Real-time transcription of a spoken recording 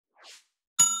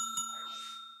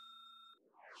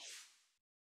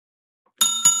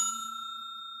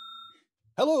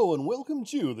Hello and welcome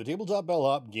to the Tabletop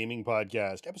Bellhop Gaming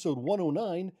Podcast, episode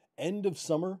 109, End of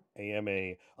Summer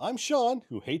AMA. I'm Sean,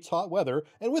 who hates hot weather,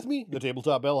 and with me, the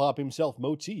Tabletop Bellhop himself,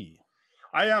 Moti.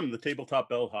 I am the Tabletop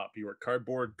Bellhop, your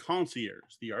cardboard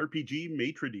concierge, the RPG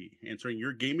maitre d', answering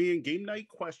your gaming and game night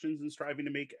questions and striving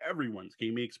to make everyone's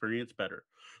gaming experience better.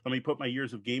 Let me put my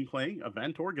years of game playing,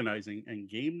 event organizing, and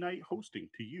game night hosting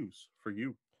to use for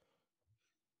you.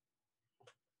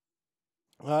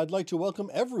 I'd like to welcome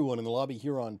everyone in the lobby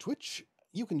here on Twitch.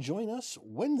 You can join us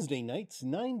Wednesday nights,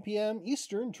 9 p.m.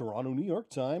 Eastern, Toronto, New York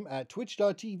time at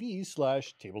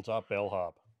twitch.tv/tabletopbellhop.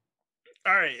 All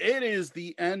right, it is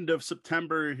the end of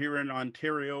September here in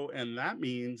Ontario, and that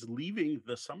means leaving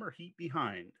the summer heat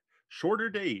behind.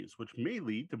 Shorter days, which may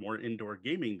lead to more indoor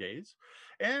gaming days,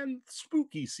 and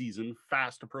spooky season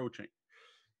fast approaching.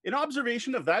 In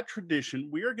observation of that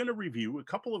tradition, we are going to review a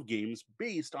couple of games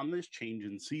based on this change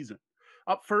in season.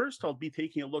 Up first, I'll be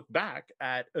taking a look back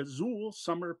at Azul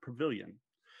Summer Pavilion,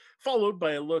 followed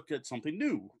by a look at something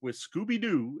new with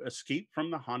Scooby-Doo Escape from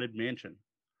the Haunted Mansion.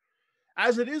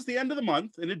 As it is the end of the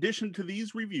month, in addition to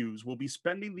these reviews, we'll be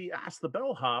spending the Ask the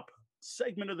Bellhop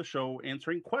segment of the show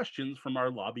answering questions from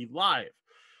our lobby live.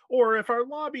 Or if our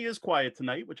lobby is quiet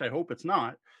tonight, which I hope it's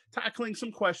not, tackling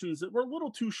some questions that were a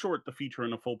little too short to feature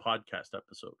in a full podcast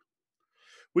episode.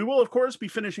 We will, of course, be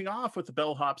finishing off with the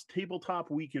Bellhop's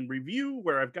Tabletop Weekend Review,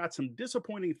 where I've got some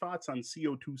disappointing thoughts on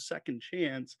CO2 Second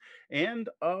Chance and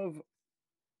of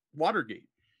Watergate.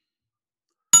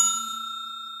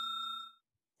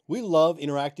 We love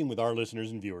interacting with our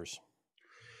listeners and viewers.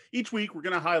 Each week, we're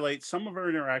going to highlight some of our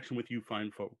interaction with you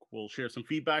fine folk. We'll share some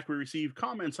feedback we received,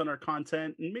 comments on our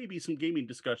content, and maybe some gaming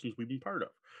discussions we've been part of.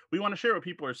 We want to share what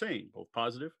people are saying, both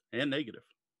positive and negative.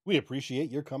 We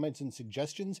appreciate your comments and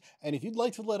suggestions, and if you'd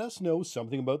like to let us know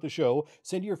something about the show,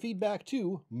 send your feedback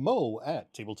to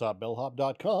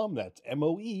mo@tabletopbellhop.com, that's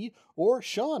M-O-E, or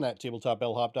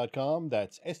Sean@tabletopbellhop.com,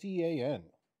 that's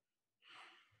S-E-A-N.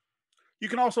 You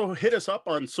can also hit us up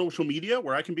on social media,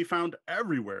 where I can be found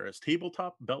everywhere as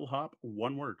Tabletop Bellhop,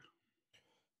 one word.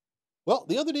 Well,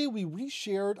 the other day we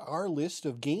reshared our list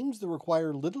of games that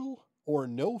require little or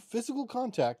no physical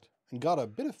contact and got a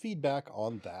bit of feedback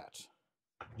on that.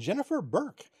 Jennifer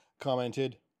Burke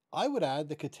commented, I would add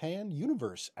the Catan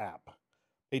Universe app.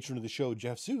 Patron of the show,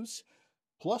 Jeff Seuss,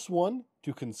 +1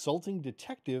 to Consulting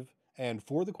Detective and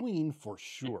For the Queen for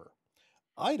sure.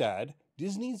 I'd add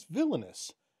Disney's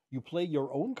Villainous. You play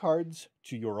your own cards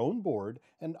to your own board,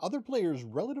 and other players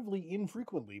relatively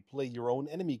infrequently play your own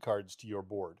enemy cards to your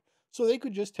board, so they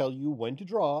could just tell you when to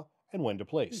draw and when to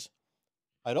place.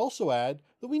 I'd also add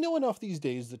that we know enough these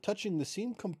days that touching the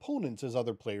same components as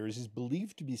other players is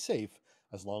believed to be safe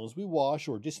as long as we wash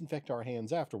or disinfect our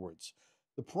hands afterwards.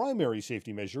 The primary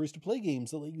safety measure is to play games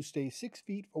that let you stay 6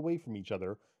 feet away from each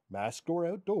other, masked or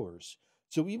outdoors.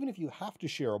 So even if you have to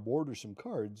share a board or some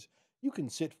cards, you can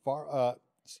sit far.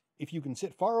 If you can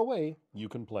sit far away, you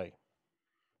can play.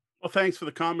 Well, thanks for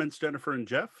the comments, Jennifer and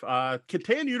Jeff.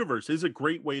 Catan Universe is a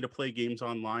great way to play games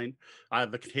online,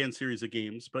 the Catan series of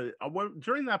games. But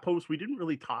during that post, we didn't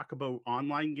really talk about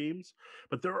online games,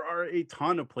 but there are a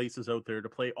ton of places out there to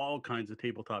play all kinds of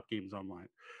tabletop games online.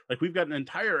 Like we've got an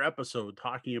entire episode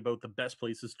talking about the best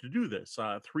places to do this,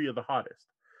 3 of the hottest.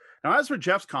 Now, as for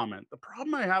Jeff's comment, the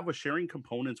problem I have with sharing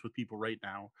components with people right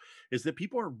now is that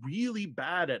people are really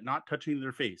bad at not touching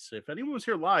their face. If anyone was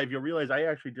here live, you'll realize I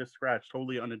actually just scratched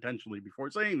totally unintentionally before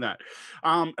saying that.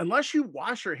 Unless you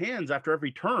wash your hands after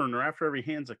every turn or after every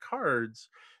hands of cards,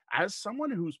 as someone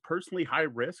who's personally high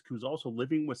risk, who's also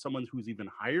living with someone who's even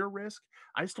higher risk,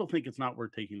 I still think it's not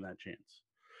worth taking that chance.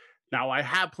 Now, I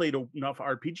have played enough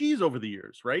RPGs over the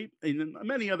years, right? And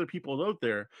many other people out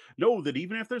there know that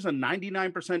even if there's a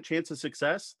 99% chance of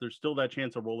success, there's still that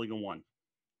chance of rolling a 1.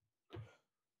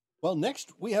 Well,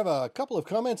 next we have a couple of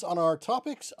comments on our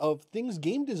topics of things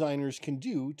game designers can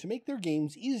do to make their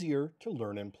games easier to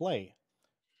learn and play.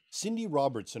 Cindy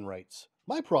Robertson writes,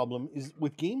 my problem is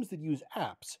with games that use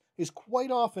apps is quite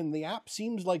often the app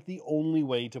seems like the only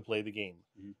way to play the game.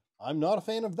 Mm-hmm. I'm not a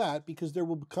fan of that because there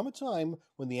will become a time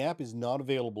when the app is not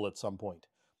available at some point.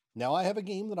 Now I have a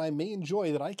game that I may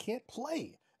enjoy that I can't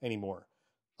play anymore.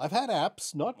 I've had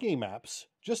apps, not game apps,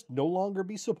 just no longer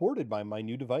be supported by my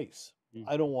new device.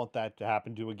 I don't want that to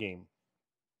happen to a game.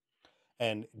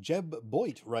 And Jeb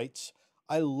Boyd writes,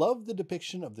 I love the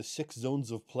depiction of the 6 zones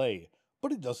of play,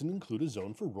 but it doesn't include a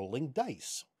zone for rolling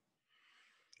dice.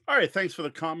 All right, thanks for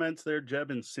the comments there, Jeb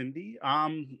and Cindy.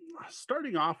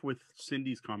 Starting off with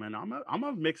Cindy's comment, I'm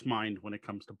of mixed mind when it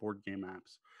comes to board game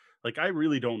apps. Like, I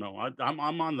really don't know.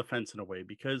 I'm on the fence in a way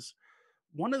because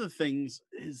one of the things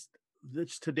is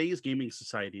this today's gaming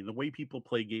society and the way people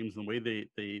play games and the way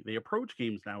they approach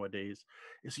games nowadays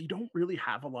is you don't really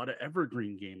have a lot of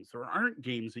evergreen games. There aren't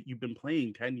games that you've been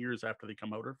playing 10 years after they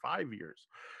come out or 5 years.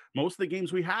 Most of the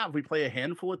games we have, we play a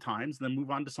handful of times and then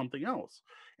move on to something else.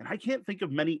 And I can't think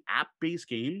of many app-based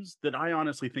games that I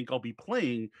honestly think I'll be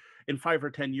playing in 5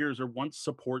 or 10 years or once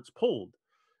support's pulled,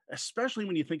 especially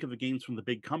when you think of the games from the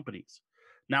big companies.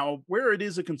 Now, where it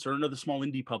is a concern are the small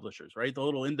indie publishers, right? The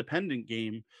little independent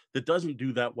game that doesn't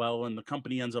do that well and the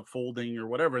company ends up folding or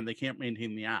whatever, and they can't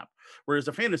maintain the app. Whereas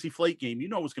a fantasy flight game, you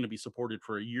know, is going to be supported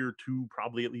for a year, two,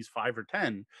 probably at least 5 or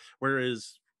 10.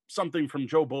 Whereas something from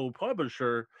Joe Blow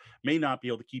publisher may not be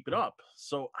able to keep it up.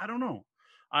 So I don't know.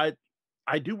 I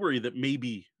I do worry that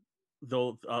maybe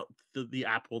though the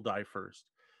app will die first.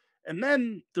 And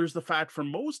then there's the fact for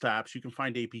most apps, you can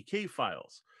find APK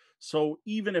files. So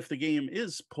even if the game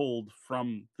is pulled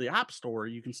from the App Store,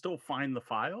 you can still find the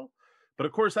file. But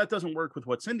of course, that doesn't work with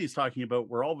what Cindy's talking about,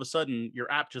 where all of a sudden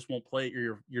your app just won't play,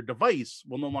 your device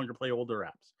will no longer play older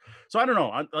apps. So I don't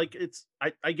know.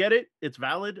 I get it. It's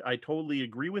valid. I totally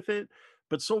agree with it.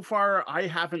 But so far, I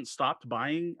haven't stopped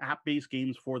buying app-based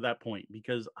games for that point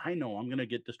because I know I'm going to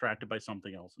get distracted by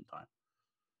something else in time.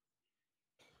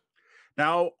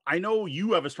 Now, I know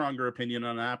you have a stronger opinion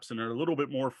on apps and are a little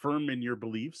bit more firm in your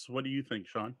beliefs. What do you think,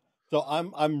 Sean? So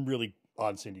I'm really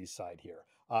on Cindy's side here,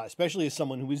 especially as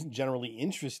someone who isn't generally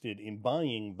interested in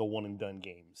buying the one and done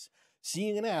games.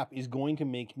 Seeing an app is going to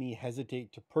make me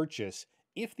hesitate to purchase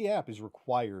if the app is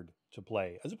required to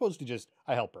play, as opposed to just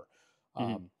a helper.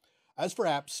 Mhm. As for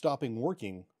apps stopping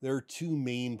working, there are two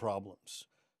main problems.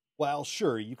 While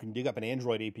sure, you can dig up an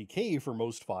Android APK for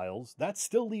most files, that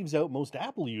still leaves out most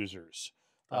Apple users.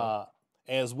 Oh, Uh,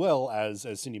 as well as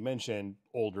Cindy mentioned,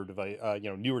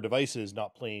 newer devices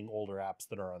not playing older apps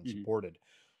that are mhm. unsupported.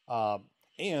 Um,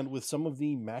 and with some of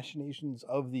the machinations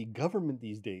of the government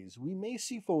these days, we may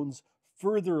see phones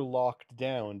further locked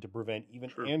down to prevent even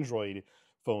True. Android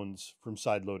phones from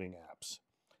sideloading apps.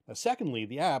 Now, secondly,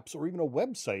 the apps or even a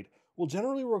website will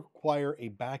generally require a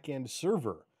back-end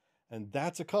server, and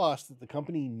that's a cost that the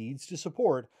company needs to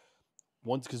support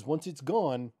once it's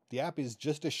gone, the app is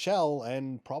just a shell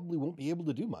and probably won't be able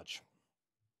to do much.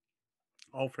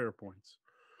 All fair points.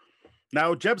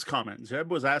 Now, Jeb's comment. Jeb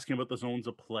was asking about the zones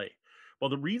of play. Well,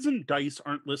 the reason dice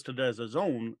aren't listed as a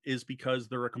zone is because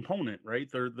they're a component, right?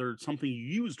 They're something you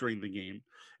use during the game,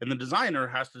 and the designer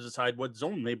has to decide what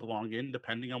zone they belong in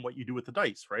depending on what you do with the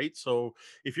dice, right? So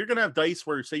if you're going to have dice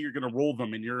where say you're going to roll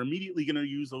them and you're immediately going to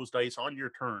use those dice on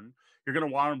your turn, you're going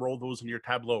to want to roll those in your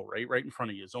tableau, right in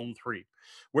front of you, zone 3.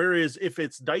 Whereas if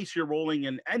it's dice you're rolling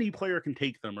and any player can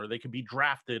take them, or they can be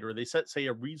drafted, or they set say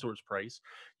a resource price,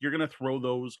 you're going to throw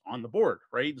those on the board,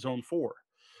 right? Zone 4.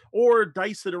 Or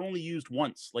dice that are only used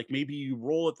once, like maybe you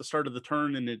roll at the start of the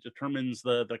turn and it determines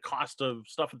the cost of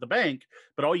stuff at the bank,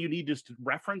 but all you need is to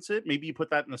reference it. Maybe you put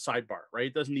that in the sidebar, right?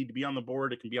 It doesn't need to be on the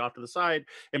board, it can be off to the side,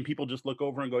 and people just look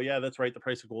over and go, yeah, that's right, the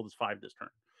price of gold is 5 this turn.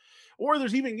 Or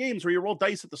there's even games where you roll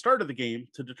dice at the start of the game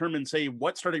to determine, say,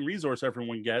 what starting resource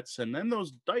everyone gets, and then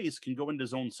those dice can go into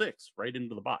zone 6, right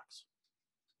into the box.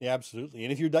 Yeah, absolutely.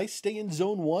 And if your dice stay in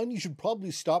zone 1, you should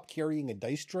probably stop carrying a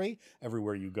dice tray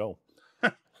everywhere you go.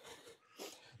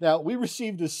 Now, we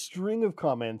received a string of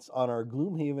comments on our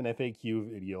Gloomhaven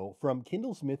FAQ video from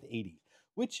Kindlesmith80,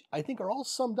 which I think are all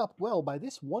summed up well by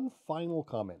this one final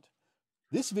comment.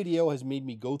 This video has made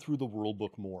me go through the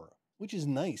rulebook more, which is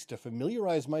nice to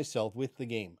familiarize myself with the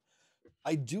game.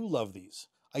 I do love these.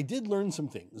 I did learn some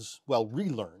things, well,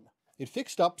 relearn. It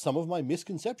fixed up some of my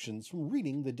misconceptions from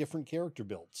reading the different character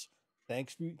builds.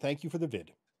 Thank you for the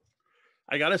vid.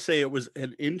 I gotta say, it was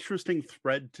an interesting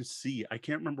thread to see. I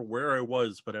can't remember where I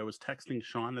was, but I was texting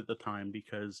Sean at the time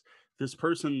because this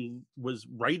person was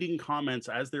writing comments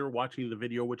as they were watching the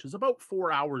video, which is about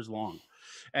 4 hours long.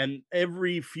 And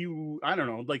every few, I don't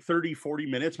know, like 30, 40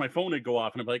 minutes, my phone would go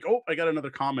off and I'd be like, oh, I got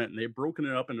another comment. And they'd broken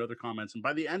it up into other comments. And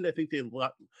by the end, I think they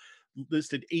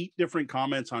listed 8 different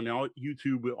comments on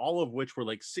YouTube, all of which were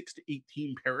like 6 to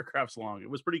 18 paragraphs long. It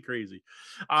was pretty crazy.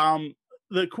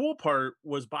 The cool part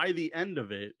was by the end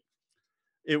of it,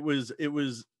 it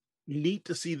was neat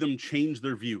to see them change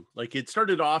their view. Like it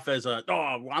started off as a,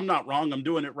 oh, I'm not wrong, I'm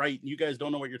doing it right, and you guys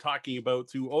don't know what you're talking about,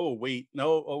 to, oh wait,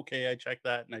 no, okay, I checked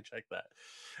that and I checked that,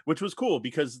 which was cool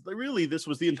because really this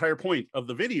was the entire point of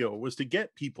the video, was to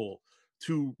get people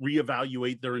to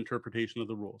reevaluate their interpretation of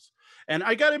the rules. And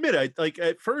I gotta admit, I like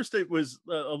at first it was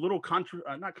a little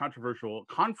not controversial,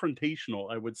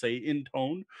 confrontational, I would say, in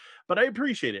tone, but I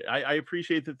appreciate it. I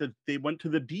appreciate that they went to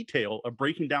the detail of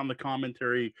breaking down the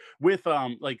commentary with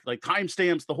like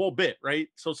timestamps, the whole bit, right?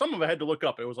 So some of it I had to look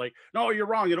up. It was like, no, you're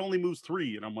wrong. It only moves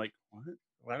 3, and I'm like, what?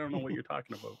 I don't know what you're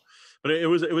talking about. But it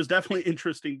was definitely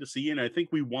interesting to see, and I think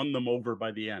we won them over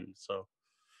by the end. So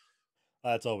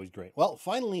That's always great. Well,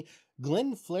 finally,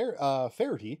 Glenn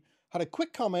Flaherty had a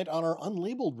quick comment on our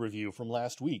Unlabeled review from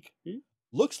last week.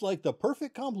 Looks like the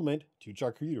perfect complement to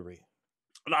charcuterie.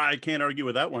 I can't argue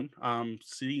with that one.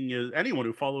 Seeing anyone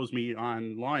who follows me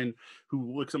online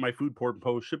who looks at my food porn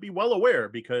post should be well aware,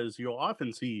 because you'll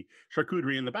often see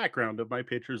charcuterie in the background of my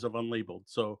pictures of Unlabeled.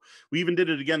 So we even did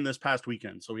it again this past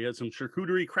weekend. So we had some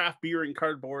charcuterie, craft beer, and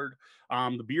cardboard.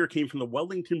 The beer came from the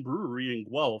Wellington Brewery in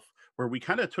Guelph, where we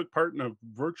kind of took part in a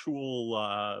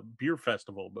virtual beer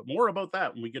festival. But more about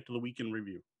that when we get to the weekend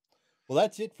review. Well,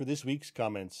 that's it for this week's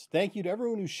comments. Thank you to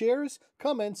everyone who shares,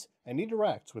 comments, and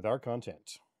interacts with our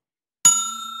content.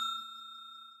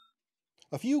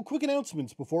 A few quick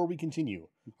announcements before we continue.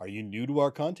 Are you new to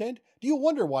our content? Do you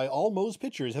wonder why all Mo's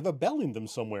pictures have a bell in them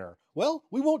somewhere? Well,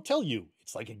 we won't tell you.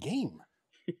 It's like a game.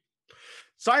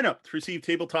 Sign up to receive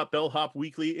Tabletop Bellhop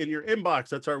weekly in your inbox.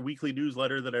 That's our weekly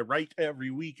newsletter that I write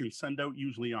every week and send out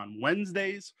usually on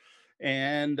Wednesdays.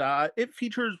 And it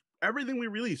features everything we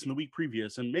release in the week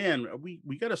previous. And man,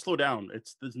 we got to slow down.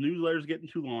 This newsletter's getting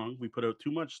too long. We put out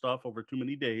too much stuff over too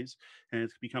many days, and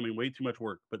it's becoming way too much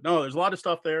work. But no, there's a lot of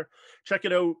stuff there. Check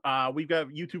it out. We've got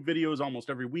YouTube videos almost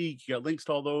every week. You got links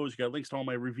to all those. You got links to all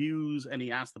my reviews,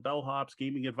 any Ask the Bellhops,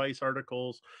 gaming advice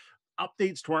articles,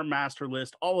 updates to our master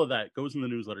list. All of that goes in the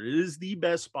newsletter. It is the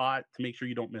best spot to make sure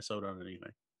you don't miss out on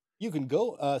anything. You can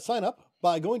go sign up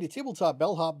by going to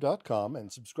tabletopbellhop.com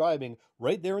and subscribing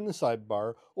right there in the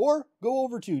sidebar, or go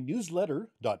over to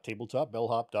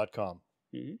newsletter.tabletopbellhop.com.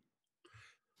 Mm-hmm.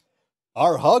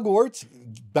 Our Hogwarts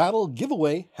battle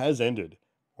giveaway has ended,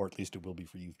 or at least it will be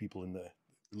for you people in the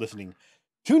listening.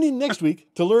 Tune in next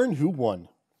week to learn who won.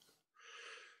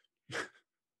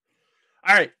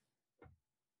 All right.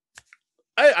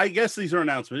 I guess these are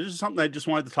announcements. This is something I just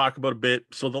wanted to talk about a bit.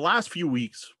 So the last few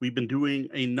weeks, we've been doing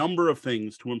a number of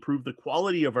things to improve the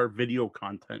quality of our video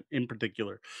content in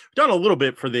particular. We've done a little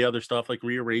bit for the other stuff, like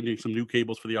rearranging some new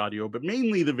cables for the audio, but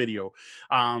mainly the video.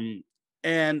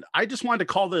 And I just wanted to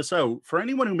call this out for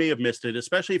anyone who may have missed it,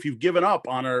 especially if you've given up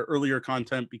on our earlier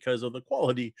content because of the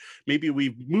quality. Maybe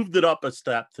we've moved it up a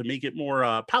step to make it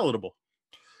more palatable.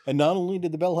 And not only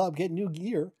did the Bellhop get new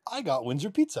gear, I got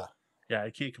Windsor Pizza. Yeah, I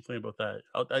can't complain about that.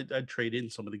 I'd trade in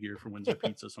some of the gear for Windsor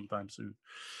Pizza sometime soon.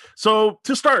 So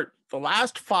to start, the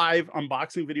last 5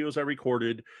 unboxing videos I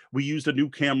recorded, we used a new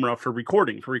camera for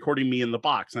recording me in the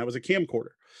box. And that was a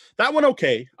camcorder. That went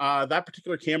okay. That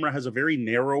particular camera has a very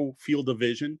narrow field of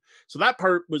vision. So that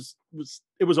part was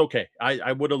okay.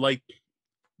 I would have liked,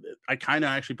 I kind of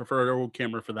actually prefer our old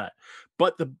camera for that.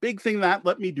 But the big thing that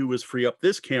let me do was free up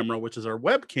this camera, which is our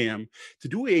webcam, to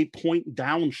do a point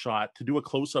down shot, to do a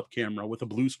close-up camera with a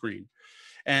blue screen.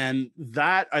 And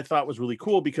that I thought was really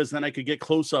cool, because then I could get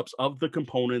close-ups of the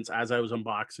components as I was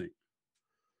unboxing.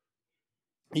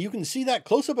 You can see that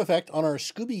close-up effect on our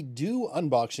Scooby-Doo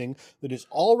unboxing that is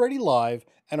already live,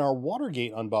 and our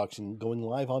Watergate unboxing going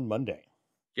live on Monday.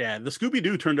 Yeah, the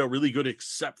Scooby-Doo turned out really good,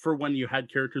 except for when you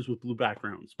had characters with blue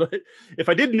backgrounds. But if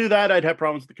I didn't do that, I'd have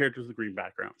problems with the characters with green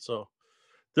backgrounds. So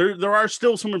there are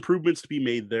still some improvements to be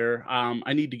made there.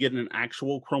 I need to get an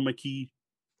actual chroma key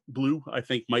blue, I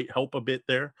think might help a bit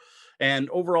there. And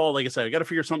overall, like I said, I got to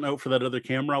figure something out for that other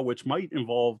camera, which might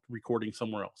involve recording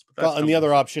somewhere else. But well, and the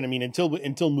other option, I mean,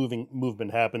 until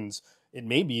movement happens, it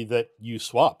may be that you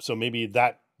swap. So maybe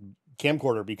that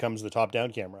camcorder becomes the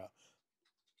top-down camera.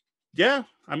 Yeah,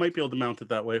 I might be able to mount it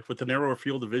that way. With the narrower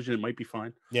field of vision, it might be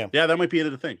fine. Yeah, that might be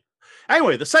the thing.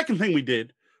 Anyway, the second thing we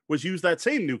did was use that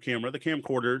same new camera, the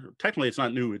camcorder. Technically, it's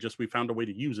not new. It just we found a way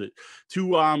to use it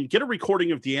to get a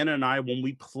recording of Deanna and I when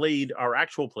we played our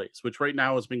actual plays, which right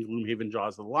now has been Gloomhaven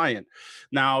Jaws of the Lion.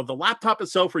 Now, the laptop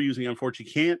itself we're using,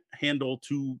 unfortunately, can't handle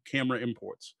 2 camera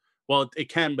imports. Well, it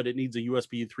can, but it needs a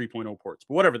USB 3.0 ports.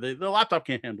 But whatever, the laptop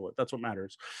can't handle it. That's what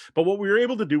matters. But what we were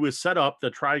able to do is set up the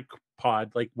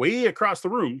tripod like way across the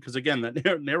room, because again,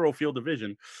 that narrow field of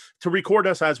vision, to record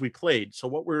us as we played. So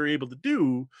what we were able to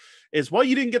do is, well,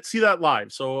 you didn't get to see that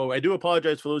live. So I do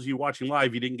apologize for those of you watching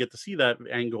live. You didn't get to see that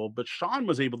angle, but Sean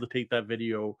was able to take that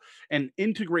video and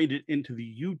integrate it into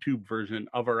the YouTube version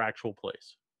of our actual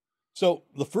plays. So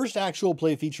the first actual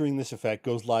play featuring this effect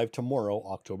goes live tomorrow,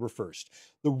 October 1st.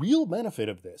 The real benefit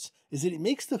of this is that it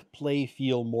makes the play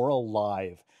feel more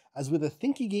alive, as with a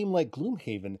thinky game like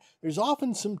Gloomhaven, there's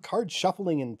often some card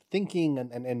shuffling and thinking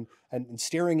and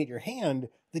staring at your hand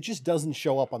that just doesn't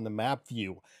show up on the map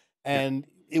view. Yeah. And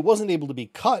it wasn't able to be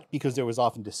cut because there was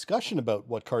often discussion about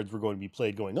what cards were going to be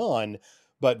played going on.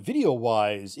 But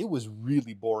video-wise, it was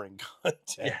really boring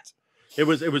content. Yeah. It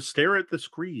was stare at the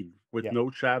screen with Yeah.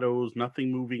 no shadows,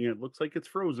 nothing moving. It looks like it's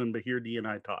frozen, but hear D and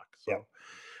I talk. So Yeah.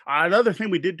 Another thing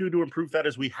we did do to improve that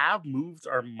is we have moved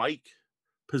our mic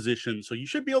position, so you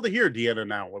should be able to hear Deanna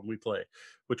now when we play,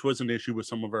 which was an issue with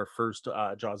some of our first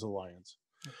Jaws Alliance.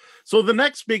 So the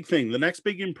next big thing, the next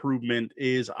big improvement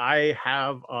is I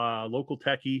have a local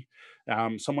techie,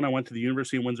 someone I went to the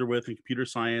University of Windsor with in computer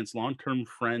science, long-term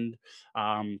friend,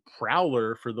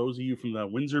 Prowler, for those of you from the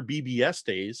Windsor BBS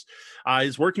days,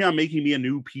 is working on making me a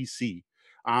new PC.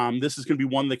 This is going to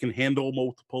be one that can handle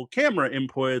multiple camera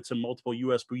inputs and multiple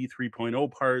USB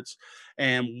 3.0 parts.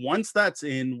 And once that's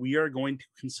in, we are going to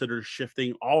consider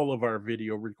shifting all of our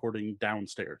video recording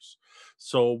downstairs.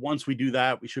 So once we do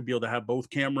that, we should be able to have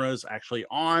both cameras actually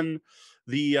on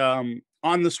the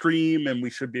stream, and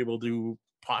we should be able to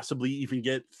possibly even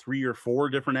get 3 or 4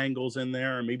 different angles in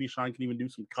there. And maybe Sean can even do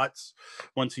some cuts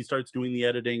once he starts doing the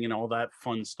editing and all that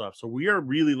fun stuff. So we are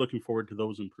really looking forward to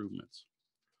those improvements.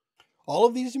 All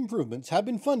of these improvements have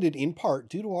been funded in part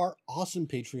due to our awesome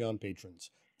Patreon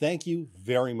patrons. Thank you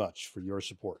very much for your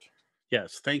support.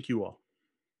 Yes, thank you all.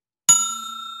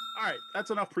 All right,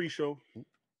 that's enough pre-show.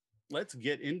 Let's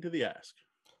get into the ask.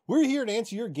 We're here to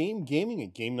answer your gaming,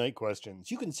 and game night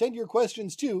questions. You can send your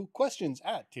questions to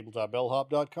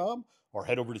questions@tabletopbellhop.com or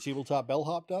head over to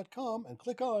tabletopbellhop.com and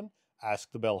click on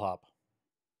Ask the Bellhop.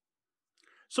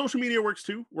 Social media works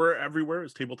too. We're everywhere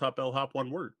as Tabletop Bellhop,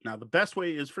 one word. Now, the best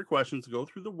way is for questions to go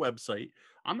through the website.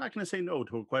 I'm not going to say no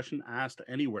to a question asked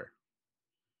anywhere.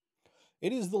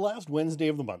 It is the last Wednesday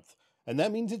of the month, and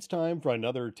that means it's time for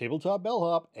another Tabletop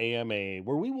Bellhop AMA,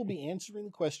 where we will be answering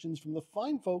the questions from the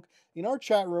fine folk in our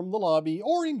chat room, the lobby,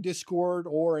 or in Discord,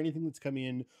 or anything that's come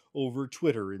in over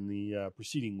Twitter in the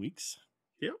preceding weeks.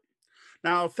 Yep.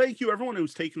 Now, thank you everyone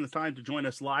who's taken the time to join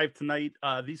us live tonight.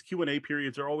 These Q&A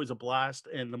periods are always a blast,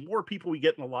 and the more people we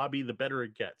get in the lobby, the better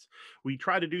it gets. We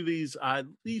try to do these at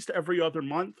least every other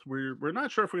month. We're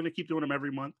not sure if we're going to keep doing them every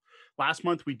month. Last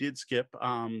month we did skip.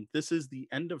 This is the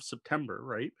end of September,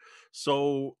 right?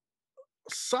 So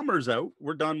summer's out.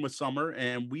 We're done with summer,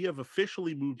 and we have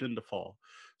officially moved into fall.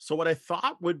 So what I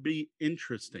thought would be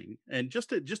interesting, and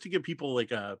just to give people like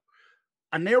a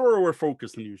narrower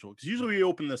focus than usual, because usually we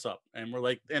open this up and we're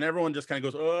like, and everyone just kind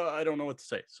of goes, oh, I don't know what to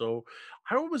say. So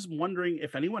I was wondering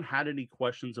if anyone had any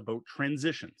questions about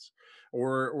transitions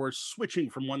or switching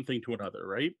from one thing to another,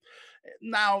 right?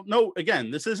 Now, no,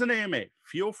 again, this is an AMA.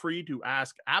 Feel free to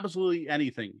ask absolutely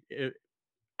anything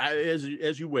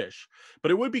as you wish,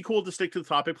 but it would be cool to stick to the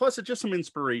topic. Plus, it's just some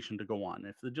inspiration to go on,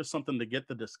 if it's just something to get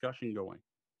the discussion going.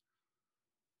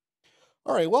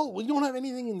 All right, well, we don't have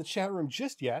anything in the chat room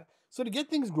just yet. So to get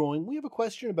things growing, we have a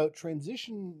question about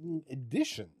transition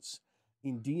editions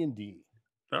in D&D.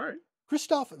 All right.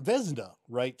 Christoph Vesna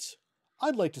writes,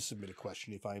 I'd like to submit a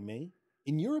question if I may.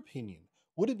 In your opinion,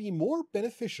 would it be more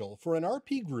beneficial for an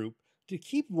RP group to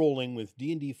keep rolling with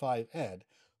D&D 5 Ed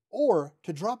or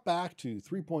to drop back to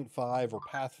 3.5 or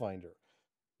Pathfinder?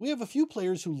 We have a few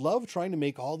players who love trying to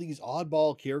make all these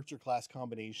oddball character class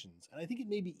combinations, and I think it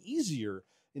may be easier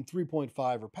in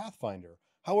 3.5 or Pathfinder.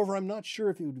 However, I'm not sure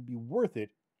if it would be worth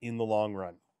it in the long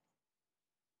run.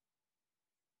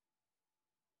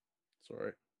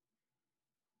 Sorry.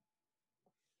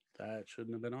 That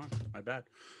shouldn't have been on. My bad.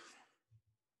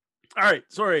 All right,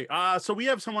 sorry. So we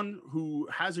have someone who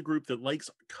has a group that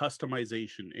likes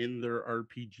customization in their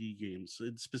RPG games,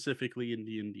 specifically in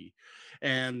D&D,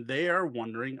 and they are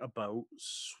wondering about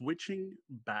switching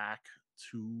back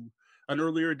to an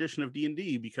earlier edition of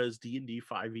D&D because D&D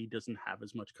 5e doesn't have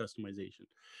as much customization.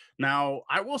 Now,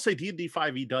 I will say D&D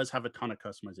 5e does have a ton of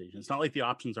customization. It's not like the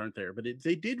options aren't there, but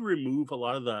they did remove a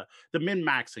lot of the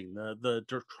min-maxing,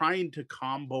 the trying to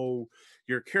combo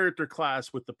your character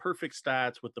class with the perfect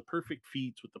stats, with the perfect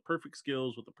feats, with the perfect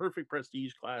skills, with the perfect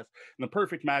prestige class, and the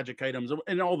perfect magic items,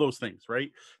 and all those things,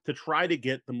 right? To try to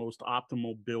get the most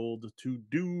optimal build to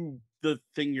do the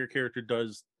thing your character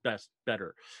does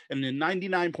better. And in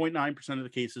 99.9% of the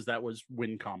cases, that was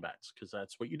win combats, because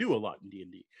that's what you do a lot in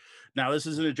D&D. Now, this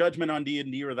isn't a judgment on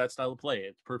D&D or that style of play.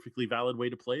 It's a perfectly valid way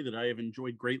to play that I have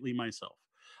enjoyed greatly myself.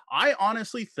 I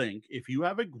honestly think if you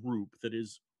have a group that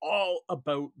is all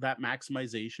about that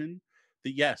maximization,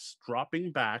 that yes,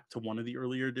 dropping back to one of the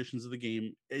earlier editions of the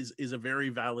game is a very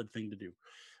valid thing to do.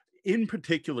 in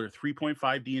particular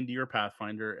 3.5 D&D or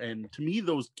Pathfinder, and to me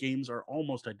those games are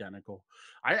almost identical.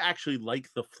 I actually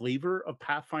like the flavor of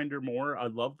Pathfinder more. I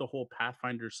love the whole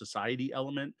Pathfinder society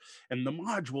element, and the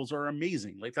modules are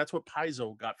amazing. Like that's what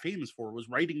Paizo got famous for, was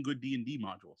writing good D&D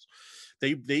modules.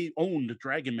 They owned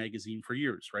Dragon Magazine for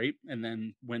years, right? And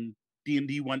then when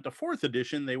D&D went to 4th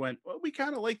edition, they went, well, we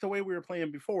kind of like the way we were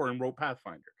playing before, and wrote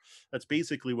Pathfinder. That's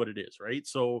basically what it is, right?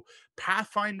 So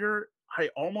Pathfinder, I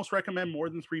almost recommend more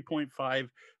than 3.5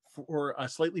 for a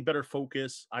slightly better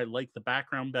focus. I like the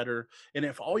background better. And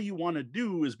if all you want to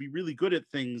do is be really good at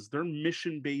things, their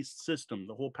mission-based system,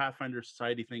 the whole Pathfinder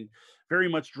Society thing, very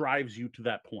much drives you to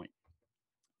that point.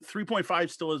 3.5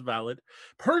 still is valid.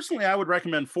 Personally, I would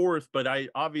recommend 4th, but I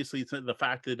obviously the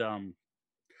fact that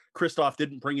Christoph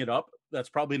didn't bring it up, that's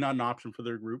probably not an option for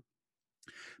their group.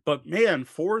 But man,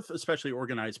 4th, especially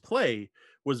organized play,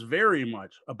 was very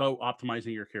much about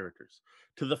optimizing your characters,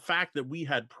 to the fact that we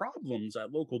had problems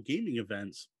at local gaming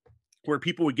events where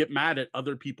people would get mad at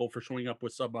other people for showing up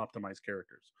with sub-optimized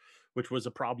characters, which was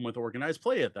a problem with organized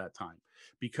play at that time.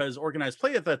 Because organized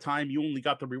play at that time, you only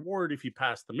got the reward if you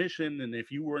passed the mission, and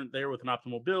if you weren't there with an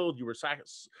optimal build, you were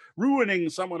ruining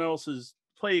someone else's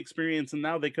play experience, and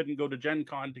now they couldn't go to Gen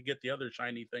Con to get the other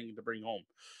shiny thing to bring home.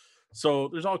 So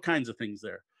there's all kinds of things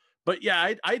there. But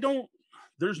yeah, I don't,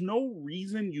 there's no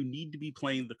reason you need to be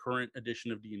playing the current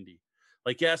edition of D&D.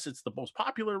 Like, yes, it's the most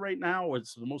popular right now.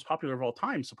 It's the most popular of all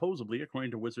time, supposedly,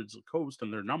 according to Wizards of the Coast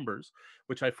and their numbers,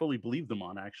 which I fully believe them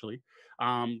on, actually.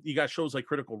 You got shows like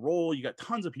Critical Role. You got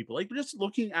tons of people. Like, just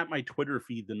looking at my Twitter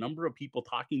feed, the number of people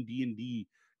talking D&D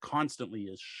constantly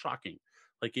is shocking.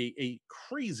 Like a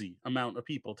crazy amount of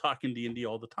people talking D&D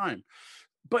all the time.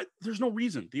 But there's no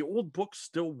reason. The old books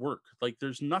still work. Like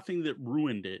there's nothing that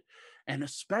ruined it. And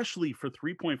especially for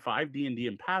 3.5 D&D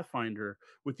and Pathfinder,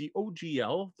 with the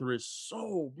OGL, there is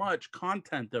so much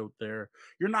content out there.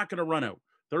 You're not going to run out.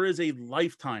 There is a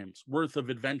lifetime's worth of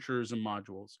adventures and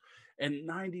modules. And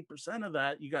 90% of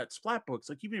that, you got splat books.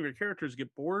 Like even if your characters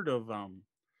get bored of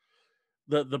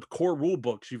the core rule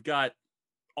books, you've got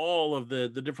all of the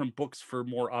different books for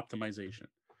more optimization.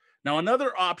 Now,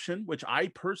 another option, which I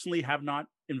personally have not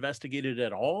investigated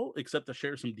at all, except to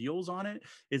share some deals on it,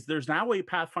 is there's now a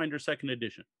Pathfinder 2nd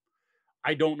edition.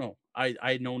 I don't know.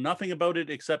 I know nothing about it,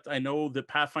 except I know that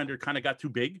Pathfinder kind of got too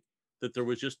big, that there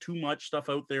was just too much stuff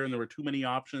out there and there were too many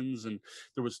options, and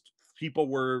there was people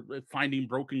were finding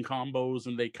broken combos,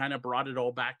 and they kind of brought it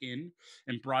all back in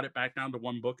and brought it back down to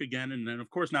one book again. And then,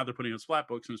 of course, now they're putting on splat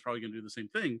books, and it's probably going to do the same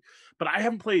thing. But I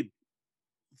haven't played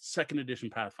 2nd edition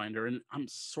Pathfinder, and I'm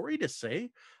sorry to say,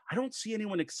 I don't see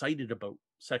anyone excited about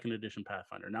 2nd edition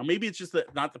Pathfinder. Now, maybe it's just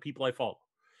that not the people I follow,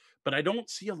 but I don't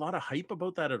see a lot of hype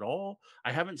about that at all.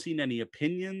 I haven't seen any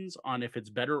opinions on if it's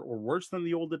better or worse than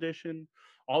the old edition.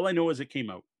 All I know is it came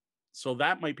out. So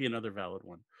that might be another valid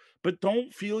one. But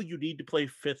don't feel you need to play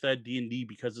 5th ed D&D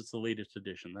because it's the latest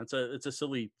edition. It's a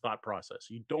silly thought process.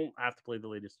 You don't have to play the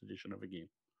latest edition of a game.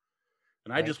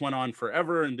 And I just went on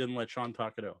forever and didn't let Sean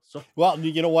talk it out. So, well,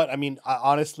 you know what? I mean,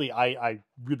 honestly, I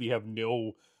really have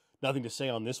nothing to say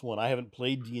on this one. I haven't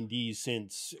played D&D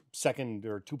since 2nd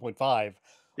or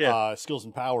 2.5 Skills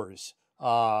and Powers.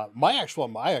 I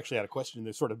actually had a question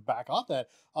to sort of back off that.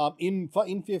 In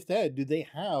 5th ed, do they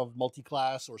have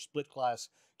multi-class or split class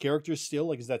characters still?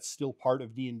 Like, is that still part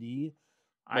of D&D?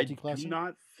 I do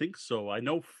not think so. I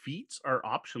know feats are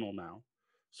optional now.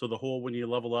 So the whole, when you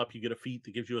level up, you get a feat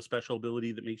that gives you a special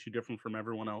ability that makes you different from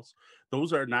everyone else.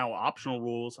 Those are now optional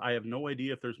rules. I have no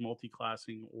idea if there's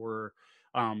multi-classing or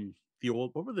the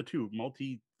old, what were the two?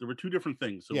 There were two different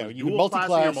things. So you dual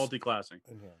classing or multi-classing.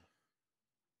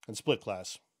 And split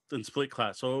class. And split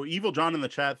class. So Evil John in the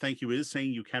chat, thank you, is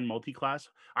saying you can multi-class.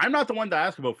 I'm not the one to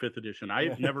ask about 5th edition.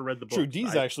 I've never read the book. True,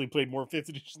 D's actually played more 5th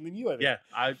edition than you have. Yeah,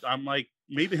 I'm like,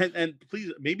 maybe, and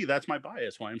please, maybe that's my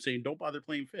bias why I'm saying don't bother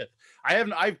playing 5th.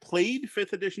 I've played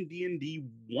 5th edition D&D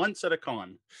once at a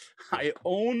con. I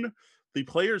own the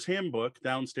player's handbook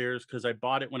downstairs because I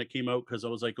bought it when it came out because I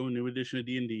was like, oh, new edition of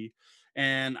D&D.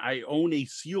 And I own a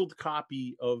sealed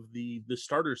copy of the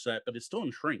starter set, but it's still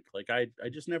in shrink. Like I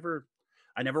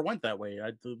never went that way.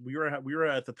 We were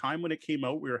at the time when it came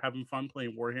out, we were having fun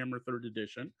playing Warhammer 3rd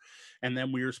edition, and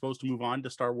then we were supposed to move on to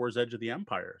Star Wars Edge of the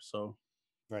Empire. So,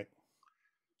 right.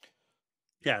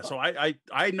 Yeah, so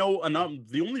I know enough.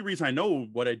 The only reason I know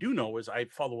what I do know is I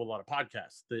follow a lot of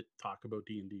podcasts that talk about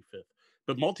D&D 5th,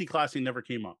 but multi-classing never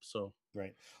came up. So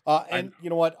right. And you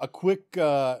know what? A quick,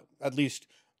 at least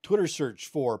Twitter search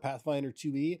for Pathfinder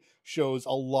 2e shows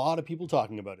a lot of people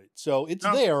talking about it. So it's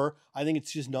there. I think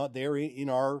it's just not there in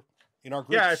our in our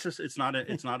Yeah, groups. it's not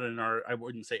it's not in our, I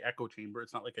wouldn't say echo chamber.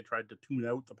 It's not like I tried to tune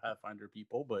out the Pathfinder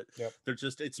people, but Yep. they're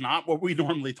just, it's not what we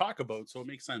normally talk about. So it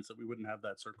makes sense that we wouldn't have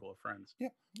that circle of friends. Yeah.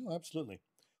 No, absolutely.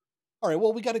 All right.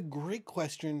 Well, we got a great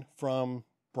question from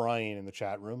Brian in the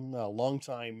chat room, a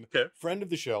longtime Okay. friend of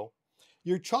the show.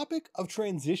 Your topic of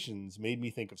transitions made me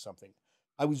think of something.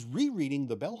 I was rereading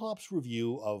the Bellhop's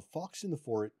review of Fox in the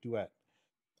Fort Duet.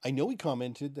 I know he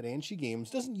commented that Angie Games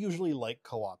doesn't usually like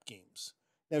co-op games.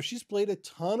 Now, she's played a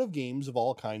ton of games of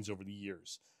all kinds over the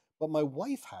years, but my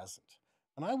wife hasn't.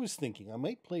 And I was thinking I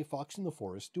might play Fox in the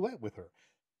Forest Duet with her.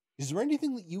 Is there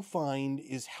anything that you find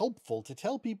is helpful to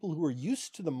tell people who are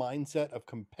used to the mindset of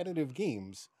competitive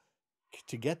games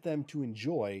to get them to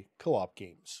enjoy co-op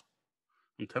games?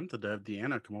 I'm tempted to have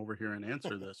Deanna come over here and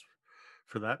answer this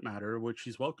for that matter, which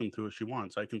she's welcome to if she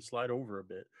wants. I can slide over a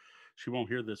bit. She won't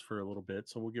hear this for a little bit,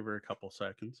 so we'll give her a couple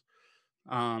seconds.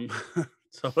 Um,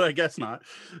 so I guess not.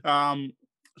 Um,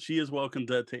 she is welcome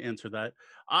to answer that.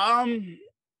 I'm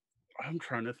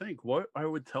trying to think what I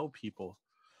would tell people.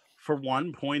 For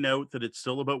one, point out that it's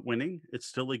still about winning. It's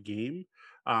still a game.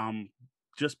 Um,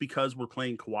 just because we're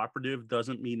playing cooperative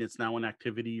doesn't mean it's now an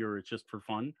activity or it's just for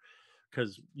fun.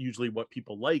 Because usually, what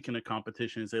people like in a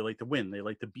competition is they like to win, they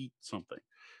like to beat something.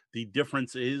 The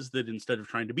difference is that instead of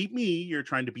trying to beat me, you're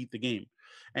trying to beat the game,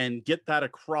 and get that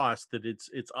across that it's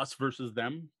us versus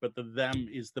them, but the them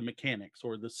is the mechanics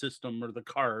or the system or the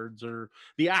cards or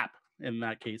the app in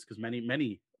that case, because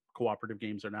many cooperative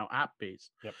games are now app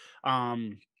based. Yep.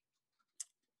 Um,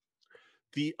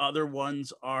 the other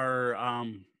ones are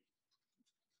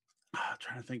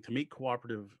trying to think to make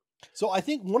cooperative. So I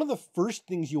think one of the first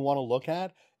things you want to look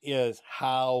at is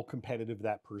how competitive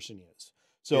that person is.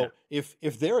 So if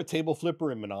they're a table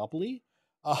flipper in Monopoly,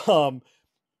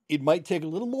 it might take a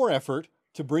little more effort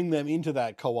to bring them into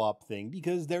that co-op thing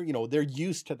because they're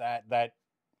used to that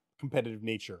competitive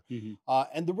nature. Mhm.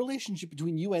 And the relationship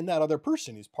between you and that other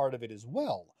person is part of it as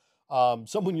well.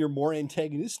 Someone you're more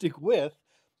antagonistic with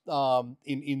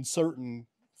in certain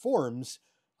forms.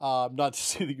 Not to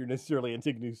say that you're necessarily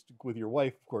antagonistic with your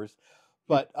wife, of course,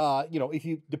 but if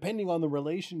you, depending on the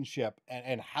relationship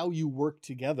and how you work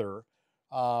together,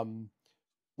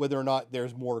 whether or not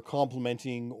there's more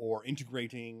complementing or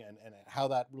integrating and how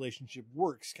that relationship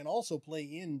works can also play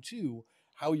into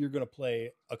how you're going to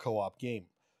play a co-op game.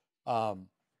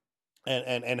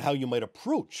 And how you might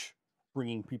approach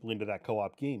bringing people into that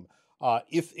co-op game.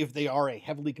 If they are a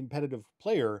heavily competitive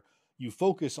player, you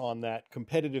focus on that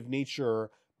competitive nature,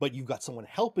 but you've got someone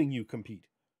helping you compete,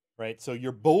 right? So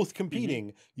you're both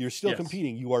competing. You're still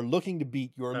competing. You are looking to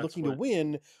beat. You are looking to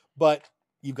win, but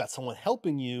you've got someone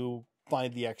helping you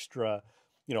find the extra,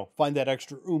 find that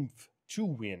extra oomph to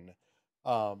win.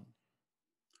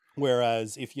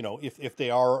 Whereas if they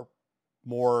are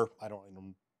more, I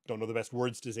don't know the best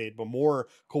words to say it, but more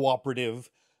cooperative,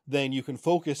 then you can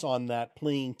focus on that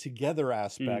playing together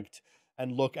aspect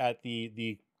and look at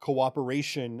the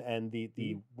cooperation and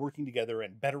the working together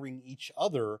and bettering each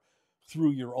other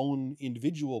through your own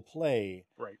individual play,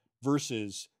 Right.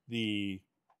 versus the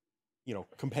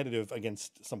competitive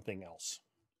against something else.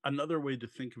 Another way to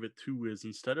think of it too is,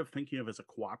 instead of thinking of it as a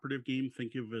cooperative game,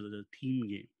 think of it as a team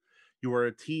game. You are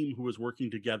a team who is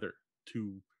working together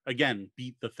to, again,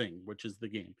 beat the thing, which is the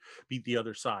game, beat the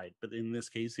other side. But in this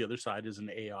case, the other side is an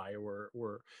AI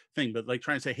or thing. But like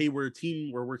trying to say, hey, we're a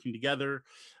team, we're working together.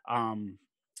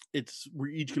 We're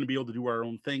each going to be able to do our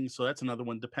own thing. So that's another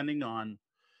one, depending on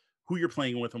who you're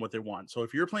playing with and what they want. So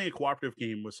if you're playing a cooperative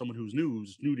game with someone who's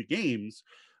new to games,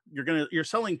 your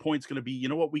selling point's gonna be, you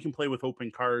know what, we can play with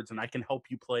open cards and I can help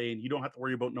you play and you don't have to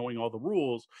worry about knowing all the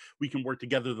rules. We can work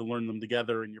together to learn them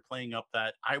together, and you're playing up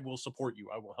that I will support you,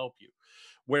 I will help you.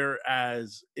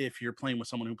 Whereas if you're playing with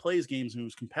someone who plays games and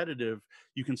who's competitive,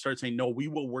 you can start saying, no, we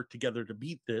will work together to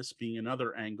beat this, being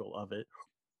another angle of it.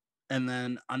 And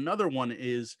then another one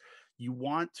is, you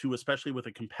want to, especially with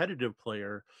a competitive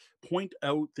player, point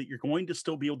out that you're going to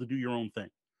still be able to do your own thing.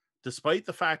 Despite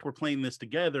the fact we're playing this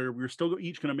together, we're still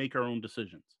each going to make our own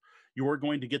decisions. You're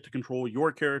going to get to control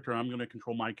your character. I'm going to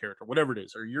control my character, whatever it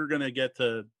is. Or you're going to get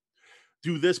to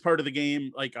do this part of the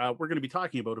game. Like we're going to be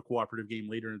talking about a cooperative game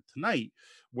later tonight,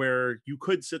 where you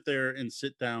could sit there and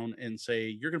sit down and say,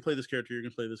 you're going to play this character, you're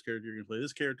going to play this character, you're going to play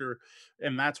this character.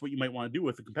 And that's what you might want to do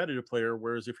with a competitive player.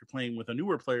 Whereas if you're playing with a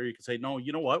newer player, you can say, no,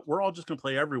 you know what, we're all just going to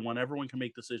play everyone can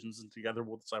make decisions, and together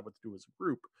we'll decide what to do as a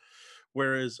group.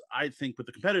 Whereas I think with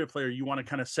the competitive player, you want to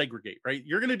kind of segregate, right?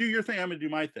 You're going to do your thing, I'm going to do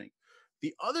my thing.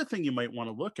 The other thing you might want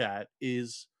to look at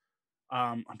is,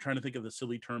 I'm trying to think of the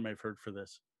silly term I've heard for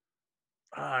this.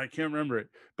 I can't remember it,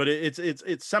 but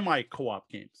it's semi co-op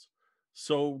games.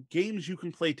 So games you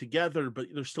can play together, but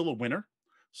there's still a winner.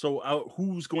 So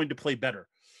who's going to play better,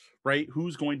 right?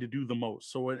 Who's going to do the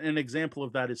most? So an example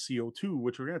of that is CO2,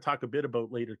 which we're going to talk a bit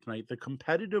about later tonight. The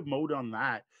competitive mode on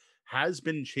that has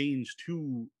been changed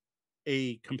to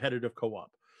a competitive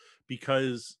co-op,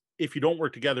 because if you don't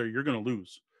work together, you're going to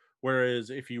lose. Whereas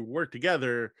if you work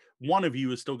together, one of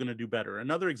you is still going to do better.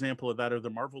 Another example of that are the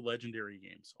Marvel Legendary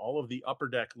games. All of the Upper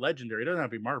Deck Legendary, it doesn't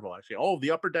have to be Marvel actually, all of the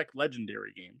Upper Deck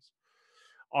Legendary games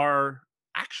are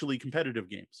actually competitive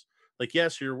games. Like,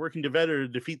 yes, you're working together to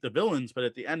defeat the villains, but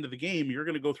at the end of the game, you're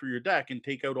going to go through your deck and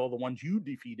take out all the ones you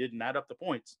defeated and add up the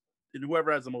points. And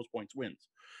whoever has the most points wins.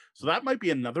 So that might be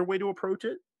another way to approach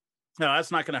it. Now,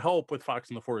 that's not going to help with Fox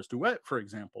and the Forest Duet, for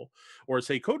example, or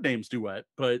say Codenames Duet,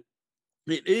 but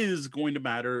it is going to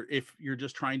matter if you're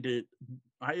just trying to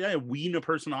wean a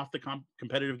person off the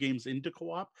competitive games into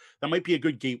co-op. That might be a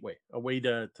good gateway, a way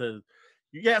to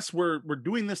yes, we're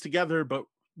doing this together, but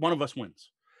one of us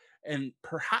wins. And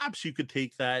perhaps you could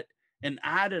take that and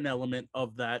add an element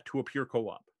of that to a pure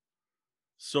co-op.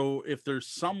 So if there's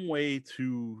some way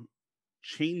to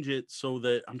change it so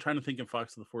that, I'm trying to think of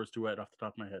Fox and the Forest Duet off the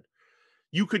top of my head.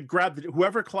 You could grab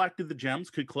whoever collected the gems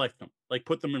could collect them, like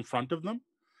put them in front of them.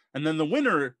 And then the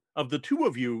winner of the two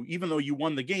of you, even though you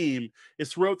won the game,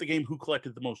 is throughout the game who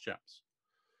collected the most gems.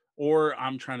 Or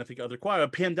I'm trying to think of other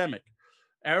Pandemic.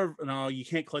 No, you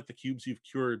can't collect the cubes you've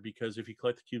cured, because if you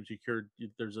collect the cubes you cured,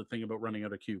 there's a thing about running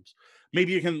out of cubes.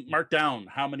 Maybe you can mark down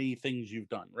how many things you've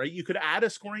done, right? You could add a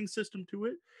scoring system to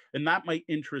it, and that might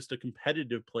interest a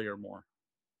competitive player more.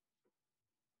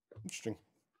 Interesting.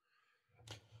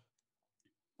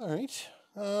 All right.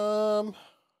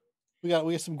 We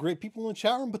got some great people in the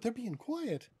chat room, but they're being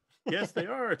quiet. Yes, they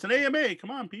are. It's an AMA.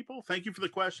 Come on, people. Thank you for the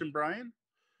question, Brian.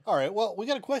 All right. Well, we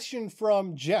got a question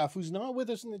from Jeff, who's not with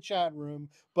us in the chat room,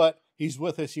 but he's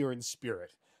with us here in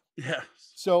spirit. Yes.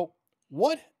 So,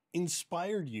 what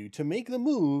inspired you to make the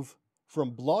move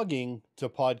from blogging to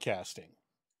podcasting?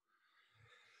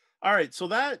 All right, so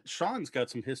that Sean's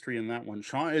got some history in that one.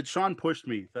 Sean pushed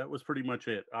me. That was pretty much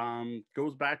it.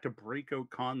 Goes back to Breakout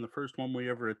Con, the first one we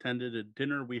ever attended, a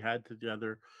dinner we had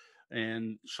together,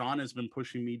 and Sean has been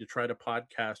pushing me to try to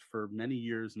podcast for many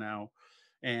years now,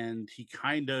 and he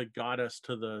kind of got us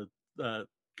to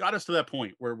that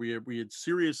point where we had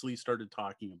seriously started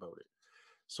talking about it.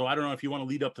 So I don't know if you want to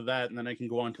lead up to that, and then I can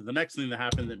go on to the next thing that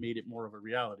happened that made it more of a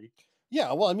reality.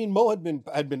 Yeah, well, I mean, Mo had been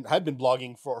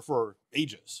blogging for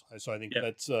ages, so I think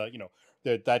that's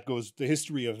that goes, the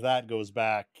history of that goes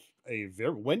back a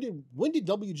very, when did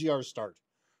WGR start?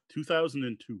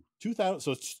 2002. 2000,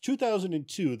 so it's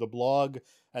 2002. The blog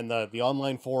and the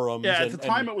online forums. Yeah, at the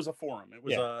time it was a forum. It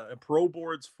was a Pro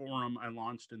Boards forum I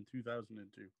launched in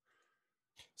 2002.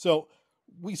 So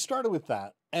we started with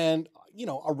that, and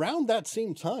around that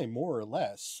same time, more or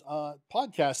less,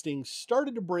 podcasting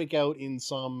started to break out in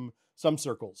some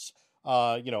circles.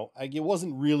 It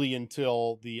wasn't really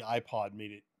until the iPod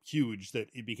made it huge that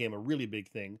it became a really big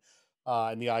thing,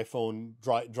 and the iPhone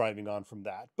driving on from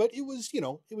that. But it was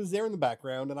there in the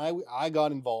background, and I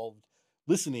got involved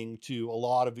listening to a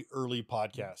lot of the early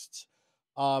podcasts,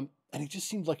 and it just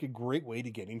seemed like a great way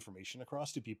to get information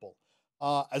across to people,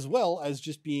 as well as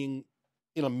just being,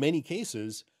 in many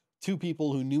cases, two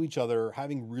people who knew each other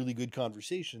having really good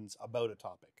conversations about a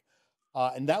topic.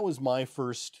 And that was my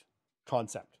first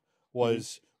concept,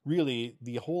 was really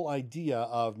the whole idea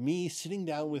of me sitting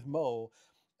down with Mo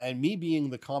and me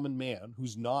being the common man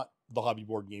who's not the hobby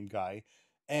board game guy,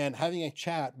 and having a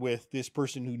chat with this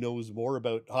person who knows more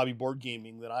about hobby board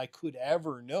gaming than I could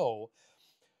ever know,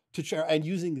 and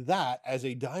using that as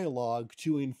a dialogue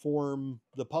to inform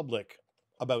the public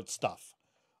about stuff.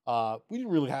 We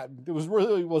didn't really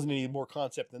wasn't any more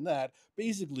concept than that.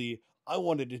 Basically, I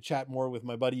wanted to chat more with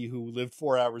my buddy who lived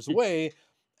 4 hours away,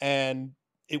 and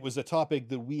it was a topic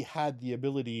that we had the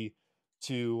ability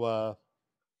to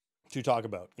talk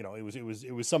about.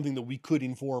 It was something that we could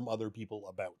inform other people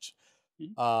about.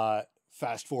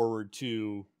 Fast forward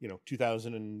to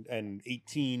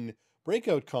 2018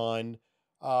 Breakout Con.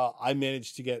 I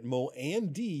managed to get Mo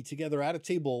and Dee together at a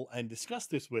table and discuss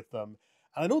this with them.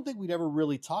 And I don't think we'd ever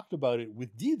really talked about it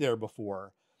with Dee there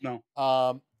before. No.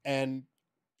 And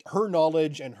her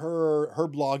knowledge and her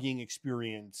blogging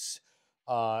experience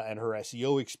and her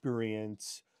SEO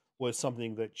experience was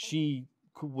something that she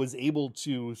was able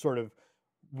to sort of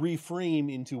reframe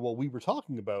into what we were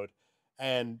talking about,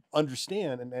 and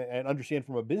understand and understand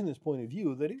from a business point of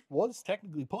view that it was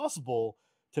technically possible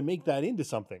to make that into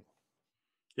something.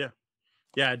 Yeah.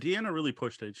 Yeah, Deanna really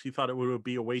pushed it. She thought it would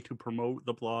be a way to promote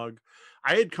the blog.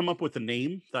 I had come up with a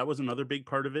name. That was another big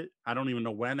part of it. I don't even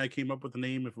know when I came up with the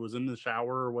name, if it was in the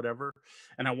shower or whatever.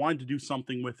 And I wanted to do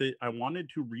something with it. I wanted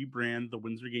to rebrand the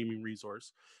Windsor Gaming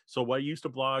Resource. So what I used to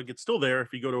blog, it's still there.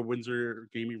 If you go to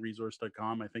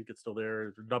windsorgamingresource.com, I think it's still there,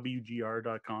 or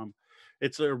WGR.com.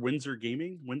 It's a Windsor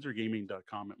Gaming,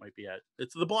 windsorgaming.com it might be at.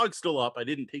 It's the blog's still up. I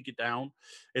didn't take it down.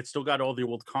 It's still got all the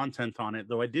old content on it,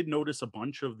 though I did notice a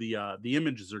bunch of the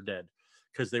images are dead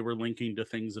because they were linking to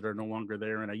things that are no longer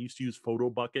there. And I used to use Photo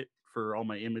Bucket for all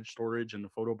my image storage, and the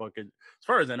Photo Bucket, as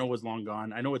far as I know, was long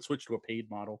gone. I know it switched to a paid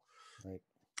model. Right.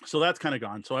 So that's kind of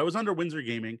gone. So I was under Windsor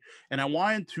Gaming, and I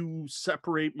wanted to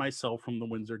separate myself from the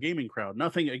Windsor Gaming crowd.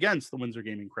 Nothing against the Windsor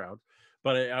Gaming crowd,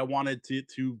 but I wanted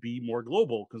to be more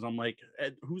global, because I'm like,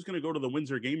 who's going to go to the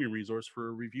Windsor Gaming Resource for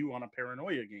a review on a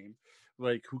paranoia game?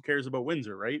 Like, who cares about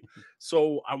Windsor, right?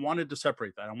 So I wanted to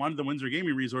separate that. I wanted the Windsor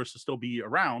Gaming Resource to still be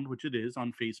around, which it is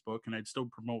on Facebook, and I'd still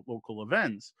promote local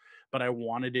events, but I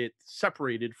wanted it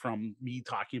separated from me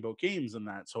talking about games and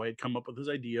that. So I had come up with this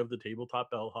idea of the Tabletop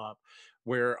Bellhop,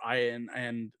 where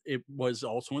and it was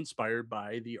also inspired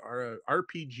by the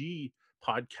RPG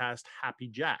podcast Happy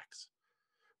Jacks,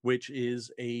 which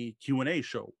is a Q&A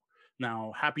show.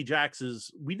 Now, Happy Jacks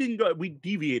is, we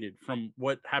deviated from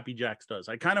what Happy Jacks does.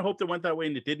 I kind of hoped it went that way,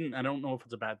 and it didn't. I don't know if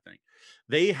it's a bad thing.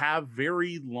 They have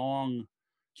very long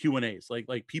Q&As.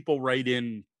 Like people write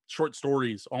in short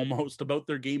stories almost about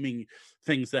their gaming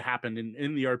things that happened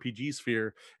in the RPG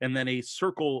sphere, and then a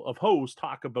circle of hosts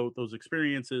talk about those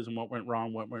experiences and what went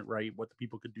wrong, what went right, what the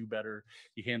people could do better,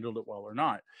 you handled it well or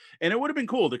not. And it would have been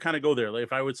cool to kind of go there. Like,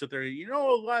 if I would sit there,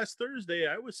 last Thursday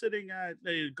I was sitting at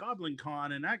a Goblin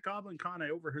Con, and at Goblin Con I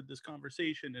overheard this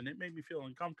conversation and it made me feel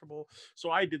uncomfortable.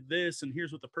 So I did this, and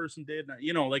here's what the person did.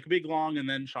 And like a big long, and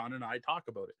then Sean and I talk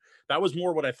about it. That was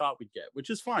more what I thought we'd get, which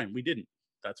is fine. We didn't.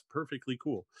 That's perfectly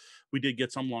cool. We did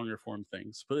get some longer form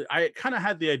things, but I kind of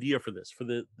had the idea for this, for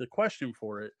the question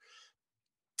for it.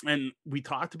 And we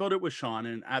talked about it with Sean.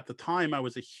 And at the time, I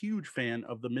was a huge fan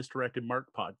of the Misdirected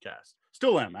Mark podcast.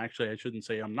 Still am, actually. I shouldn't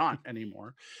say I'm not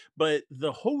anymore. But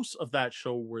the hosts of that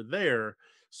show were there.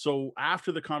 So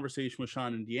after the conversation with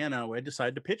Sean and Deanna, I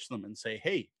decided to pitch them and say,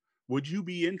 hey, would you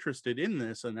be interested in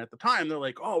this? And at the time, they're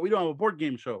like, oh, we don't have a board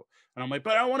game show. And I'm like,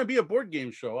 but I want to be a board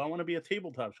game show. I want to be a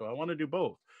tabletop show. I want to do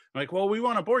both. I'm like, well, we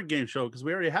want a board game show because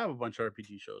we already have a bunch of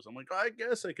RPG shows. I'm like, I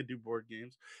guess I could do board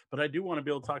games, but I do want to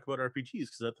be able to talk about RPGs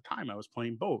because at the time I was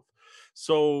playing both.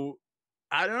 So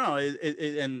I don't know.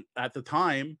 And at the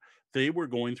time, they were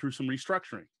going through some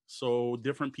restructuring. So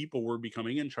different people were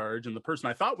becoming in charge. And the person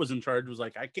I thought was in charge was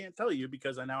like, I can't tell you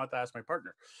because I now have to ask my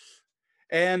partner.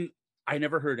 And I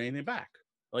never heard anything back.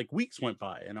 Like, weeks went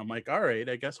by, and I'm like, all right,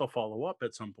 I guess I'll follow up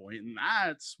at some point. And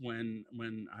that's when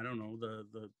I don't know,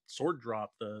 the sword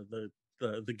dropped, the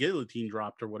guillotine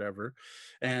dropped or whatever.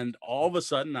 And all of a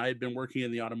sudden, I had been working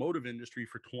in the automotive industry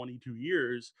for 22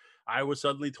 years. I was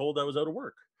suddenly told I was out of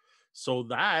work. So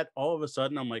that all of a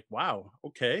sudden, I'm like, wow,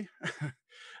 okay.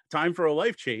 Time for a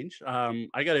life change.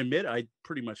 I got to admit, I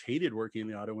pretty much hated working in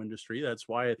the auto industry. That's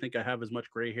why I think I have as much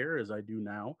gray hair as I do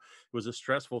now. It was a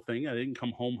stressful thing. I didn't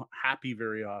come home happy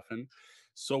very often.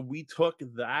 So we took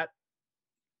that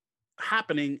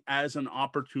happening as an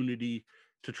opportunity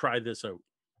to try this out.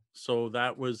 So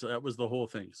that was the whole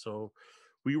thing. So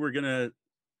we were gonna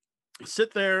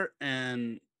sit there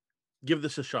and give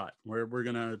this a shot.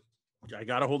 I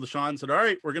got a hold of Sean and said, all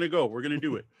right, we're going to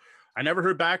do it. I never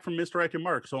heard back from Misdirected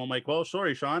Mark. So I'm like, well,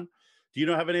 sorry, Sean. Do you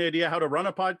have any idea how to run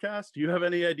a podcast? Do you have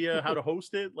any idea how to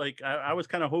host it? Like, I was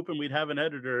kind of hoping we'd have an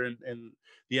editor and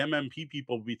the MMP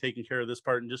people would be taking care of this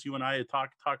part, and just you and I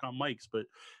talk on mics. But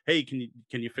hey, can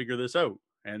you figure this out?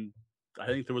 And I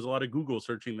think there was a lot of Google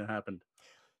searching that happened.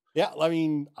 Yeah, I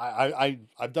mean,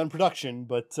 I've done production,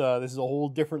 but this is a whole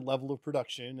different level of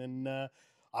production, and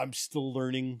I'm still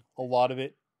learning a lot of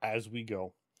it as we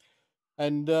go.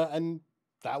 And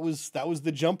that was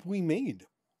the jump we made.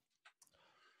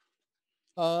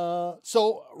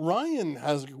 So Ryan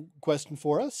has a question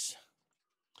for us.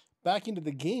 Back into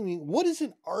the gaming, what is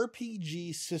an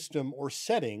RPG system or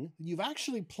setting you've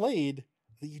actually played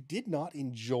that you did not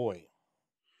enjoy?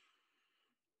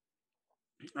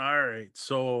 All right.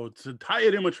 So to tie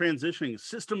it in with transitioning,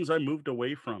 systems I moved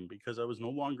away from because I was no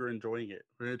longer enjoying it.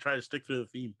 We're going to try to stick to the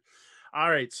theme.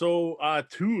 All right. So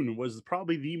Toon was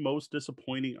probably the most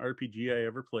disappointing RPG I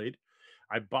ever played.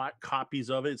 I bought copies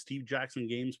of it. Steve Jackson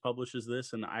Games publishes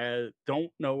this, and I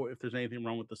don't know if there's anything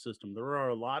wrong with the system. There are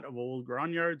a lot of old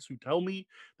grognards who tell me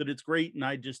that it's great, and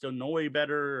I just don't know any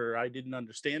better, or I didn't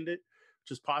understand it.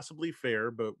 which is possibly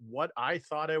fair, but what I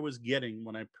thought I was getting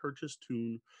when I purchased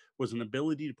Toon was an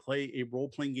ability to play a role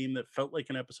playing game that felt like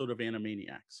an episode of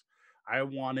Animaniacs. I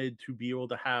wanted to be able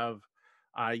to have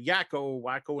Yakko,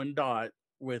 Wacko, and Dot,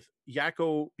 with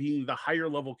Yakko being the higher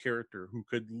level character who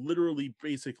could literally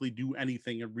basically do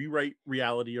anything and rewrite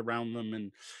reality around them,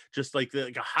 and just like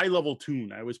a high level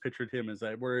Toon. I always pictured him as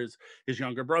that. Whereas his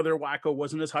younger brother Wacko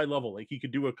wasn't as high level. Like he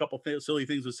could do a couple silly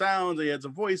things with sounds. He had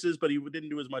some voices, but he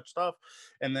didn't do as much stuff.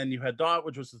 And then you had Dot,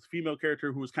 which was the female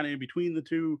character who was kind of in between the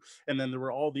two. And then there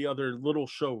were all the other little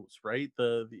shows, right?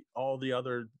 The all the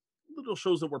other little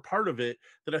shows that were part of it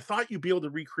that I thought you'd be able to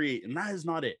recreate, and that is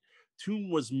not it.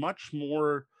 Toon was much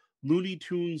more Looney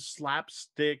Tunes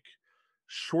slapstick,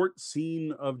 short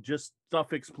scene of just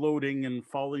stuff exploding and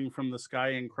falling from the sky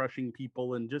and crushing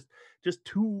people, and just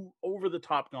too over the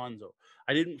top gonzo.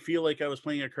 I didn't feel like I was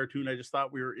playing a cartoon. I just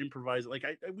thought we were improvising. Like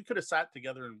we could have sat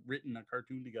together and written a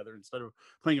cartoon together instead of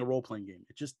playing a role playing game.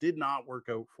 It just did not work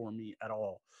out for me at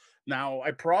all. Now, I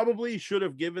probably should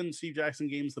have given Steve Jackson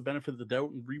Games the benefit of the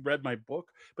doubt and reread my book,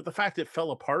 but the fact it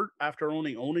fell apart after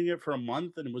only owning it for a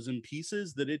month and it was in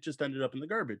pieces, that it just ended up in the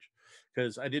garbage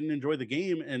because I didn't enjoy the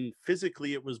game, and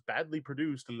physically it was badly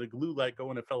produced and the glue let go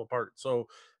and it fell apart. So,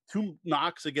 two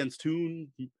knocks against Toon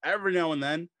every now and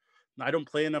then. I don't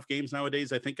play enough games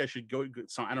nowadays. I think I should go,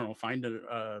 so I don't know, find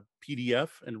a PDF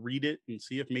and read it and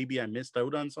see if maybe I missed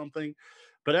out on something.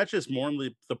 But that's just more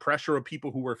the pressure of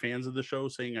people who were fans of the show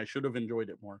saying I should have enjoyed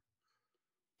it more.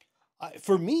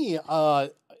 For me, I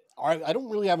don't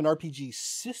really have an RPG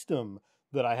system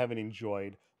that I haven't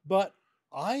enjoyed, but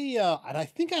and I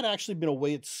think I'd actually been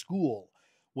away at school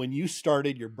when you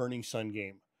started your Burning Sun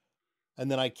game, and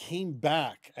then I came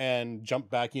back and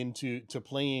jumped back into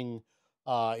playing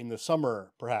in the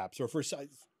summer, perhaps, or for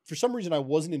some reason I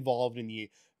wasn't involved in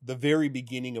the very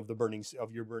beginning of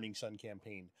your Burning Sun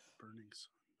campaign.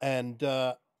 And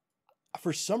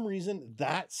for some reason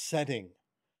that setting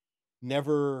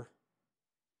never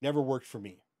worked for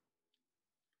me.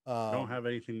 I don't have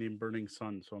anything named Burning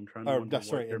Sun, so I'm trying to wonder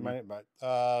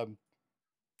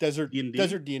Desert D&D?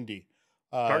 Desert D&D.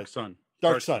 Dark Sun.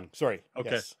 Dark Sun. Sorry.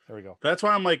 Okay. Yes, there we go. That's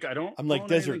why I'm like, I'm like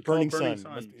Desert Burning Sun,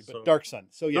 but Dark Sun.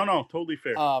 So yeah. No, totally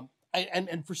fair.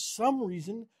 And for some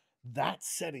reason that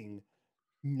setting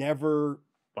never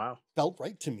felt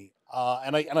right to me.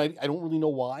 And I don't really know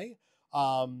why.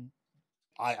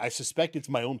 I suspect it's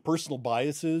my own personal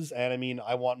biases, and I mean,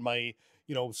 I want my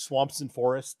swamps and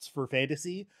forests for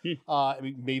fantasy. I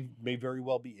mean, may very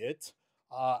well be it.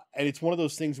 And it's one of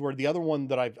those things where the other one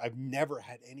that I've never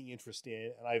had any interest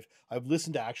in, and I've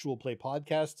listened to actual play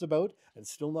podcasts about, and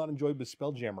still not enjoyed, with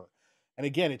Spelljammer. And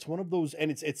again, it's one of those,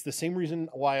 and it's the same reason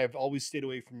why I've always stayed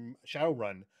away from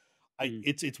Shadowrun.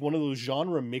 It's one of those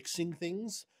genre mixing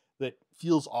things that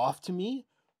feels off to me.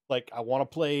 Like I want to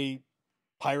play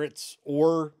pirates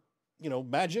or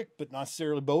magic, but not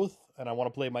necessarily both. And I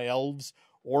want to play my elves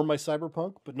or my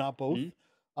cyberpunk, but not both.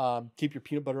 Keep your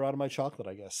peanut butter out of my chocolate,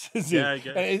 I guess. Yeah, I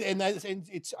guess. And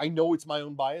it's I know it's my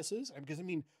own biases, because I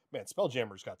mean, man,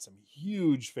 Spelljammer's got some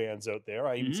huge fans out there.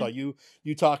 I even saw you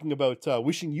talking about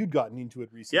wishing you'd gotten into it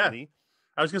recently. Yeah.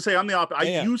 I was gonna say I'm the opposite.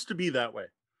 I used to be that way.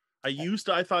 I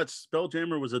thought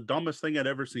Spelljammer was the dumbest thing I'd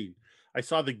ever seen. I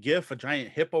saw the GIF, a giant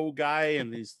hippo guy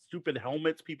and these stupid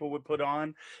helmets people would put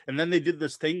on. And then they did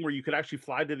this thing where you could actually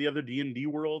fly to the other D&D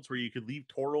worlds, where you could leave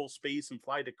Toril space and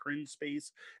fly to Kryn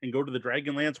space and go to the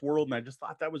Dragonlance world. And I just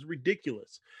thought that was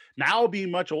ridiculous. Now,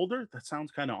 being much older, that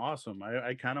sounds kind of awesome.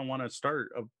 I kind of want to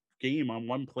start a game on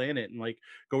one planet and like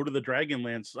go to the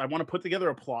Dragonlance. I want to put together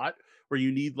a plot where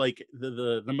you need like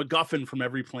the MacGuffin from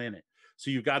every planet. So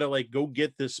you've got to like go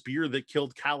get the spear that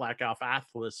killed Kalak off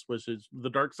Athlas, which is the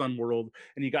Dark Sun world,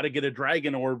 and you got to get a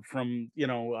dragon orb from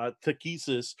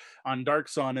Takesis on Dark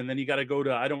Sun, and then you got to go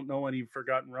to, I don't know any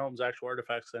Forgotten Realms actual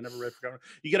artifacts. I never read Forgotten.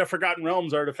 You get a Forgotten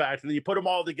Realms artifact, and then you put them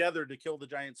all together to kill the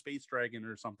giant space dragon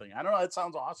or something. I don't know. That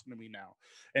sounds awesome to me now.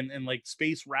 And like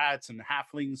space rats and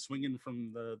halflings swinging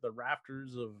from the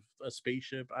rafters of a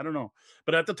spaceship. I don't know,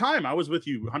 but at the time I was with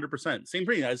you 100%. Same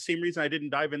thing. Same reason I didn't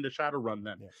dive into Shadowrun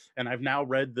then, and I've now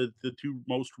read the two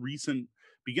most recent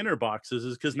beginner boxes,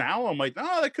 is because now I'm like,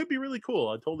 oh, that could be really cool.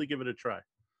 I'd totally give it a try.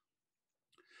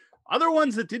 Other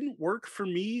ones that didn't work for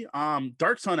me,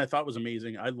 Dark Sun I thought was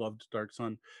amazing. I loved Dark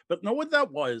Sun, but know what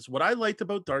that was? What I liked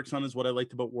about Dark Sun is what I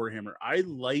liked about Warhammer. I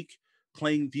like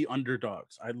playing the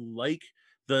underdogs. I like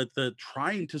the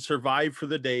trying to survive for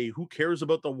the day. Who cares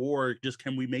about the war? Just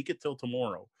can we make it till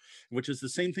tomorrow? Which is the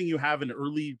same thing you have in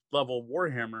early level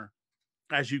Warhammer.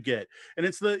 as you get. And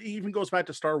it even goes back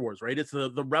to Star Wars, right? It's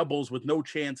the rebels with no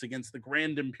chance against the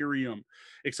Grand Imperium,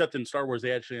 except in Star Wars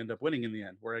they actually end up winning in the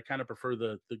end, where I kind of prefer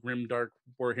the grim dark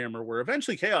Warhammer where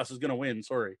eventually chaos is going to win,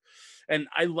 sorry. And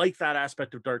I like that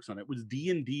aspect of Dark Sun. It was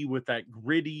D&D with that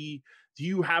gritty, do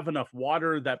you have enough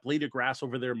water? That blade of grass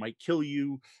over there might kill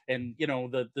you, and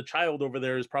the child over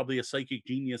there is probably a psychic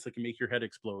genius that can make your head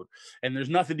explode, and there's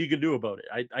nothing you can do about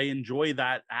it. I enjoy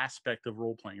that aspect of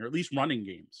role playing, or at least running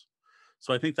games.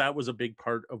 So I think that was a big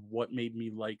part of what made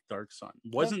me like Dark Sun.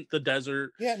 It wasn't the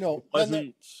desert. Yeah, no, It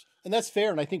wasn't. and that's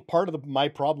fair. And I think part of my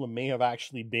problem may have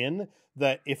actually been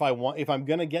that if I'm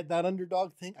gonna get that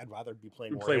underdog thing, I'd rather be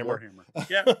playing Warhammer.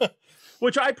 Yeah,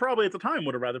 which I probably at the time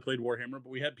would have rather played Warhammer, but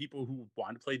we had people who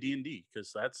wanted to play D&D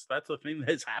because that's a thing that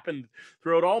has happened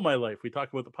throughout all my life. We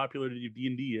talk about the popularity of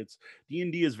D&D. It's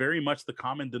D&D is very much the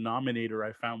common denominator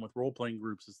I found with role playing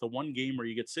groups. It's the one game where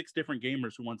you get 6 different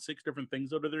gamers who want 6 different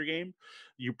things out of their game.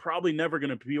 You're probably never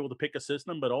going to be able to pick a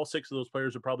system, but all 6 of those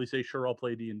players would probably say, "Sure, I'll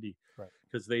play D&D," right?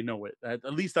 Because they know it.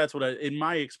 At least that's what in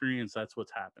my experience, that's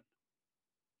what's happened.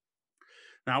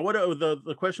 Now, what are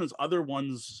the questions? Other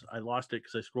ones, I lost it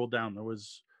because I scrolled down. There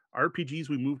was RPGs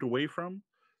we moved away from,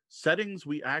 settings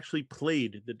we actually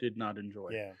played that did not enjoy.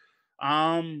 Yeah.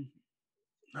 I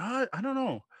don't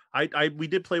know. We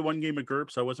did play one game of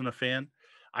GURPS. I wasn't a fan.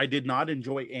 I did not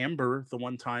enjoy Amber the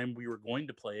one time we were going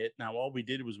to play it. Now, all we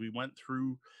did was we went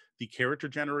through the character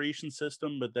generation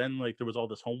system, but then like there was all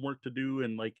this homework to do,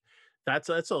 and like that's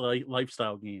a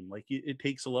lifestyle game. Like it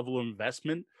takes a level of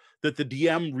investment that the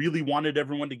DM really wanted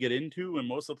everyone to get into, and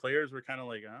most of the players were kind of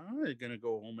like, "Oh, I'm gonna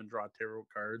go home and draw tarot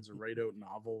cards or write out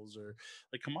novels," or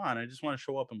like, "Come on, I just want to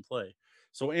show up and play."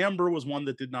 So Amber was one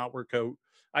that did not work out.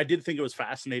 I did think it was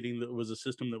fascinating that it was a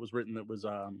system that was written that was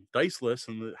diceless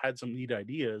and that had some neat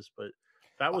ideas, but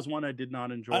that was one I did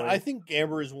not enjoy. I think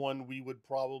Amber is one we would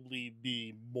probably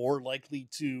be more likely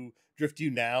to drift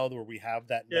to now, where we have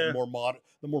that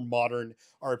more modern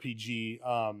RPG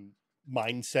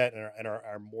mindset and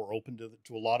are more open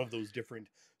to a lot of those different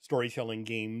storytelling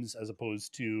games as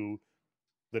opposed to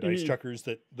the dice chuckers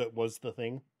that was the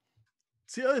thing.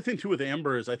 See, the other thing too with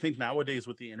Amber is I think nowadays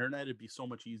with the internet it'd be so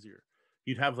much easier.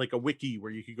 You'd have like a wiki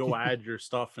where you could go add your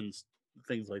stuff and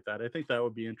things like that. I think that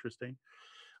would be interesting.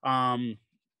 I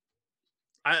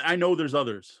know there's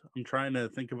others. I'm trying to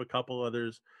think of a couple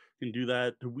others can do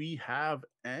that. Do we have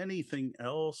anything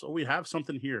else? Oh, we have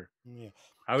something here. Yeah.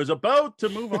 I was about to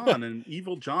move on and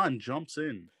Evil John jumps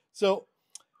in. So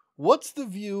what's the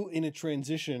view in a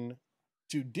transition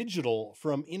to digital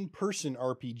from in-person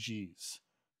RPGs?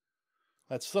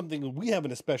 That's something we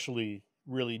haven't especially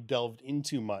really delved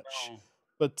into much,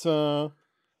 but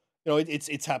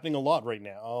it's happening a lot right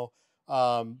now.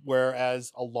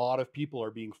 Whereas a lot of people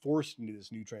are being forced into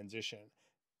this new transition.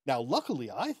 Now, luckily,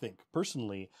 I think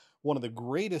personally, one of the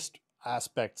greatest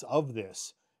aspects of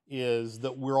this is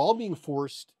that we're all being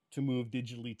forced to move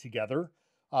digitally together,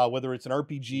 whether it's an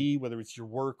RPG, whether it's your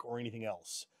work or anything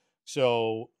else.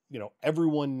 So,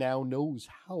 everyone now knows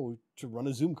how to run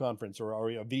a Zoom conference or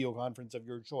a video conference of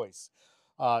your choice.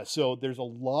 So there's a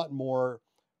lot more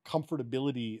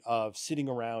comfortability of sitting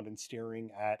around and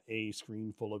staring at a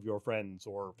screen full of your friends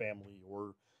or family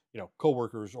or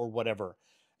coworkers or whatever.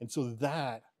 And so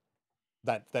that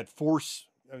force,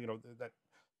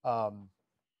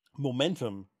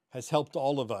 momentum has helped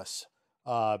all of us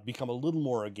become a little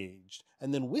more engaged.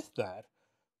 And then with that,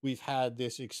 we've had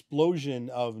this explosion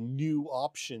of new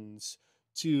options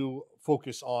to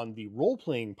focus on the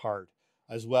role-playing part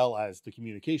as well as the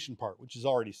communication part, which has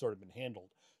already sort of been handled.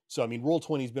 So, I mean,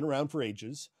 Roll20 has been around for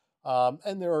ages, and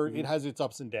it has its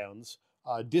ups and downs.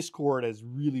 Discord has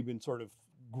really been sort of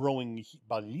growing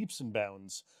by leaps and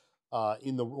bounds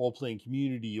in the role-playing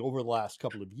community over the last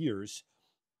couple of years.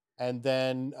 And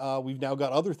then we've now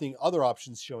got other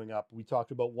options showing up. We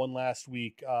talked about one last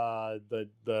week,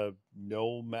 the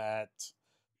Nomad.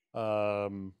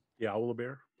 The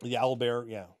Owlbear? The Owlbear,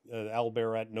 yeah.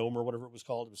 Owlbear at Gnome or whatever it was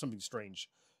called. It was something strange.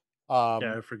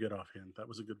 Yeah, I forget offhand. That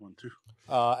was a good one too.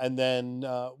 And then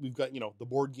we've got, the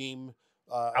board game.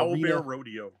 Owlbear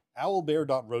Rodeo.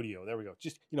 Owlbear.rodeo. There we go.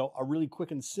 Just, a really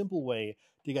quick and simple way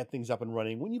to get things up and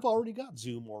running when you've already got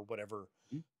Zoom or whatever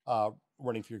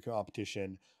running for your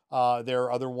competition. There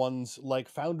are other ones like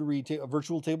Foundry,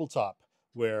 Virtual Tabletop,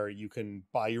 where you can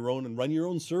buy your own and run your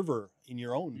own server in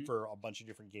your own for a bunch of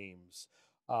different games.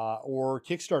 Or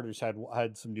Kickstarter's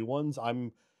had some new ones.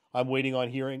 I'm waiting on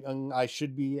hearing. I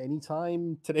should be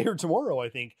anytime today or tomorrow, I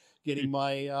think, getting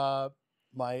my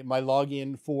my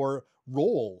login for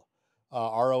Roll,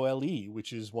 ROLE,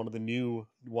 which is one of the new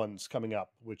ones coming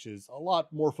up, which is a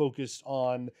lot more focused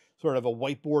on sort of a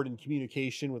whiteboard and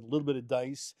communication with a little bit of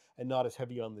dice and not as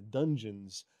heavy on the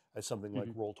dungeons as something like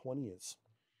Mhm. Roll20 is.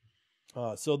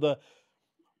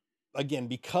 Again,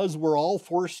 because we're all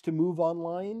forced to move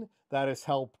online, that has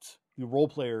helped the role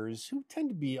players who tend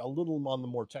to be a little on the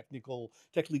more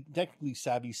technically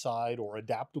savvy side or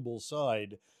adaptable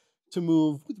side to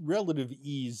move with relative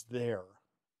ease there.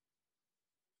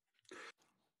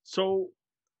 So,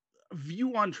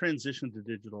 view on transition to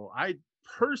digital. I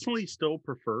personally still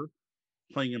prefer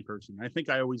playing in person. I think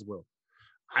I always will.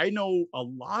 I know a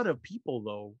lot of people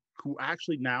though who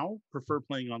actually now prefer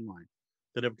playing online,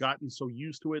 that have gotten so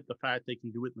used to it, the fact they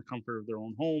can do it in the comfort of their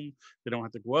own home. They don't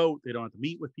have to go out, they don't have to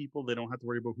meet with people, they don't have to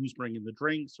worry about who's bringing the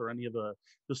drinks or any of the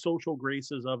social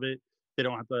graces of it. They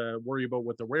don't have to worry about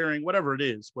what they're wearing, whatever it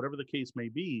is, whatever the case may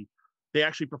be. They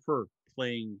actually prefer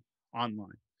playing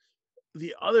online.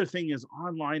 The other thing is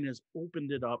online has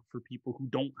opened it up for people who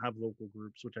don't have local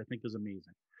groups, which I think is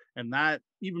amazing. And that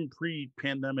even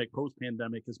pre-pandemic,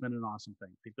 post-pandemic has been an awesome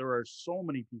thing. Like there are so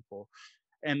many people.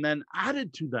 And then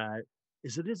added to that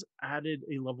is it has added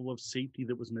a level of safety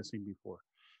that was missing before.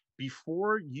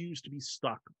 Before you used to be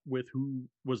stuck with who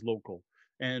was local.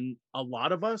 And a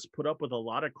lot of us put up with a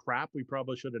lot of crap we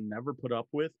probably should have never put up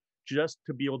with just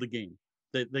to be able to game.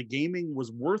 The gaming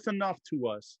was worth enough to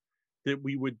us that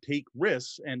we would take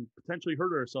risks and potentially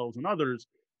hurt ourselves and others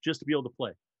just to be able to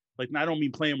play. Like, and I don't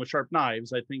mean playing with sharp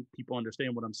knives. I think people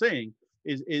understand what I'm saying.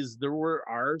 Is there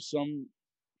are some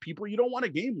people you don't want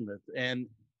to game with, and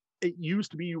it used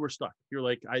to be you were stuck. You're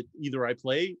like, I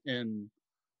play in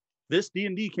this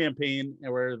D&D campaign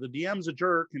where the DM's a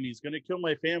jerk and he's going to kill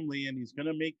my family and he's going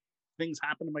to make things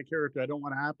happen to my character I don't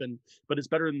want to happen, but it's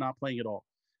better than not playing at all.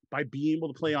 By being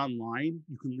able to play online,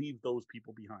 you can leave those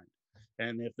people behind.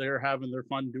 And if they're having their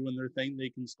fun doing their thing, they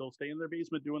can still stay in their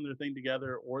basement doing their thing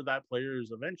together, or that player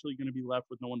is eventually going to be left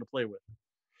with no one to play with.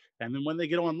 And then when they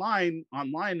get online,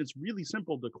 it's really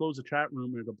simple to close a chat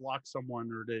room or to block someone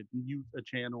or to mute a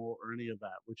channel or any of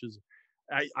that, which is,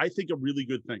 I think, a really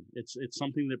good thing. It's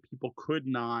something that people could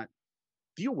not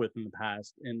deal with in the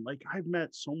past. And like I've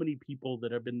met so many people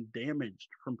that have been damaged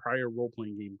from prior role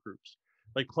playing game groups,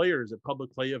 like players at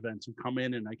public play events who come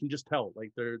in and I can just tell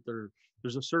like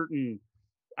there's a certain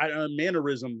a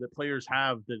mannerism that players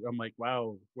have that I'm like,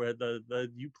 wow, where the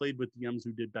you played with DMs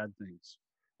who did bad things,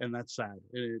 and that's sad.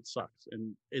 It sucks,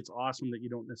 and it's awesome that you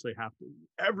don't necessarily have to.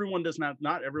 Everyone does not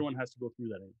everyone has to go through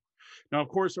that anymore. Now, of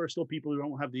course, there are still people who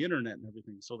don't have the internet and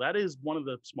everything, so that is one of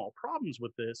the small problems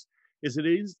with this. Is it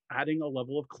is adding a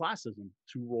level of classism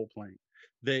to role playing.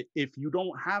 That if you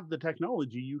don't have the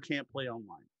technology, you can't play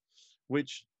online,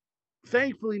 which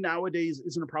thankfully nowadays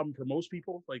isn't a problem for most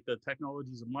people. Like the technology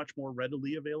is much more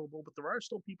readily available, but there are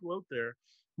still people out there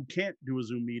who can't do a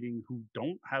Zoom meeting, who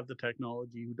don't have the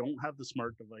technology, who don't have the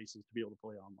smart devices to be able to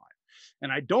play online.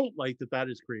 And I don't like that that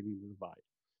is creating the divide.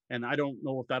 And I don't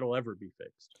know if that'll ever be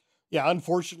fixed. Yeah,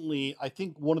 unfortunately, I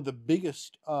think one of the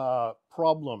biggest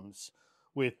problems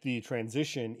with the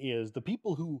transition is the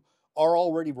people who are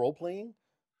already role playing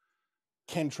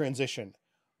can transition,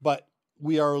 but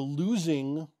we are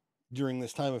losing during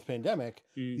this time of pandemic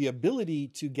the ability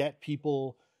to get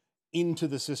people into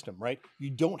the system, right? You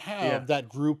don't have that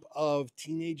group of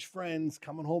teenage friends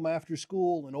coming home after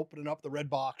school and opening up the red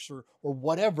box or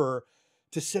whatever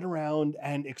to sit around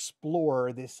and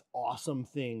explore this awesome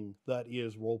thing that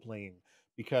is role playing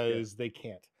because they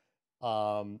can't.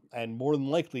 And more than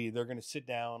likely, they're going to sit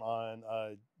down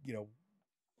on,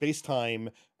 FaceTime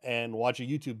and watch a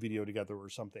YouTube video together or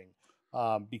something,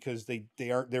 because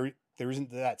they aren't there. There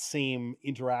isn't that same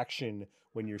interaction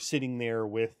when you're sitting there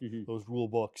with those rule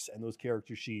books and those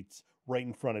character sheets right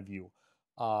in front of you.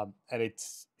 And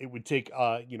it would take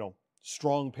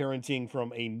strong parenting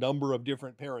from a number of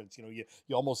different parents. You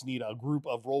almost need a group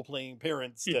of role playing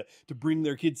parents to bring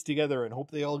their kids together and hope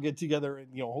they all get together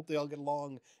and hope they all get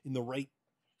along in the right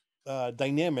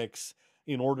dynamics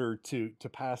in order to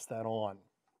pass that on.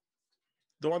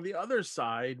 Though on the other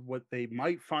side, what they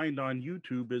might find on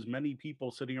YouTube is many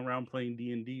people sitting around playing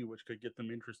D&D, which could get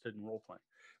them interested in role playing,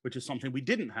 which is something we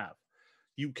didn't have.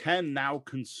 You can now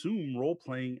consume role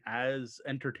playing as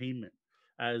entertainment,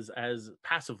 as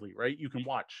passively, right? You can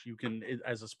watch, you can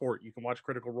as a sport, you can watch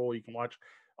Critical Role, you can watch.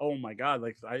 Oh my God,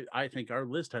 like I think our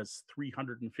list has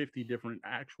 350 different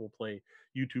actual play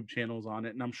YouTube channels on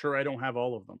it, and I'm sure I don't have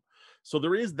all of them. So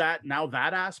there is that now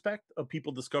that aspect of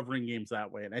people discovering games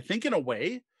that way, and I think in a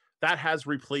way that has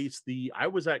replaced the I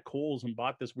was at Kohl's and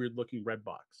bought this weird looking red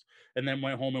box and then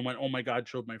went home and went, oh my God,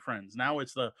 showed my friends. Now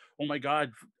it's the, oh my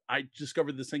God, I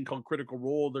discovered this thing called Critical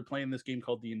Role. They're playing this game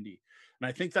called D&D. And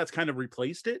I think that's kind of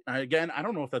replaced it. Again, I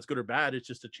don't know if that's good or bad. It's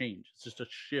just a change. It's just a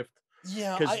shift.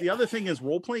 Yeah, Because the other thing is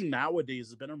role playing nowadays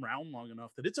has been around long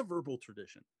enough that it's a verbal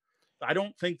tradition. I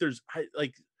don't think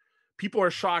like people are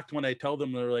shocked when I tell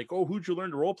them, they're like, oh, who'd you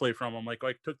learn to role play from? I'm like, oh,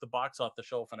 I took the box off the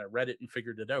shelf and I read it and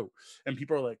figured it out. And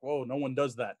people are like, whoa, no one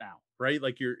does that now, right?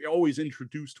 Like you're always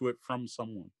introduced to it from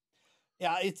someone.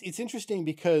 Yeah, it's interesting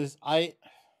because I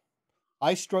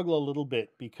struggle a little bit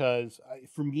because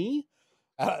for me,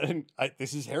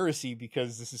 this is heresy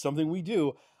because this is something we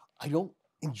do. I don't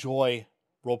enjoy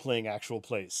role playing actual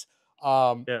plays.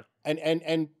 Yeah.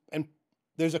 And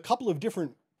there's a couple of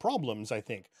different problems, I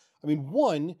think. I mean,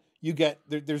 one, you get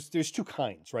there's two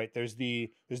kinds, right? There's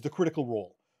the critical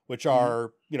role, which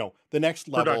are, you know, the next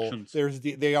level.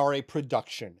 They are a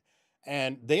production,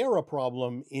 and they are a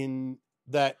problem in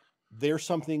that they're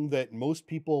something that most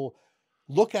people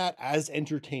look at as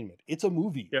entertainment. It's a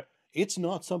movie. Yep. It's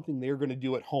not something they're going to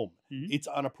do at home. It's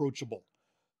unapproachable.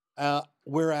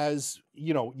 Whereas,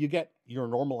 you know, you get your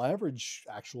normal average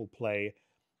actual play,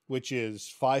 which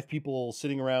is 5 people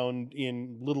sitting around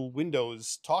in little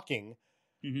windows talking.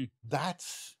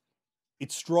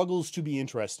 It struggles to be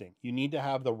interesting. You need to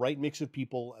have the right mix of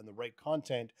people and the right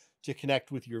content to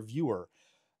connect with your viewer.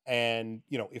 And,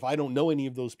 you know, if I don't know any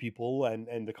of those people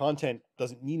and the content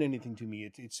doesn't mean anything to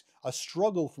me, it's a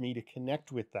struggle for me to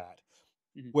connect with that.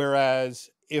 Whereas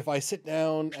if I sit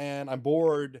down and I'm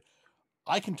bored,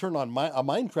 I can turn on a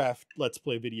Minecraft Let's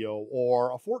Play video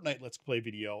or a Fortnite Let's Play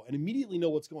video and immediately know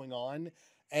what's going on.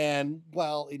 And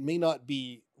while it may not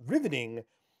be riveting,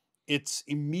 it's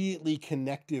immediately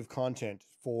connective content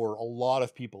for a lot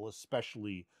of people,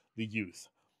 especially the youth.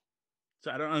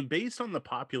 So I don't know, based on the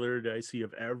popularity I see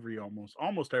of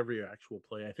almost every actual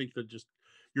play, I think that just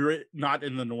you're not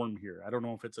in the norm here. I don't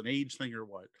know if it's an age thing or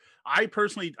what. I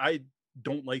personally, I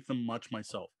don't like them much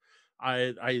myself.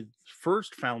 I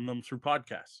first found them through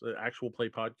podcasts, actual play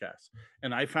podcasts,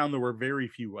 and I found there were very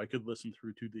few I could listen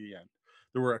through to the end.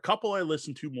 There were a couple I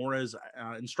listened to more as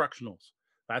instructionals.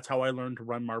 That's how I learned to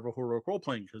run Marvel Heroic Role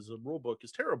Playing, because the rule book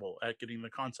is terrible at getting the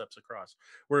concepts across.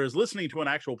 Whereas listening to an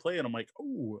actual play, and I'm like,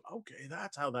 oh, okay,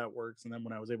 that's how that works. And then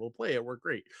when I was able to play, it worked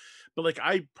great. But like,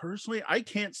 I personally, I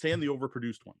can't stand the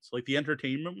overproduced ones, like the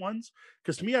entertainment ones,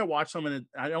 because to me, I watch them and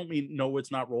I don't mean no,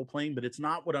 it's not role playing, but it's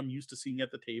not what I'm used to seeing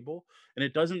at the table, and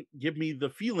it doesn't give me the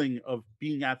feeling of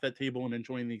being at that table and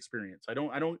enjoying the experience. I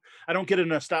don't get a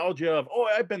nostalgia of, oh,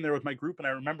 I've been there with my group and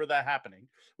I remember that happening,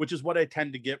 which is what I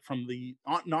tend to get from the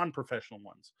non-professional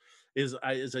ones. As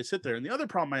I sit there. And the other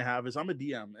problem I have is I'm a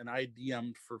DM, and I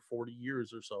DM'd for 40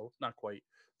 years or so, not quite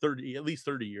 30, at least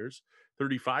 30 years,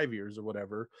 35 years or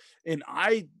whatever. And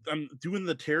I'm doing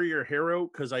the Terrier hair out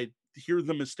because I hear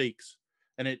the mistakes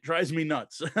and it drives me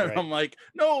nuts. Right. I'm like,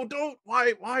 no, don't.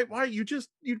 Why?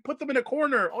 You put them in a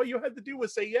corner. All you had to do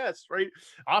was say yes, right?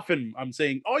 Often I'm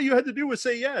saying all you had to do was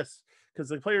say yes, because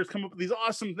the players come up with these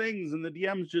awesome things and the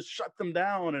DMs just shut them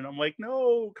down. And I'm like,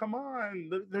 no, come on.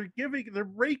 They're raking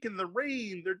the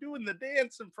rain. They're doing the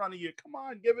dance in front of you. Come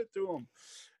on, give it to them.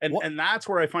 And that's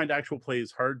where I find actual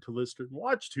plays hard to listen and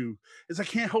watch to, is I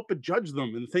can't help but judge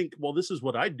them and think, well, this is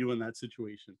what I'd do in that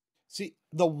situation. See,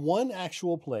 the one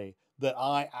actual play that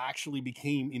I actually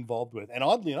became involved with, and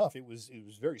oddly enough, it was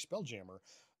very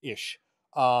Spelljammer-ish.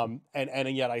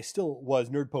 And yet I still was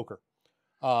Nerd Poker.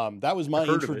 That was my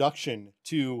introduction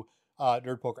to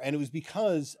Nerd Poker. And it was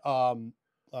because Brian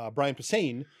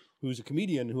Posehn, who's a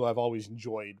comedian who I've always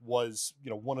enjoyed, was, you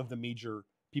know, one of the major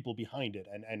people behind it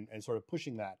and sort of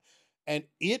pushing that. And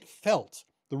it felt,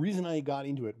 the reason I got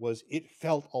into it was it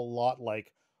felt a lot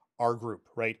like our group,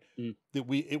 right?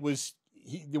 It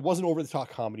wasn't over the top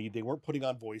comedy. They weren't putting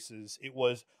on voices. It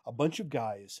was a bunch of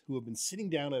guys who have been sitting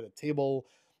down at a table.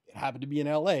 It happened to be in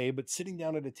LA, but sitting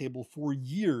down at a table for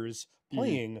years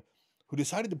playing, who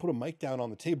decided to put a mic down on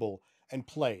the table and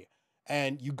play.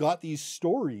 And you got these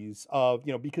stories of,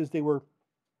 you know, because they were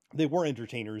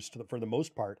entertainers for the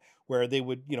most part, where they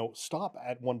would, you know, stop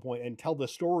at one point and tell the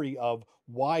story of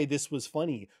why this was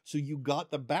funny. So you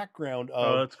got the background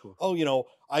of, that's cool. Oh, you know,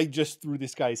 I just threw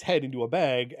this guy's head into a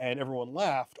bag and everyone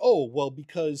laughed. Oh, well,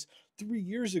 because 3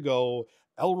 years ago,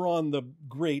 Elrond the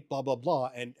Great, blah, blah,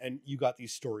 blah. And you got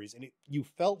these stories, and you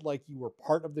felt like you were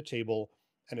part of the table,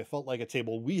 and it felt like a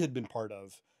table we had been part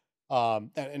of.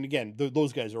 And again,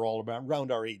 those guys are all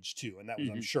around our age too. And that was,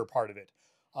 I'm sure, part of it.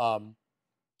 And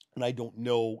I don't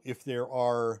know if there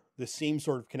are the same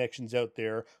sort of connections out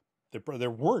there. There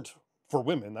weren't for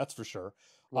women, that's for sure.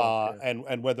 Well, yeah.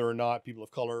 And whether or not people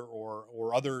of color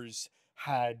or others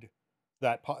had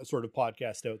that sort of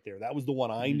podcast out there. That was the one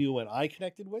I Mhm. knew and I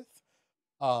connected with.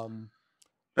 Um,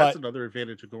 That's but another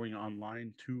advantage of going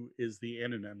online too, is the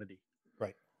anonymity.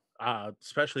 right,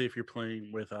 Especially if you're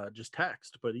playing with just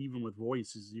text, but even with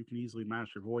voices, you can easily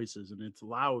master voices, and it's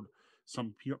allowed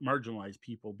some marginalized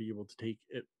people be able to take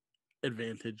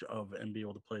advantage of and be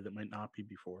able to play that might not be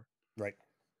before. right,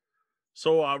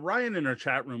 So Ryan in our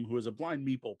chat room, who is a blind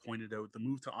meeple, pointed out the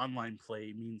move to online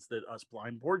play means that us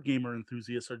blind board gamer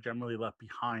enthusiasts are generally left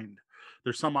behind.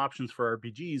 There's some options for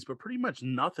RPGs, but pretty much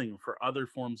nothing for other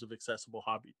forms of accessible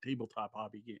tabletop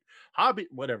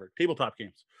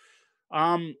games.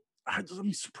 Um,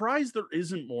 I'm surprised there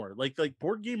isn't more. Like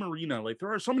Board Game Arena, like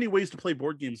there are so many ways to play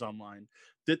board games online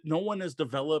that no one has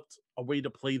developed a way to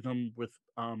play them with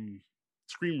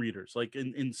screen readers, like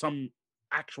in some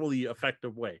actually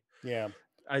effective way. yeah.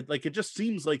 It just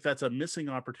seems like that's a missing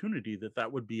opportunity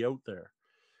that would be out there.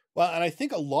 Well, and I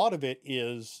think a lot of it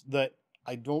is that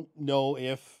I don't know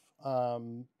if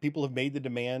people have made the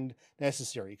demand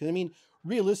necessary. Because I mean,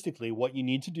 realistically, what you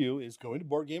need to do is go into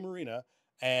Board Game Arena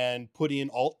and put in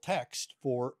alt text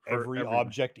for For every everything.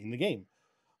 object in the game,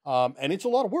 and it's a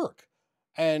lot of work.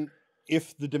 And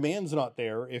if the demand's not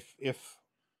there, if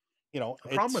you know, The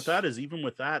problem with it's that is, even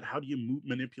with that, how do you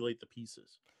manipulate the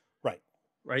pieces? right.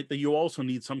 Right, that you also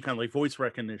need some kind of like voice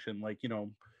recognition, like,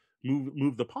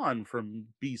 move the pawn from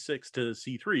b6 to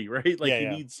c3, right? Like Yeah, you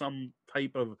yeah. need some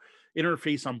type of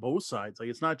interface on both sides. Like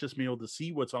it's not just being able to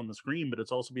see what's on the screen, but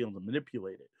it's also being able to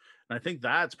manipulate it. And I think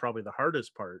that's probably the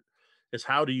hardest part, is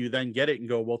how do you then get it and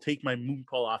go, well, take my moon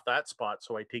pull off that spot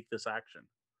so I take this action.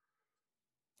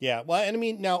 Yeah, well, and I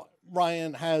mean, now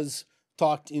Ryan has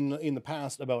talked in the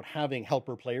past about having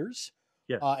helper players,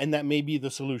 Yes. and that may be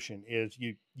the solution. Is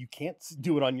you can't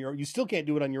do it on your own. You still can't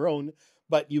do it on your own,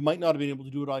 but you might not have been able to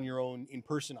do it on your own in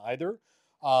person either.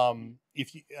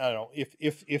 If you, I don't know,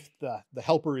 if the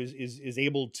helper is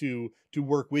able to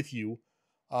work with you,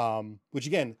 which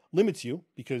again limits you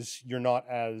because you're not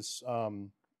as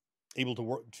able to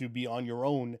work to be on your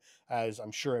own as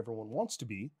I'm sure everyone wants to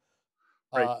be.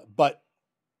 Right. But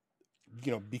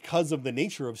because of the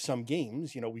nature of some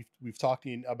games, we've talked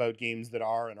about games that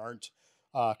are and aren't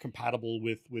compatible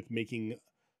with making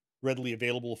readily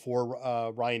available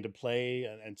for Ryan to play,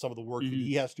 and some of the work that Hmm.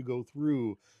 he has to go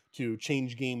through to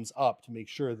change games up to make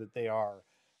sure that they are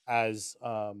as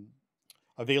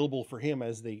available for him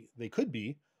as they could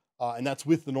be, and that's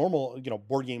with the normal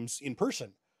board games in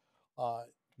person. Uh,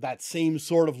 that same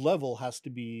sort of level has to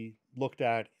be looked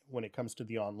at when it comes to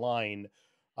the online,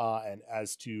 and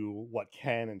as to what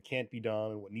can and can't be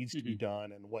done and what needs to be Hmm.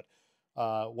 done, and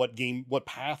what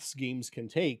paths games can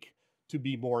take to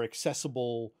be more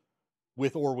accessible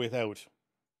with or without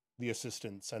the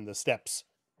assistance and the steps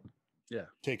Yeah.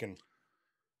 taken.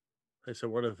 I said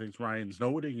one of the things Ryan's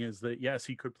noting is that yes,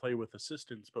 he could play with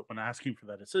assistance, but when asking for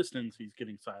that assistance, he's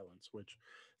getting silence, which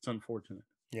it's unfortunate.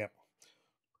 Yeah.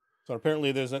 So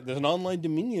apparently there's an online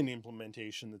Dominion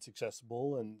implementation that's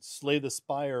accessible, and Slay the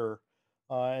Spire,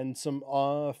 and some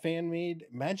fan made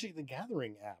Magic the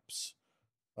Gathering apps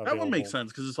That one makes available.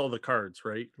 sense because it's all the cards,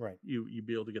 right? Right. You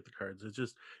be able to get the cards.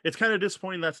 It's kind of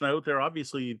disappointing that's not out there.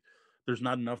 Obviously, there's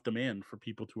not enough demand for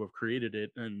people to have created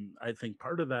it, and I think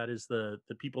part of that is the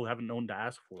people haven't known to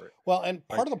ask for it. Well, and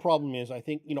Like, part of the problem is I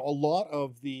think, a lot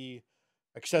of the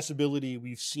accessibility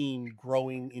we've seen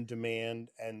growing in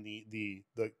demand, and the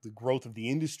growth of the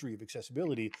industry of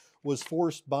accessibility was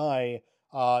forced by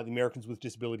the Americans with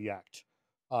Disability Act,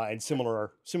 and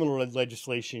similar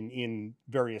legislation in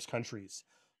various countries.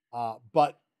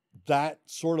 But that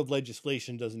sort of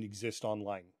legislation doesn't exist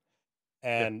online.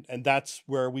 yeah, And that's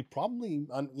where we probably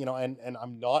and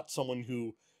I'm not someone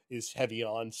who is heavy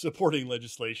on supporting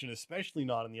legislation, especially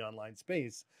not in the online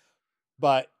space,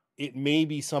 but it may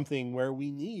be something where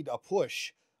we need a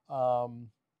push, and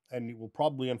it will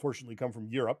probably unfortunately come from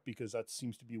Europe, because that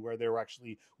seems to be where they're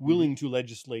actually hmm, willing to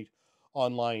legislate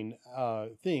online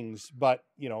things. But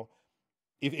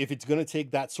if it's going to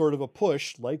take that sort of a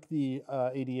push, like the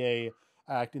ADA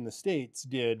Act in the States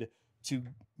did, to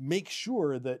make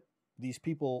sure that these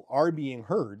people are being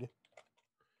heard,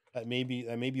 that may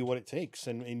be what it takes.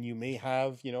 And you may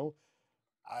have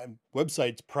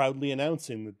websites proudly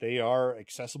announcing that they are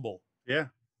accessible. yeah.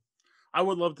 I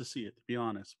would love to see it, to be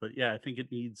honest, but yeah, I think it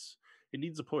needs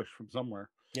a push from somewhere.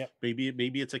 Yeah.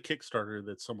 Maybe it's a Kickstarter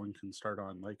that someone can start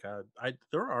on. Like,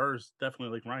 there are definitely,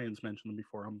 like Ryan's mentioned them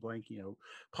before. I'm blanking out,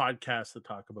 podcasts that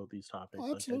talk about these topics. Oh,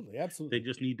 Like, absolutely, they absolutely.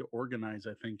 just need to organize,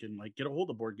 I think, and like get a hold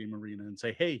of Board Game Arena and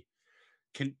say, hey,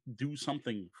 can do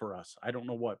something for us. I don't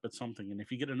know what, but something. And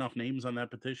if you get enough names on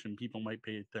that petition, people might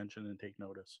pay attention and take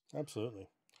notice. Absolutely.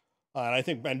 And I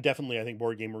think, and definitely, I think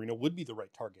Board Game Arena would be the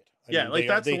right target. I Yeah, mean, like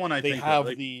that's the one I they think have of.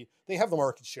 Like, they have the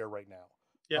market share right now.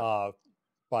 Yeah.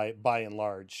 By and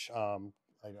large, I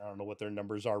don't know what their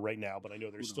numbers are right now, but I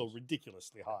know they're still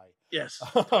ridiculously high. Yes.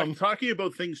 Talking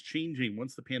about things changing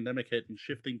once the pandemic hit and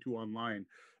shifting to online,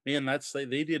 man,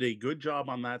 they did a good job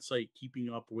on that site keeping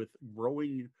up with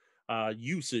growing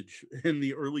usage in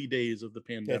the early days of the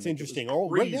pandemic. Yeah, it's interesting.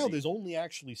 Right now, there's only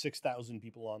actually 6,000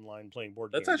 people online playing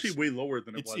board games. That's actually way lower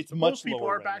than it was. It's but much most people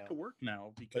lower are right back now. to work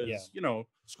now because you know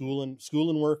school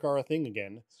and work are a thing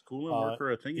again. School and work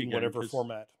are a thing in again, whatever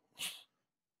format.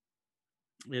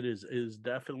 It is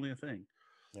definitely a thing.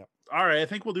 Yeah. All right, I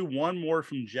think we'll do one more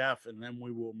from Jeff, and then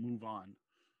we will move on.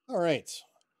 All right.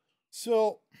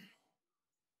 So,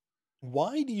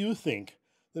 why do you think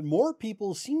that more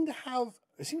people seem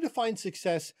to find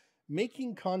success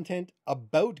making content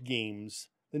about games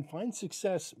than find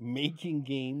success making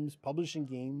games, publishing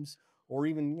games, or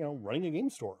even running a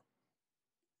game store?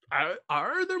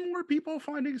 Are there more people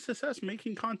finding success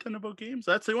making content about games?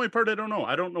 That's the only part I don't know.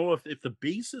 I don't know if the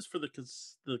basis for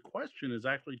the question is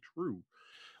actually true.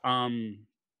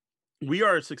 We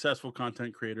are successful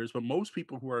content creators, but most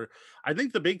people who are, I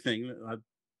think the big thing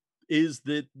is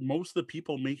that most of the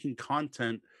people making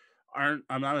content aren't,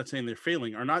 I'm not saying they're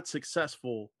failing, are not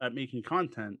successful at making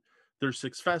content. They're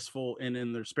successful and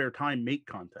in their spare time make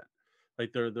content.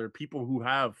 Like they're people who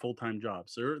have full-time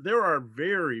jobs. There are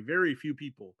very, very few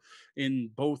people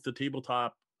in both the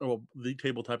tabletop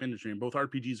industry, in both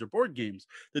RPGs or board games,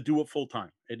 that do it full-time.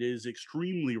 It is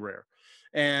extremely rare.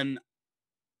 And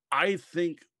I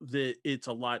think that it's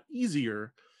a lot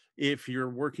easier if you're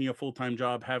working a full-time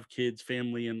job, have kids,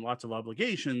 family, and lots of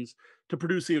obligations, to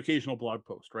produce the occasional blog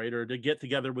post, right? Or to get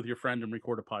together with your friend and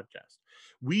record a podcast.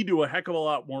 We do a heck of a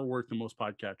lot more work than most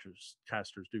podcasters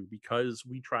do because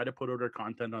we try to put out our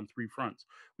content on three fronts.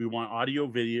 We want audio,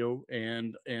 video,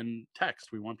 and text.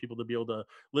 We want people to be able to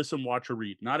listen, watch, or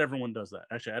read. Not everyone does that.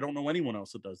 Actually, I don't know anyone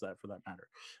else that does that for that matter.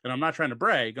 And I'm not trying to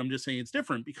brag. I'm just saying it's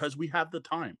different because we have the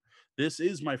time. This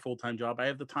is my full-time job. I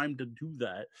have the time to do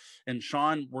that. And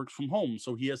Sean works from home,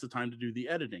 so he has the time to do the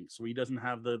editing. So he doesn't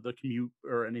have the commute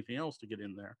or anything else to get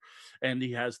in there. And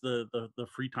he has the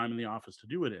free time in the office to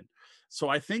do it in. So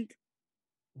I think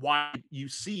why you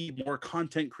see more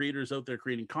content creators out there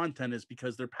creating content is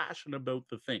because they're passionate about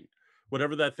the thing,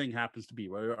 whatever that thing happens to be,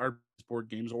 whether our board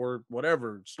games or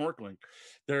whatever, snorkeling.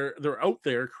 They're out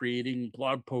there creating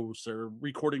blog posts or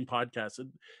recording podcasts.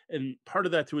 And part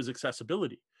of that too is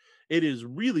accessibility. It is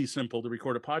really simple to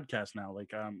record a podcast now.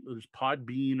 Like there's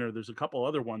Podbean or there's a couple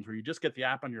other ones where you just get the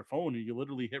app on your phone and you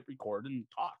literally hit record and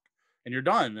talk and you're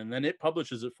done. And then it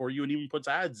publishes it for you and even puts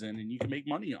ads in and you can make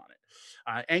money on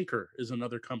it. Anchor is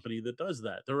another company that does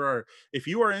that. If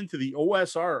you are into the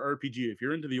OSR RPG, if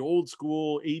you're into the old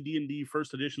school AD&D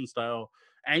first edition style,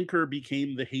 Anchor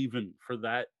became the haven for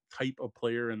that type of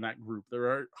player in that group.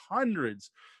 There are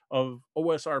hundreds of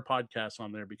OSR podcasts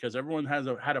on there because everyone had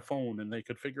a phone and they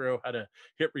could figure out how to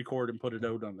hit record and put it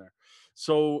out on there.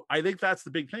 So I think that's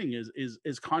the big thing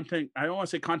is content. I don't want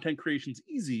to say content creation's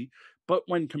easy, but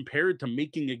when compared to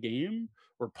making a game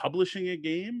or publishing a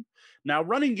game, now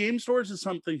running game stores is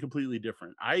something completely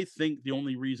different. I think the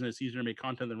only reason it's easier to make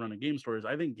content than run a game store is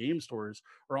I think game stores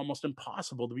are almost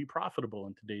impossible to be profitable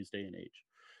in today's day and age.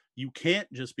 You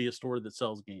can't just be a store that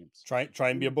sells games. Try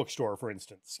and be a bookstore, for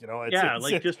instance.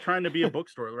 Just trying to be a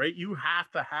bookstore, right? You have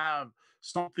to have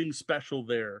something special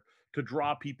there to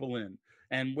draw people in.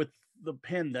 And with the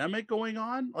pandemic going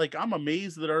on, like I'm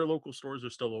amazed that our local stores are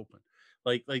still open.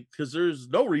 Like because there's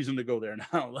no reason to go there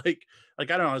now. Like I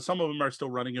don't know, some of them are still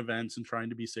running events and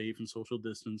trying to be safe and social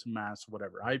distance and masks,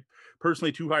 whatever. I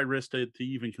personally too high risk to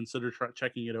even consider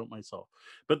checking it out myself.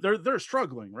 But they're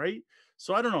struggling, right?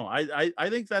 So I don't know. I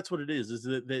think that's what it is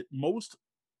that most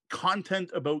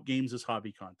content about games is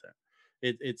hobby content.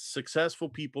 It's successful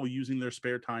people using their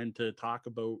spare time to talk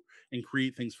about and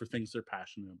create things for things they're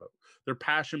passionate about. They're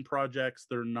passion projects.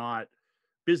 They're not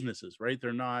businesses, right?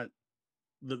 They're not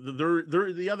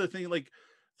they're the other thing. Like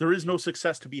there is no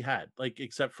success to be had, like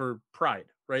except for pride,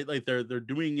 right? Like they're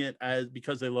doing it as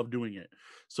because they love doing it.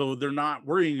 So they're not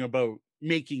worrying about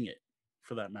making it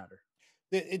for that matter.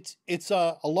 It's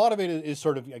a lot of it is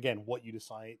sort of, again, what you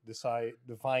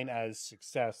define as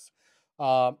success,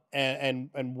 and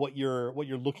what you're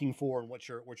looking for and what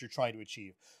you're trying to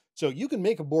achieve. So you can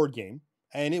make a board game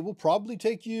and it will probably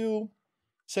take you,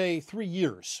 say, 3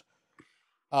 years.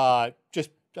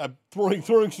 Just throwing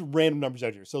some random numbers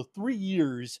out here. So 3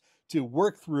 years to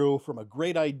work through from a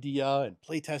great idea and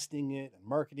playtesting it and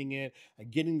marketing it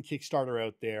and getting the Kickstarter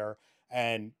out there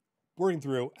and working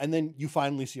through, and then you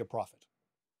finally see a profit,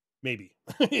 maybe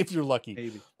if you're lucky.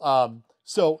 Maybe.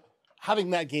 So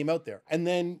having that game out there, and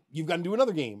then you've got to do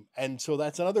another game, and so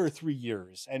that's another 3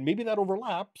 years, and maybe that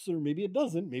overlaps, or maybe it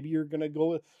doesn't. Maybe you're going to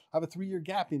go have a 3-year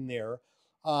gap in there,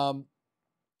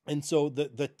 and so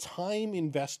the time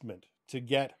investment to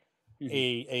get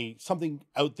a something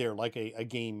out there like a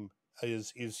game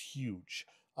is huge.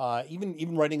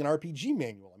 Even writing an RPG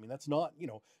manual. I mean, that's not,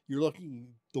 you're looking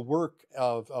the work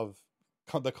of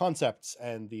the concepts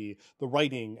and the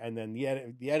writing, and then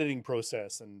the editing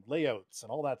process and layouts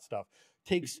and all that stuff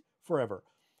takes forever.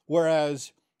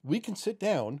 Whereas we can sit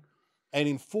down and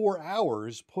in 4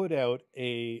 hours put out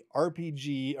a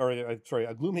RPG, or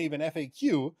a Gloomhaven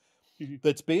FAQ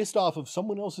that's based off of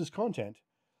someone else's content,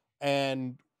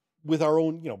 and with our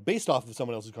own, based off of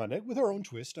someone else's content, with our own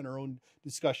twist and our own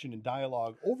discussion and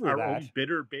dialogue over our that. own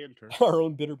bitter banter. Our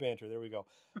own bitter banter. There we go.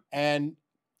 And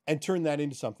turn that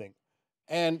into something.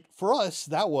 And for us,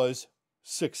 that was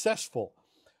successful.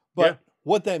 But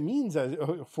what that means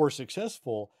for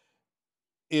successful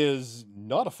is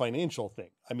not a financial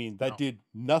thing. I mean, that did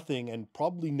nothing and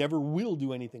probably never will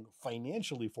do anything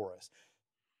financially for us.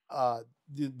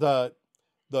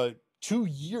 The 2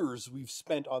 years we've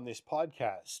spent on this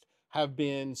podcast have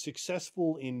been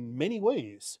successful in many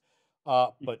ways,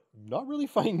 but not really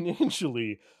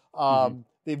financially.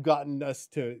 They've gotten us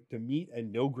to meet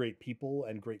and know great people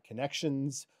and great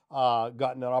connections,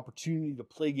 gotten an opportunity to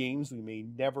play games we may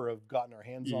never have gotten our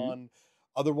hands on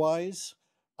otherwise.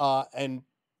 And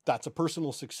that's a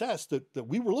personal success that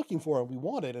we were looking for and we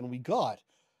wanted and we got.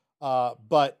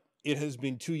 But it has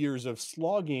been 2 years of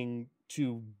slogging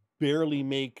to barely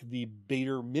make the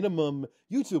bare minimum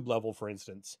YouTube level, for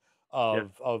instance,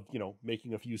 of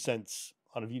making a few cents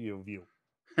on a video view.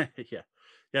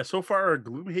 Yeah, so far our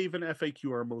Gloomhaven FAQ,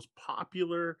 our most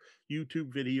popular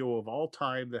YouTube video of all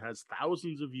time that has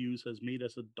thousands of views, has made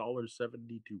us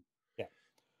 $1.72. Yeah.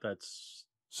 That's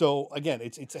so again,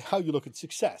 it's how you look at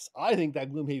success. I think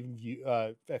that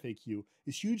Gloomhaven FAQ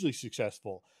is hugely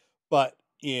successful, but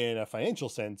in a financial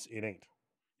sense, it ain't.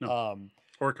 No.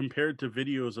 Or compared to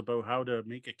videos about how to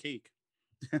make a cake.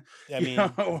 I mean,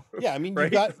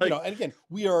 right? You've got, and again,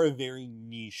 we are a very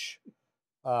niche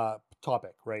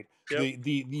topic, right? Yep.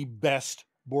 The best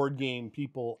board game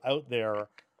people out there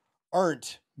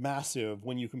aren't massive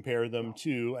when you compare them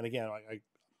to, and again,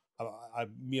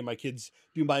 me and my kids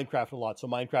do Minecraft a lot, so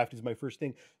Minecraft is my first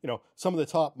thing. Some of the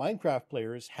top Minecraft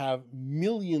players have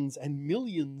millions and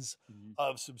millions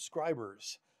of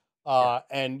subscribers,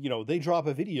 and they drop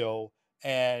a video,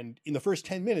 and in the first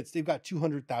 10 minutes, they've got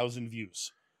 200,000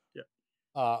 views.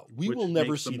 Yeah, we will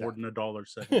never see more that. Than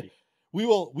 $1.70. we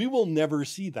will never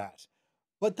see that,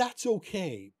 but that's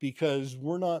okay because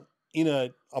we're not in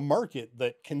a market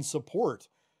that can support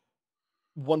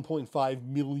 1.5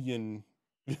 million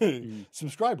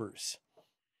subscribers.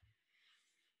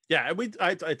 Yeah,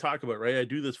 I talk about, right? I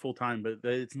do this full time, but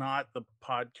it's not the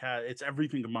podcast. It's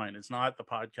everything combined. It's not the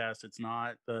podcast. It's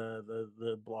not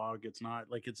the blog. It's not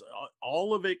like, it's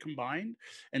all of it combined.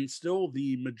 And still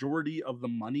the majority of the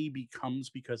money becomes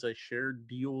because I share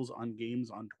deals on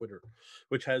games on Twitter,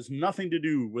 which has nothing to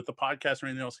do with the podcast or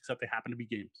anything else, except they happen to be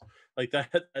games. Like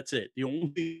that's it. The only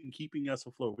thing keeping us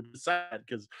afloat, which is sad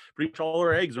because pretty much all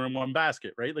our eggs are in one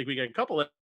basket, right? Like we got a couple in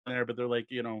there, but they're like,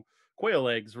 quail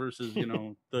eggs versus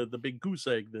the big goose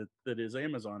egg that is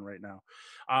Amazon right now.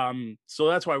 So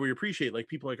that's why we appreciate like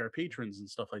people like our patrons and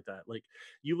stuff like that. Like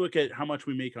you look at how much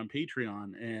we make on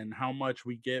Patreon and how much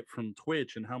we get from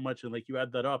Twitch and how much, and like you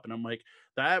add that up, and I'm like,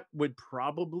 that would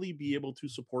probably be able to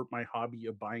support my hobby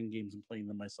of buying games and playing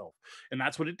them myself. And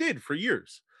that's what it did for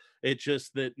years. It's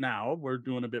just that now we're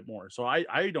doing a bit more. So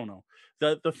I don't know.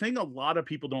 The thing a lot of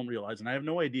people don't realize, and I have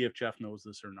no idea if Jeff knows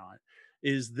this or not,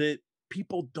 is that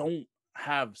people don't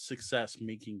have success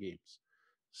making games.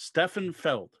 Stefan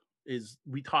Feld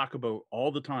we talk about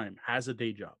all the time, has a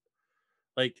day job.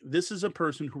 Like this is a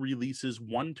person who releases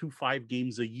 1 to 5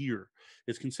 games a year,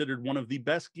 is considered one of the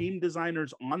best game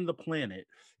designers on the planet.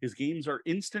 His games are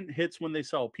instant hits when they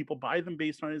sell. People buy them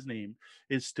based on his name,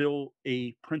 is still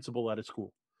a principal at a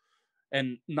school.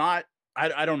 And not,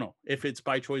 I don't know if it's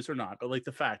by choice or not, but like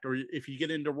the fact, or if you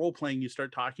get into role playing, you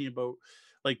start talking about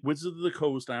like Wizards of the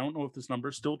Coast. I don't know if this number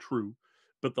is still true,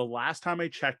 but the last time I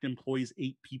checked, employs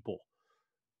 8 people.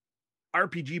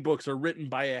 RPG books are written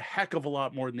by a heck of a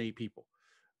lot more than 8 people.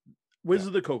 Wizards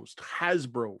of the Coast,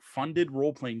 Hasbro funded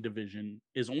role-playing division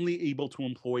is only able to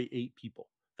employ 8 people.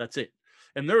 That's it.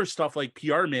 And there's stuff like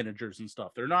PR managers and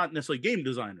stuff. They're not necessarily game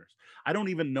designers. I don't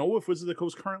even know if Wizards of the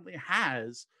Coast currently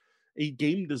has a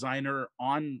game designer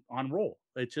on roll.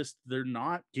 It's just they're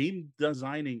not. Game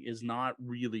designing is not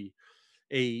really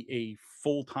a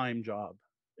full-time job.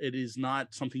 It is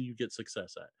not something you get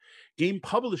success at. Game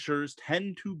publishers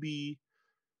tend to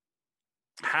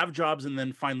have jobs and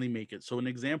then finally make it. So an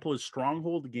example is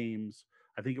Stronghold Games.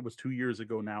 I think it was 2 years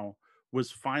ago now.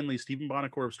 Was finally Stephen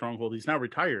Bonacore of Stronghold. He's now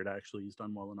retired. Actually, he's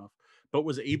done well enough, but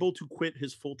was able to quit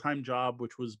his full-time job,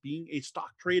 which was being a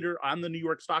stock trader on the New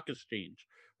York Stock Exchange,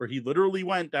 where he literally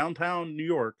went downtown New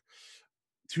York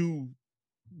to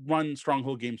run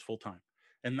Stronghold Games full-time.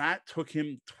 And that took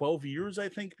him 12 years, I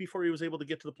think, before he was able to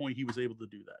get to the point he was able to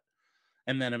do that.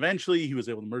 And then eventually he was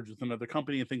able to merge with another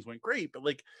company and things went great. But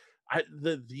like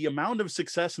the amount of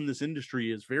success in this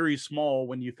industry is very small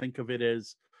when you think of it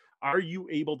as, are you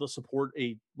able to support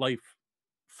a life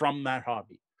from that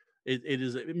hobby? It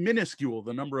is minuscule,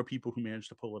 the number of people who manage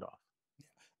to pull it off.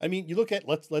 I mean, you look at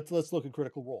let's look at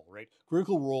Critical Role, right?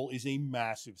 Critical Role is a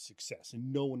massive success,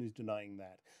 and no one is denying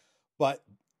that. But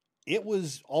it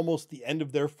was almost the end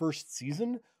of their first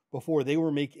season before they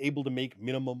were able to make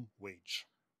minimum wage.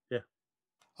 Yeah.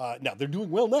 Now they're doing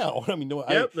well now. I mean,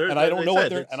 I don't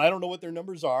know what their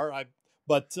numbers are.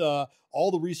 But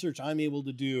all the research I'm able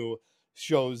to do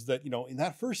shows that in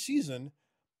that first season,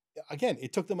 again,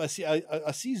 it took them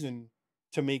a season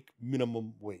to make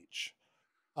minimum wage.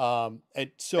 And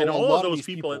all of those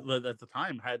people at the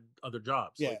time had other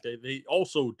jobs. Yeah. Like they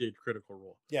also did Critical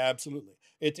Role. Yeah, absolutely.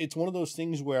 It's one of those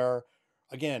things where,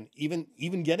 again,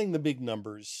 even getting the big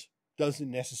numbers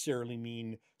doesn't necessarily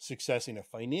mean success in a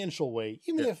financial way,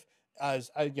 even if,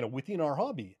 as within our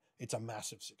hobby, it's a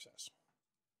massive success.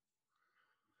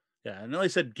 Yeah, and like I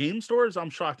said, game stores,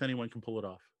 I'm shocked anyone can pull it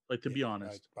off. Like, to be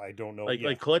honest, I don't know. Like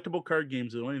collectible card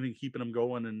games, the only thing keeping them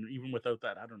going, and even without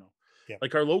that, I don't know. Yeah.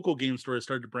 Like our local game store has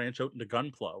started to branch out into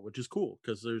Gunpla, which is cool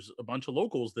because there's a bunch of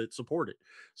locals that support it.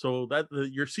 So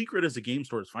your secret as a game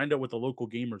store is find out what the local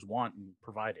gamers want and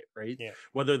provide it, right? Yeah.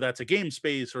 Whether that's a game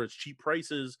space or it's cheap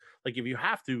prices. Like if you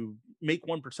have to make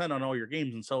 1% on all your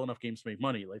games and sell enough games to make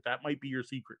money, like that might be your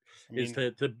secret, is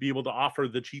to be able to offer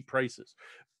the cheap prices.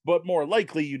 But more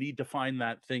likely, you need to find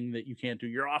that thing that you can't do.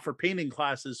 You offer painting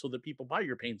classes so that people buy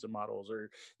your paints and models, or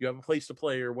you have a place to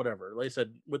play or whatever. Like I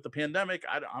said, with the pandemic,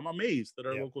 I'm amazed that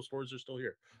our local stores are still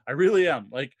here. I really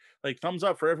am. Like thumbs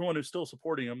up for everyone who's still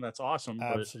supporting them. That's awesome.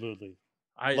 Absolutely.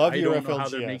 I don't know how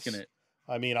they're making it.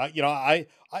 I mean, I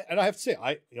have to say,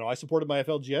 I supported my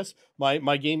FLGS,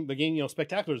 the game,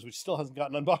 Spectaculars, which still hasn't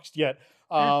gotten unboxed yet.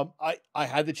 I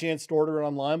had the chance to order it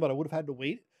online, but I would have had to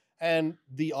wait. And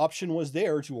the option was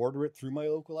there to order it through my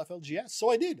local FLGS.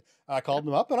 So I did. I called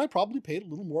them up, and I probably paid a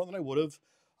little more than I would have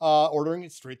ordering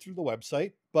it straight through the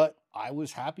website. But I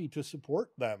was happy to support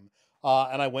them.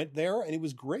 And I went there, and it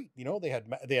was great. They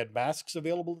had masks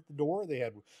available at the door. They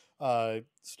had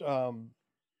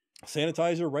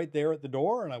sanitizer right there at the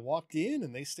door. And I walked in,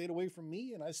 and they stayed away from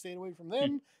me, and I stayed away from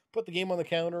them, put the game on the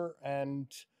counter,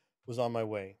 and was on my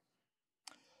way.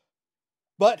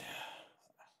 But...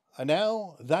 And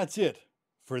now that's it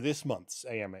for this month's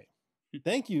AMA.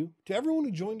 Thank you to everyone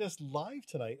who joined us live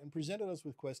tonight and presented us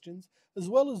with questions, as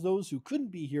well as those who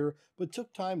couldn't be here but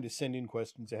took time to send in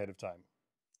questions ahead of time.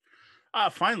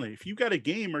 Finally, if you got a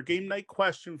game or game night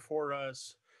question for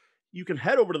us, you can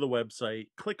head over to the website,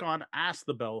 click on Ask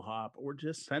the Bellhop, or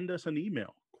just send us an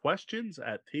email.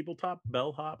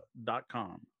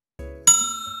 questions@tabletopbellhop.com.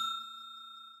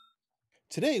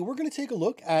 Today, we're going to take a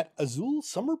look at Azul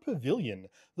Summer Pavilion,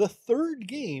 the third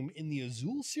game in the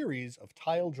Azul series of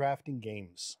tile drafting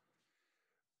games.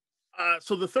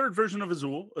 So the third version of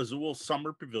Azul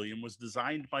Summer Pavilion, was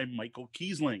designed by Michael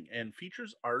Kiesling and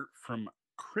features art from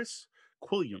Chris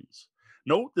Quilliams.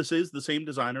 Note, this is the same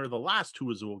designer. The last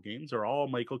two Azul games are all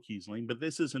Michael Kiesling, but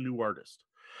this is a new artist.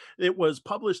 It was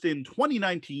published in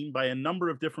 2019 by a number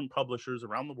of different publishers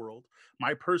around the world.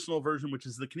 My personal version, which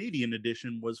is the Canadian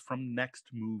edition, was from Next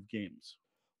Move Games.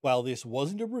 While this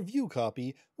wasn't a review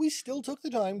copy, we still took the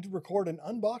time to record an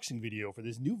unboxing video for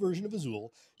this new version of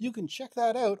Azul. You can check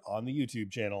that out on the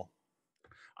YouTube channel.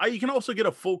 You can also get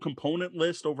a full component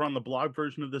list over on the blog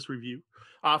version of this review.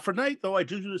 For tonight, though, I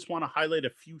do just want to highlight a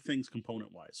few things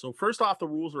component-wise. So first off, the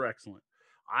rules are excellent.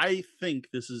 I think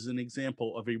this is an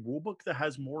example of a rulebook that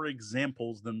has more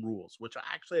examples than rules, which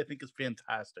actually I think is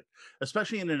fantastic,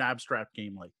 especially in an abstract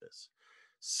game like this.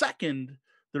 Second,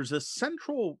 there's a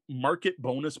central market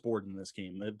bonus board in this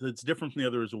game that's different from the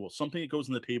other Azul, something that goes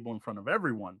on the table in front of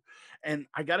everyone. And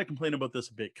I got to complain about this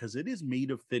a bit because it is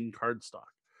made of thin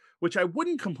cardstock, which I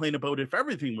wouldn't complain about if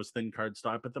everything was thin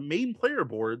cardstock, but the main player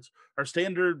boards are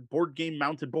standard board game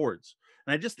mounted boards.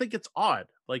 And I just think it's odd.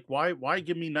 Like, why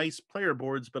give me nice player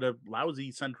boards but a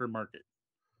lousy center market?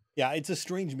 Yeah, it's a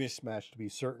strange mismatch to be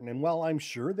certain. And while I'm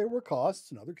sure there were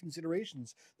costs and other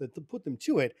considerations that put them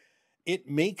to it, it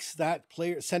makes that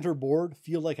player center board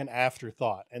feel like an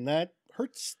afterthought. And that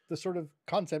hurts the sort of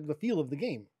concept, the feel of the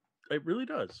game. It really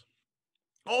does.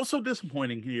 Also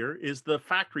disappointing here is the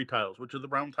factory tiles, which are the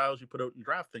round tiles you put out and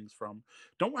draft things from,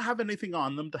 don't have anything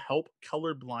on them to help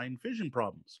colorblind vision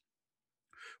problems.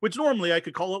 Which normally I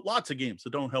could call out lots of games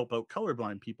that don't help out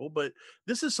colorblind people, but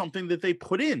this is something that they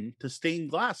put in to Stained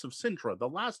Glass of Sintra, the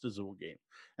last Azul game.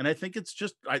 And I think it's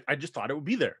just, I just thought it would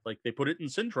be there. Like they put it in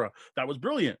Sintra. That was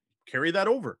brilliant. Carry that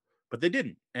over. But they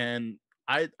didn't. And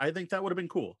I think that would have been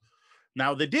cool.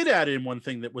 Now, they did add in one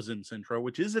thing that was in Sintra,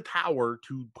 which is a tower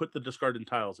to put the discarded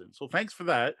tiles in. So thanks for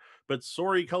that. But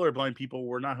sorry, colorblind people,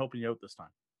 we're not helping you out this time.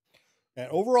 And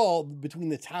overall, between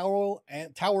the tower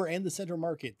and the center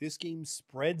market, this game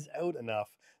spreads out enough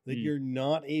that you're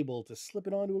not able to slip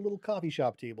it onto a little coffee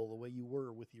shop table the way you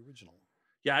were with the original.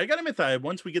 Yeah, I gotta admit that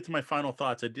once we get to my final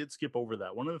thoughts, I did skip over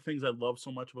that. One of the things I love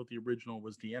so much about the original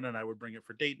was Deanna and I would bring it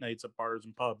for date nights at bars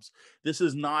and pubs. This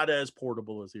is not as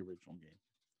portable as the original game.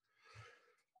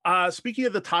 Speaking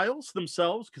of the tiles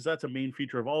themselves, because that's a main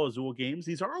feature of all Azul games,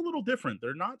 these are a little different.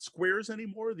 They're not squares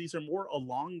anymore. These are more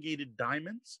elongated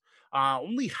diamonds.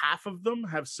 Only half of them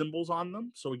have symbols on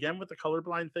them. So again, with the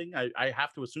colorblind thing, I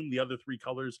have to assume the other three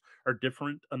colors are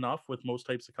different enough with most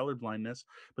types of colorblindness,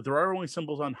 but there are only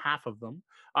symbols on half of them.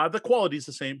 The quality is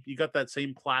the same. You got that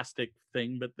same plastic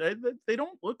thing, but they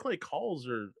don't look like hulls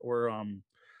or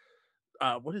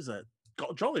what is that?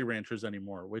 Jolly Ranchers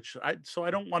anymore, so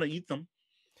I don't want to eat them.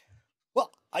 Well,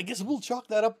 I guess we'll chalk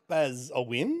that up as a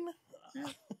win. Yeah.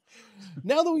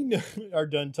 Now that we are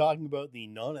done talking about the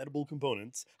non-edible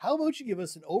components, how about you give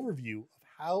us an overview of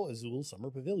how Azul Summer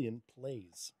Pavilion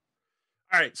plays?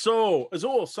 All right, so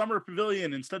Azul Summer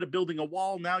Pavilion, instead of building a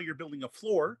wall, now you're building a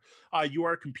floor. You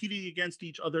are competing against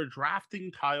each other,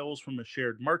 drafting tiles from a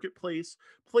shared marketplace,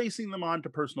 placing them onto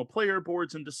personal player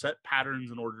boards, and to set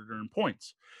patterns in order to earn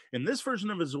points. In this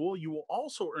version of Azul, you will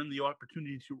also earn the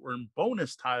opportunity to earn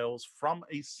bonus tiles from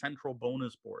a central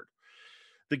bonus board.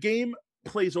 The game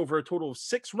plays over a total of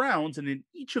 6 rounds, and in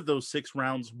each of those 6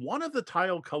 rounds, one of the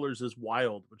tile colors is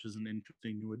wild, which is an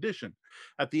interesting new addition.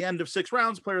 At the end of 6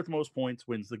 rounds, player with the most points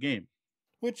wins the game.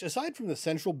 Which, aside from the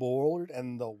central board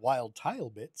and the wild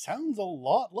tile bit, sounds a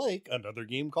lot like another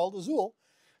game called Azul.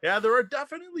 Yeah, there are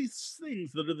definitely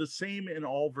things that are the same in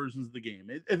all versions of the game.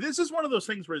 This is one of those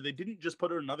things where they didn't just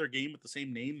put out another game with the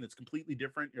same name that's completely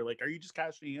different. You're like, are you just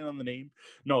cashing in on the name?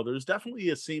 No, there's definitely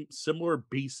a similar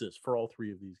basis for all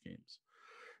 3 of these games.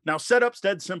 Now, setup's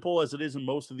dead simple as it is in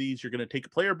most of these. You're going to take a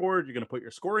player board. You're going to put your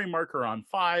scoring marker on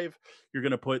 5. You're going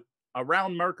to put a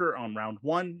round marker on round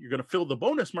 1. You're going to fill the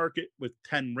bonus market with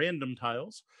 10 random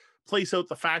tiles. Place out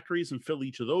the factories and fill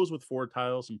each of those with 4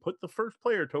 tiles and put the first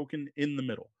player token in the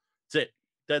middle. That's it.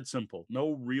 Dead simple.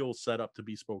 No real setup to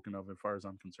be spoken of as far as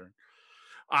I'm concerned.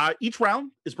 Each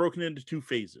round is broken into 2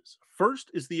 phases. First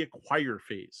is the acquire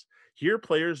phase. Here,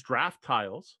 players draft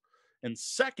tiles. And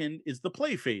second is the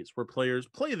play phase, where players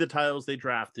play the tiles they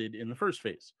drafted in the first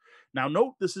phase. Now,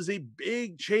 note this is a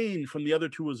big change from the other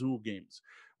 2 Azul games,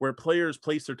 where players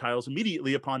place their tiles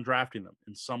immediately upon drafting them.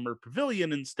 In Summer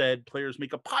Pavilion, instead, players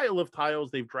make a pile of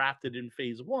tiles they've drafted in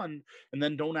phase 1 and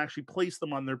then don't actually place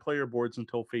them on their player boards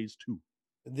until phase 2.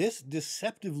 This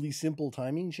deceptively simple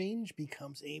timing change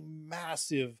becomes a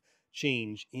massive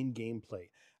change in gameplay,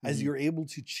 as you're able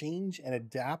to change and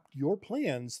adapt your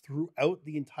plans throughout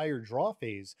the entire draw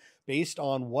phase based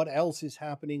on what else is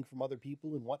happening from other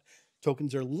people and what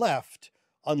tokens are left,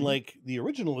 unlike the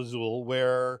original Azul,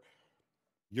 where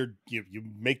you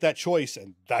make that choice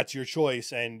and that's your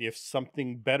choice, and if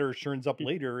something better turns up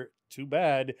later, too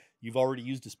bad, you've already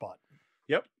used a spot.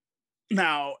 Yep.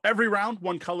 Now, every round,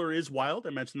 one color is wild.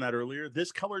 I mentioned that earlier.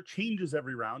 This color changes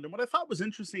every round. And what I thought was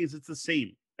interesting is it's the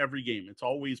same every game. It's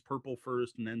always purple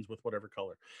first and ends with whatever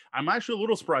color. I'm actually a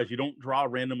little surprised you don't draw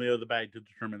randomly out of the bag to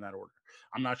determine that order.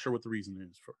 I'm not sure what the reason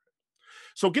is for it.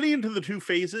 So getting into the 2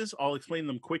 phases, I'll explain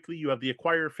them quickly. You have the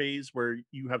acquire phase where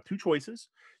you have 2 choices.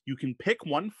 You can pick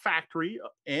one factory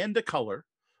and a color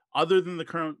other than the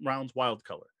current round's wild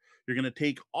color. You're going to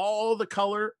take all the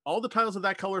tiles of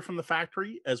that color from the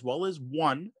factory, as well as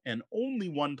one and only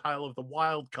one tile of the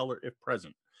wild color if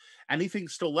present. Anything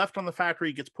still left on the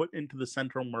factory gets put into the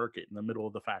central market in the middle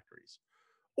of the factories.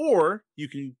 Or you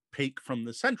can pick from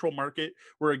the central market,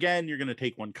 where again, you're going to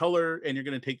take one color and you're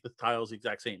going to take the tiles the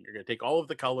exact same. You're going to take all of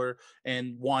the color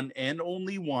and one and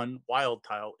only one wild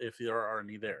tile if there are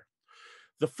any there.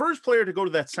 The first player to go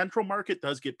to that central market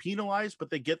does get penalized, but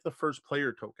they get the first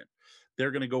player token.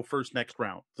 They're going to go first next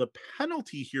round. The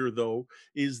penalty here, though,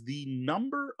 is the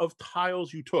number of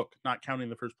tiles you took, not counting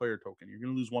the first player token. You're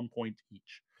going to lose 1 point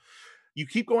each. You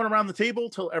keep going around the table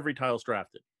till every tile's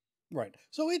drafted. Right.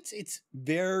 So it's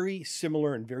very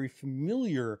similar and very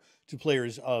familiar to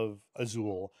players of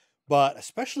Azul, but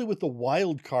especially with the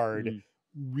wild card,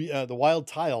 the wild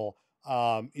tile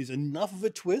is enough of a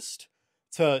twist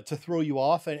to throw you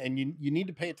off, and you need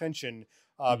to pay attention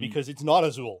because it's not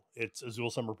Azul, it's Azul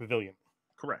Summer Pavilion.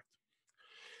 Correct.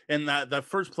 And that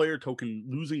first player token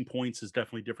losing points is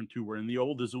definitely different too. Where in the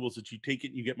old Azuls, that you take it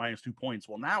and you get -2 points.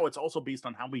 Well, now it's also based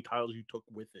on how many tiles you took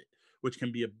with it, which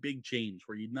can be a big change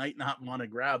where you might not want to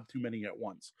grab too many at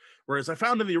once. Whereas I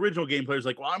found in the original game, players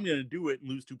like, well, I'm going to do it and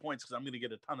lose 2 points because I'm going to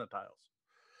get a ton of tiles.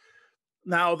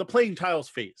 Now, the playing tiles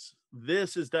phase.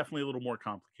 This is definitely a little more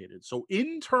complicated. So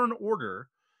in turn order,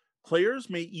 players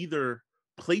may either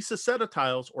place a set of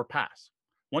tiles or pass.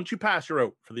 Once you pass, you're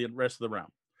out for the rest of the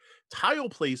round. Tile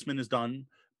placement is done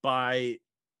by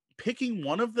picking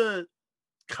one of the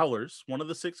colors, one of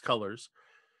the 6 colors,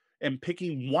 and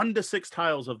picking 1 to 6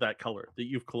 tiles of that color that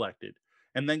you've collected,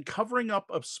 and then covering up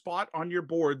a spot on your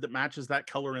board that matches that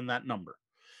color and that number.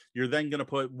 You're then going to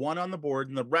put 1 on the board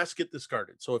and the rest get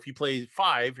discarded. So if you play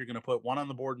 5, you're going to put 1 on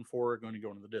the board and 4 are going to go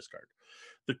into the discard.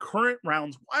 The current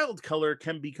round's wild color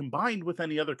can be combined with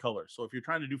any other color. So if you're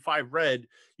trying to do 5 red,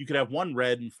 you could have 1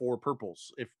 red and 4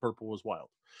 purples if purple was wild.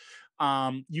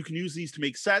 You can use these to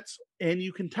make sets, and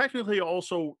you can technically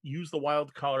also use the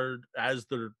wild card as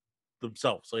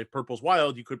themselves. So if purple's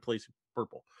wild, you could place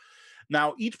purple.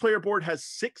 Now, each player board has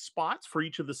 6 spots for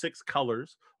each of the 6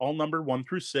 colors, all numbered 1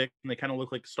 through 6, and they kind of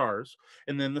look like stars.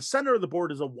 And then the center of the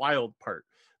board is a wild part.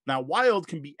 Now, wild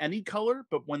can be any color,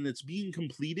 but when it's being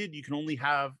completed, you can only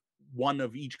have 1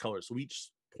 of each color. So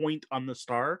each point on the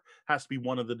star has to be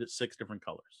 1 of the 6 different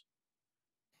colors.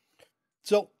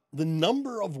 So the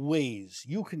number of ways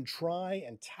you can try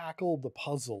and tackle the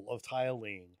puzzle of tile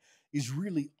laying is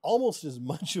really almost as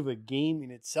much of a game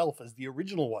in itself as the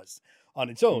original was on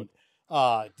its own.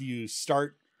 Do you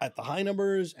start at the high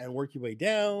numbers and work your way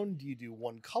down? Do you do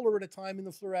 1 color at a time in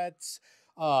the florets?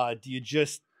 Do you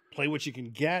just play what you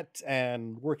can get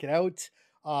and work it out?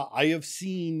 I have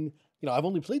seen, I've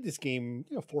only played this game,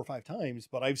 4 or 5 times,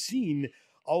 but I've seen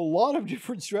a lot of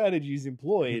different strategies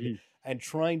employed and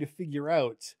trying to figure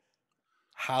out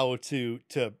how to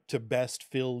best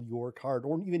fill your card,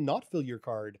 or even not fill your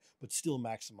card, but still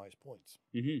maximize points.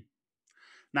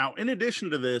 Now, in addition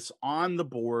to this, on the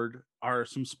board are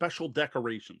some special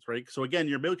decorations, right? So again,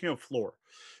 you're making a floor.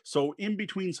 So in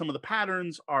between some of the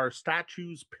patterns are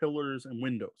statues, pillars, and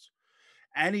windows.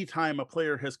 Anytime a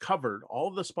player has covered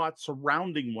all the spots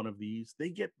surrounding one of these, they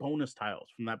get bonus tiles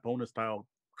from that bonus tile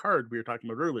card we were talking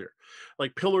about earlier.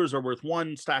 Like pillars are worth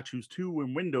 1, statues 2,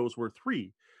 and windows worth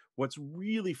 3. What's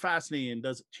really fascinating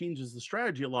and changes the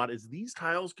strategy a lot is these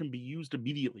tiles can be used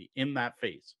immediately in that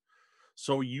phase.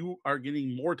 So you are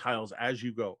getting more tiles as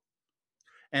you go.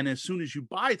 And as soon as you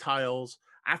buy tiles,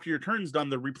 after your turn's done,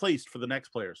 they're replaced for the next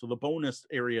player. So the bonus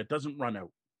area doesn't run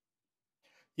out.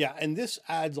 Yeah, and this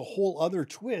adds a whole other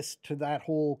twist to that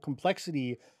whole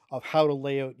complexity of how to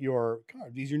lay out your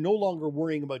card. Because you're no longer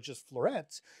worrying about just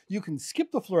florets. You can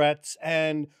skip the florets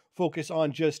and focus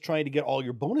on just trying to get all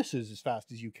your bonuses as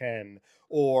fast as you can,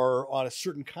 or on a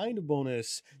certain kind of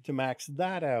bonus to max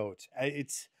that out.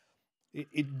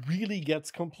 It really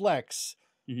gets complex,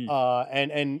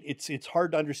 and it's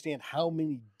hard to understand how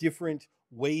many different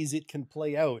ways it can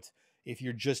play out if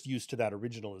you're just used to that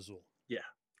original Azul. Yeah.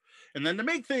 And then to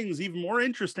make things even more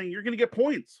interesting, you're going to get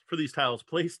points for these tiles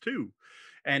placed too.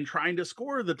 And trying to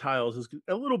score the tiles is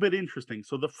a little bit interesting.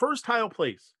 So the first tile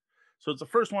place, so it's the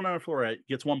first one on a floret,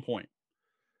 gets 1 point.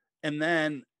 And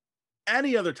then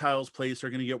any other tiles placed are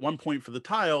going to get 1 point for the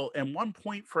tile and 1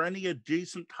 point for any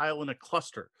adjacent tile in a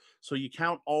cluster. So you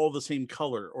count all the same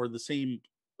color or the same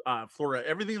flora,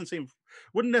 everything the same.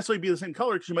 Wouldn't necessarily be the same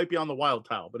color because you might be on the wild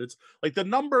tile, but it's like the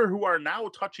number who are now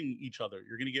touching each other,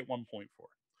 you're going to get 1 point for.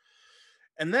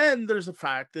 And then there's the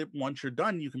fact that once you're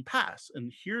done, you can pass.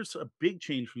 And here's a big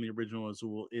change from the original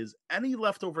Azul is any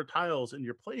leftover tiles in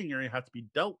your playing area have to be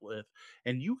dealt with,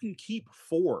 and you can keep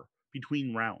 4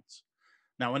 between rounds.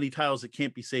 Now, any tiles that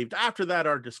can't be saved after that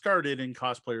are discarded and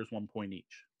cost players 1 point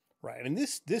each. Right. And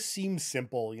this seems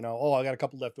simple, oh, I got a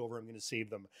couple left over, I'm going to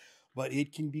save them. But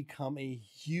it can become a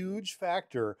huge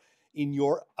factor in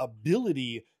your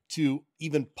ability to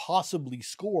even possibly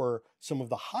score some of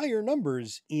the higher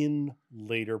numbers in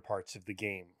later parts of the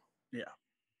game. Yeah.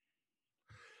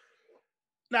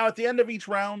 Now, at the end of each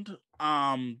round,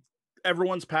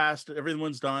 everyone's passed,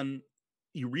 everyone's done.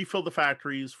 You refill the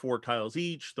factories, 4 tiles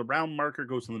each. The round marker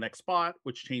goes to the next spot,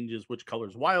 which changes which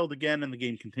color's wild again, and the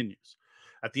game continues.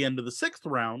 At the end of the 6th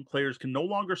round, players can no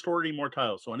longer store any more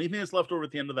tiles. So anything that's left over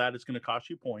at the end of that is going to cost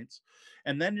you points.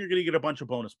 And then you're going to get a bunch of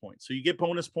bonus points. So you get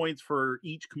bonus points for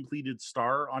each completed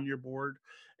star on your board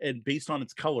and based on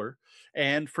its color,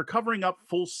 and for covering up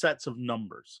full sets of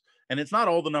numbers. And it's not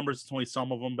all the numbers, it's only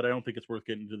some of them, but I don't think it's worth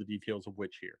getting into the details of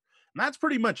which here. And that's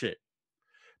pretty much it.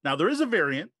 Now, there is a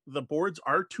variant. The boards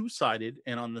are 2-sided,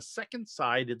 and on the second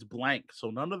side, it's blank,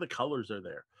 so none of the colors are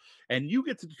there. And you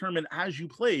get to determine as you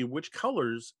play which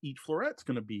colors each floret's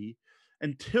going to be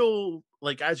until,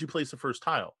 like, as you place the first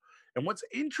tile. And what's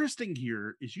interesting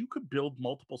here is you could build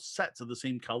multiple sets of the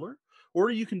same color, or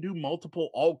you can do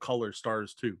multiple all-color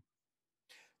stars, too.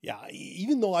 Yeah,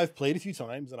 even though I've played a few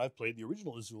times, and I've played the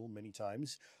original Azul many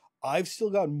times, I've still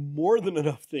got more than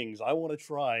enough things I want to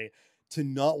try to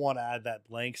not want to add that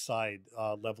blank side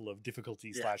level of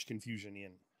difficulty / confusion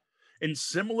in. And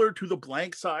similar to the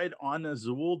blank side on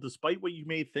Azul, despite what you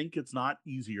may think, it's not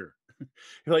easier.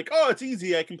 You're like, oh, it's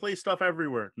easy. I can play stuff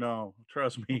everywhere. No,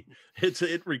 trust me.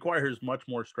 It requires much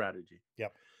more strategy.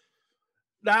 Yep.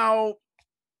 Now,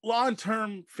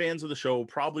 long-term fans of the show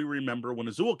probably remember when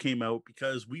Azul came out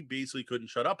because we basically couldn't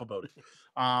shut up about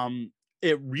it.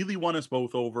 It really won us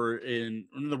both over in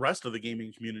the rest of the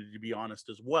gaming community, to be honest,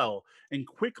 as well, and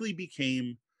quickly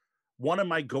became one of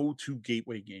my go-to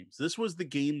gateway games. This was the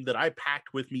game that I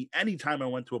packed with me anytime I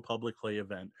went to a public play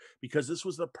event, because this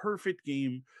was the perfect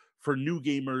game for new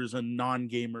gamers and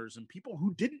non-gamers and people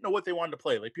who didn't know what they wanted to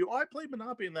play. Like, people, I played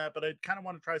Monopoly and that, but I kind of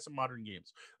want to try some modern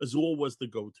games. Azul was the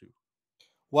go-to.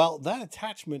 While that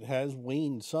attachment has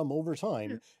waned some over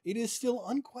time, it is still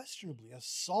unquestionably a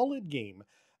solid game,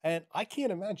 and I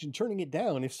can't imagine turning it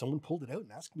down if someone pulled it out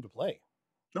and asked me to play.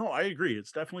 No, I agree.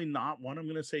 It's definitely not one I'm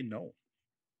going to say no.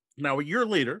 Now, a year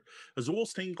later, Azul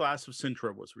Stained Glass of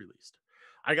Sintra was released.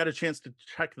 I got a chance to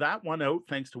check that one out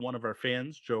thanks to one of our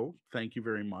fans, Joe. Thank you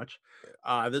very much.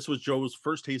 This was Joe's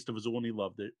first taste of Azul, and he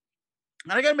loved it.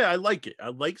 And I gotta admit, I like it. I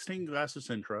like Stained Glass of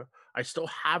Sintra. I still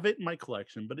have it in my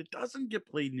collection, but it doesn't get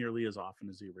played nearly as often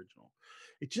as the original.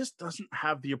 It just doesn't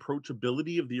have the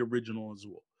approachability of the original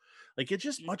Azul. Like, it's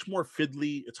just much more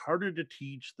fiddly. It's harder to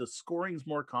teach. The scoring's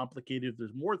more complicated.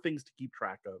 There's more things to keep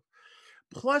track of.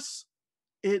 Plus,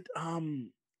 it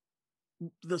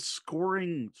the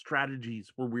scoring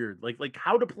strategies were weird. Like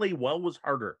how to play well was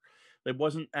harder. It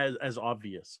wasn't as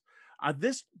obvious.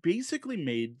 This basically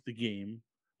made the game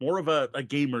more of a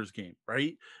gamer's game,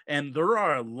 right? And there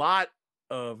are a lot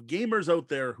of gamers out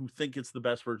there who think it's the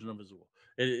best version of Azul.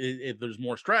 There's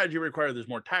more strategy required. There's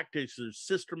more tactics. There's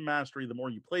system mastery. The more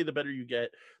you play, the better you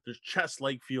get. There's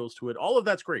chess-like feels to it. All of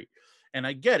that's great, and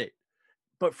I get it.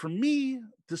 But for me,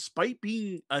 despite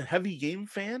being a heavy game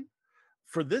fan,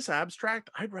 for this abstract,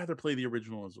 I'd rather play the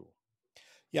original Azul.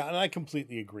 Yeah, and I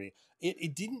completely agree.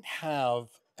 It didn't have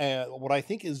what I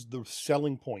think is the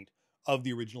selling point of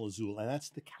the original Azul, and that's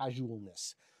the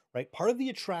casualness, right? Part of the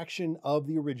attraction of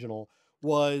the original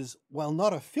was, while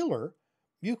not a filler,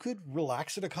 you could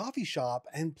relax at a coffee shop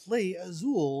and play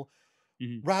Azul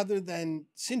rather than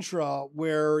Sintra,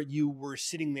 where you were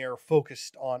sitting there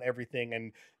focused on everything,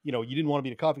 and you didn't want to be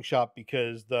in a coffee shop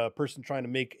because the person trying to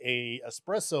make a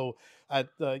espresso at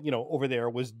the over there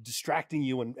was distracting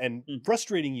you and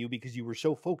frustrating you because you were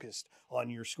so focused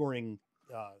on your scoring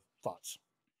thoughts.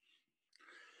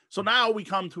 So now we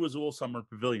come to Azul Summer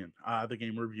Pavilion, the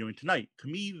game we're reviewing tonight. To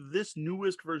me, this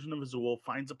newest version of Azul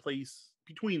finds a place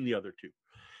between the other two.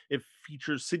 It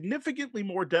features significantly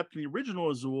more depth than the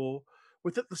original Azul,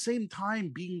 with at the same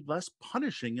time being less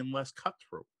punishing and less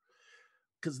cutthroat.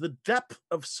 Because the depth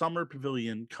of Summer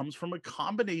Pavilion comes from a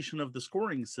combination of the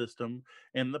scoring system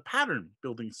and the pattern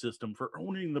building system for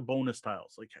owning the bonus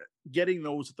tiles, like getting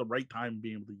those at the right time and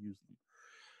being able to use them.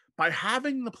 By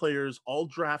having the players all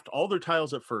draft all their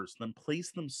tiles at first, then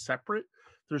place them separate,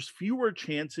 there's fewer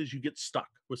chances you get stuck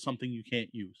with something you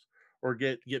can't use or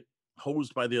get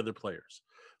hosed by the other players.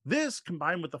 This,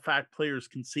 combined with the fact players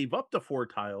can save up to 4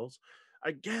 tiles,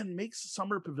 again makes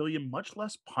Summer Pavilion much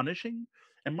less punishing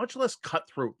and much less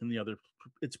cutthroat than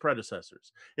its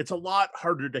predecessors. It's a lot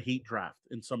harder to hate draft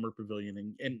in Summer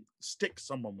Pavilion and stick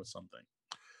someone with something.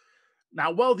 Now,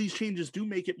 while these changes do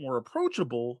make it more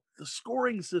approachable, the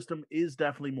scoring system is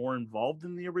definitely more involved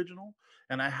than the original,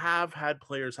 and I have had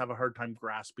players have a hard time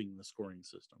grasping the scoring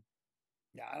system.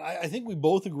 Yeah, I think we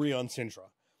both agree on Sintra.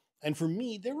 And for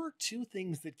me, there were two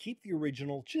things that keep the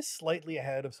original just slightly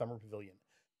ahead of Summer Pavilion.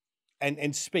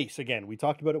 And space, again, we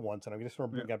talked about it once, and I'm going to sort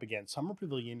of bring it up again. Summer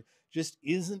Pavilion just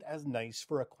isn't as nice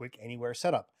for a quick anywhere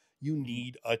setup. You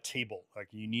need a table. Like,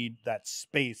 you need that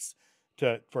space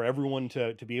for everyone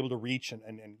to be able to reach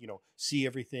and see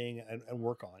everything and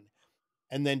work on.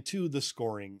 And then two, the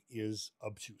scoring is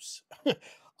obtuse.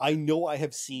 I know I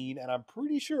have seen, and I'm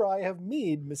pretty sure I have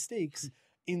made mistakes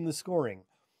in the scoring.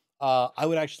 I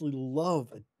would actually love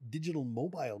a digital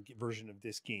mobile version of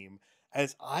this game,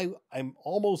 as I'm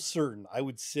almost certain I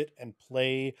would sit and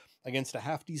play against a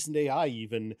half decent AI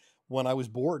even when I was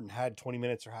bored and had 20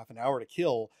 minutes or half an hour to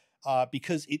kill,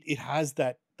 because it has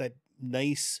that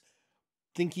nice,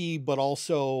 thinky, but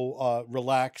also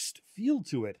relaxed feel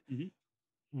to it. Mm-hmm.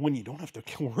 When you don't have to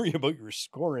worry about your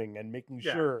scoring and making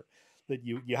sure that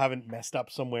you haven't messed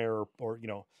up somewhere, or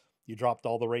you dropped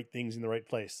all the right things in the right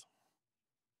place.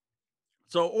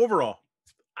 So overall,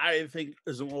 I think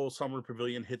Azul Summer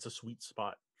Pavilion hits a sweet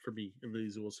spot for me in the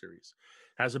Azul series.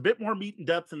 Has a bit more meat and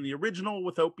depth than the original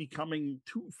without becoming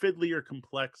too fiddly or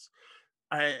complex,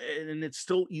 and it's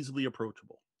still easily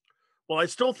approachable. Well, I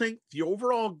still think the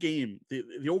overall game, the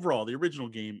original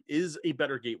game, is a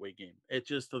better gateway game. It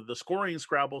just the scoring,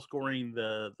 Scrabble scoring,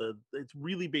 it's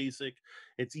really basic.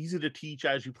 It's easy to teach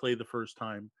as you play the first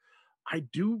time. I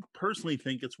do personally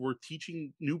think it's worth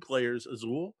teaching new players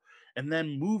Azul and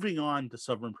then moving on to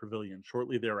Sovereign Pavilion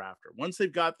shortly thereafter. Once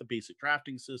they've got the basic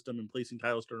drafting system and placing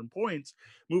tiles to earn points,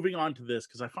 moving on to this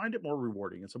because I find it more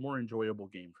rewarding. It's a more enjoyable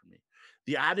game for me.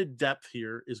 The added depth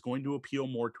here is going to appeal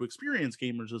more to experienced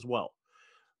gamers as well.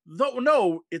 Though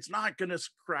no, it's not going to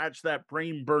scratch that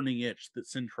brain burning itch that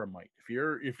Sintra might.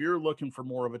 If you're looking for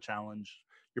more of a challenge,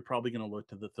 you're probably going to look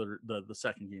to the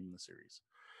second game in the series.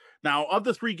 Now, of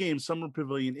the three games, Summer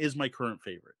Pavilion is my current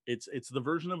favorite. It's the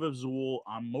version of Azul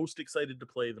I'm most excited to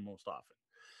play the most often.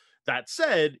 That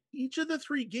said, each of the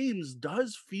three games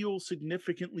does feel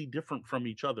significantly different from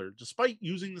each other, despite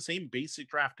using the same basic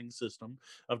drafting system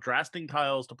of drafting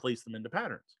tiles to place them into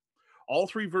patterns. All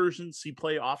three versions see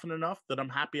play often enough that I'm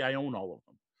happy I own all of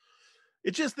them.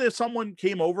 It's just that if someone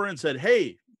came over and said,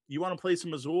 hey, you want to play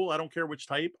some Azul? I don't care which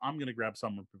type. I'm going to grab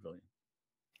Summer Pavilion.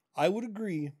 I would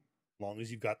agree, as long as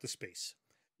you've got the space.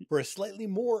 For a slightly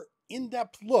more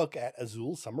in-depth look at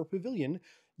Azul Summer Pavilion,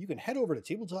 you can head over to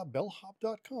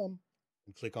tabletopbellhop.com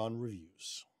and click on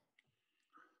reviews.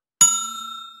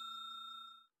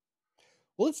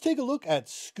 Well, let's take a look at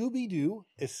Scooby-Doo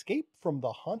Escape from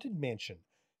the Haunted Mansion,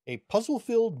 a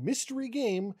puzzle-filled mystery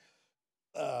game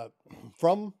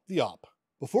from the OP.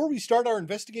 Before we start our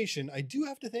investigation, I do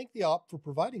have to thank the OP for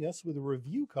providing us with a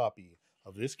review copy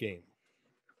of this game.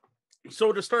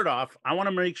 So to start off, I want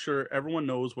to make sure everyone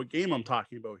knows what game I'm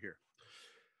talking about here.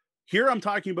 Here I'm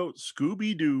talking about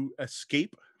Scooby-Doo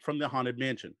Escape from the Haunted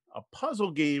Mansion, a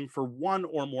puzzle game for one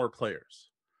or more players.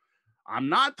 I'm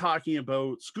not talking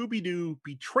about Scooby-Doo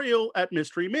Betrayal at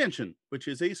Mystery Mansion, which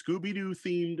is a Scooby-Doo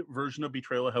themed version of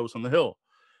Betrayal at House on the Hill.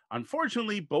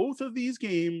 Unfortunately, both of these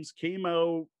games came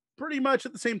out pretty much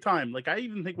at the same time. Like, I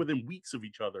even think within weeks of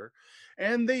each other,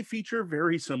 and they feature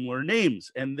very similar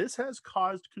names. And this has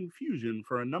caused confusion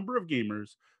for a number of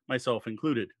gamers, myself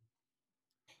included.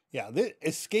 Yeah, the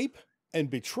escape and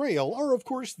betrayal are, of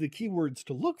course, the keywords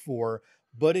to look for,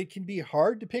 but it can be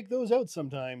hard to pick those out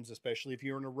sometimes, especially if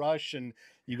you're in a rush and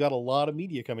you got a lot of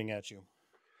media coming at you.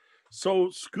 So,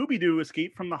 Scooby-Doo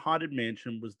Escape from the Haunted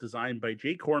Mansion was designed by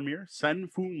Jay Cormier, Sen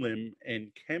Foon Lim,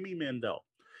 and Kemi Mandel.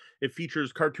 It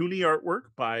features cartoony artwork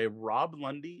by Rob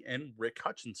Lundy and Rick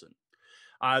Hutchinson.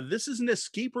 This is an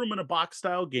escape room in a box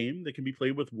style game that can be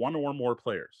played with one or more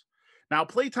players. Now,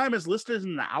 playtime is listed as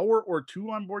an hour or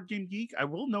two on Board Game Geek. I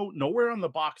will note nowhere on the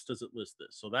box does it list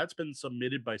this. So that's been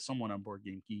submitted by someone on Board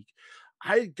Game Geek.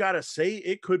 I gotta say,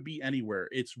 it could be anywhere.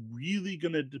 It's really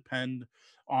gonna depend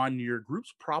on your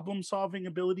group's problem solving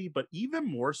ability, but even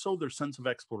more so their sense of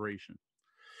exploration.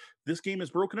 This game is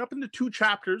broken up into two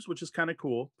chapters, which is kind of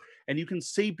cool, and you can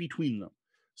save between them.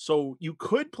 So you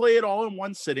could play it all in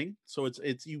one sitting. So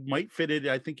it's you might fit it.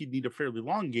 I think you'd need a fairly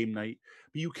long game night,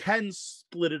 but you can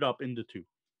split it up into two.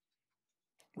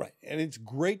 Right. And it's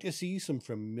great to see some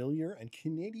familiar and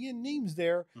Canadian names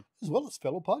there, as well as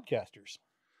fellow podcasters.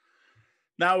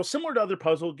 Now, similar to other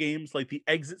puzzle games like the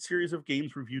Exit series of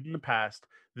games reviewed in the past,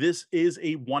 this is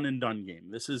a one and done game.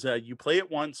 This is you play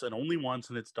it once and only once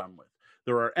and it's done with.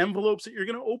 There are envelopes that you're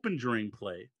going to open during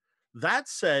play. That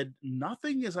said,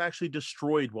 nothing is actually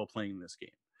destroyed while playing this game.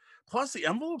 Plus, the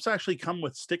envelopes actually come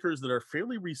with stickers that are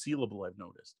fairly resealable, I've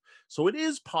noticed. So it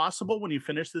is possible when you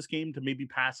finish this game to maybe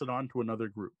pass it on to another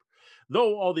group.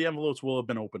 though all the envelopes will have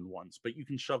been opened once, but you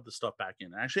can shove the stuff back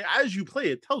in. Actually, as you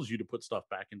play, it tells you to put stuff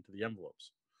back into the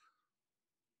envelopes.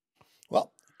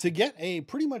 Well, to get a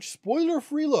pretty much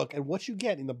spoiler-free look at what you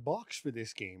get in the box for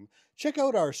this game, check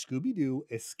out our Scooby-Doo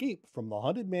Escape from the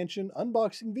Haunted Mansion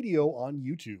unboxing video on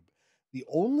YouTube. The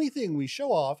only thing we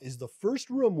show off is the first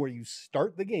room where you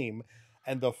start the game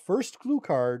and the first clue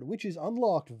card, which is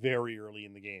unlocked very early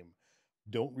in the game.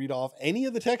 Don't read off any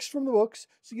of the text from the books,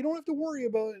 so you don't have to worry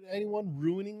about anyone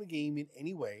ruining the game in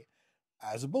any way.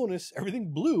 As a bonus,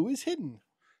 everything blue is hidden.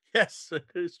 Yes, it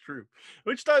is true.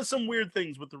 Which does some weird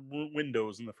things with the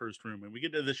windows in the first room. And we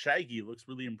get to the Shaggy. It looks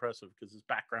really impressive because his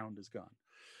background is gone.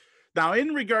 Now,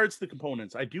 in regards to the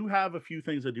components, I do have a few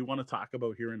things I do want to talk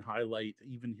about here and highlight,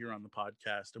 even here on the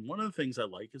podcast. And one of the things I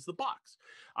like is the box.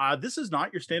 This is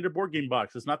not your standard board game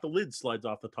box. It's not the lid slides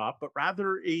off the top, but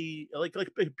rather like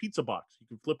a pizza box. You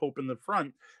can flip open the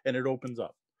front and it opens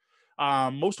up.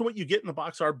 Most of what you get in the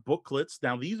box are booklets.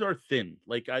 Now, these are thin,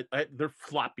 like they're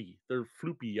floppy, they're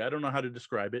floopy. I don't know how to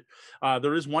describe it.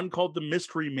 There is one called the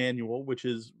Mystery Manual, which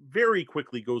is very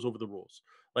quickly goes over the rules,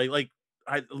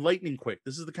 lightning quick.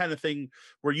 This is the kind of thing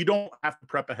where you don't have to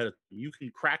prep ahead of time. You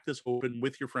can crack this open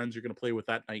with your friends you're going to play with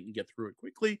that night and get through it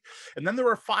quickly. And then there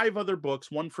are 5 other books,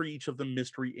 one for each of the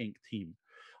Mystery Inc. team.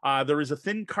 There is a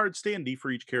thin card standee for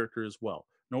each character as well.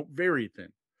 No, very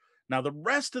thin. Now, the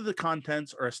rest of the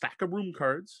contents are a stack of room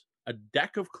cards, a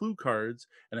deck of clue cards,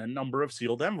 and a number of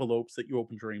sealed envelopes that you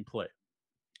open during play.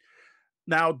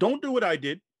 Now, don't do what I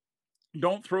did.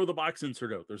 Don't throw the box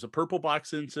insert out. There's a purple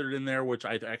box insert in there, which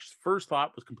I actually first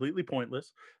thought was completely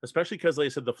pointless, especially because, like I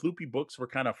said, the floopy books were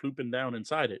kind of flooping down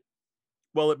inside it.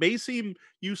 Well, it may seem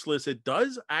useless. It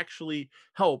does actually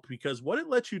help because what it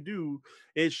lets you do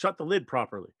is shut the lid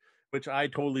properly, which I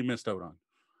totally missed out on.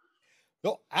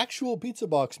 Well, actual pizza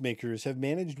box makers have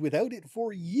managed without it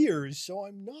for years, so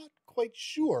I'm not quite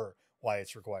sure why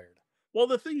it's required. Well,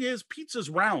 the thing is, pizza's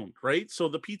round, right? So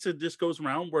the pizza just goes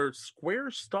around where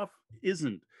square stuff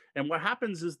isn't. And what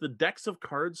happens is the decks of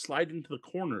cards slide into the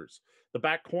corners, the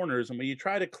back corners, and when you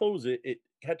try to close it, it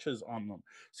catches on them.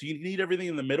 So you need everything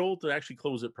in the middle to actually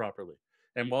close it properly.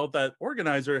 And while that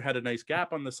organizer had a nice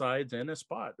gap on the sides and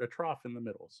a trough in the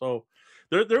middle. So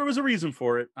there was a reason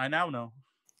for it. I now know.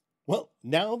 Well,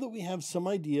 now that we have some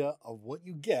idea of what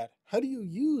you get, how do you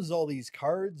use all these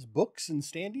cards, books, and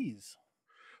standees?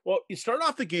 Well, you start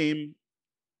off the game,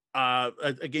 a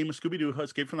game of Scooby-Doo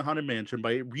Escape from the Haunted Mansion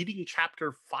by reading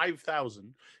chapter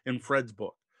 5000 in Fred's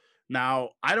book.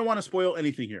 Now, I don't want to spoil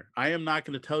anything here. I am not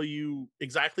going to tell you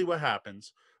exactly what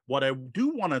happens. What I do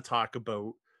want to talk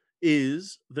about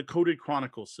is the Coded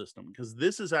Chronicles system, because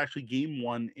this is actually game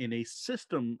 1 in a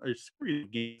system, a series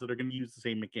of games that are going to use the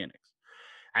same mechanics.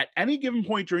 At any given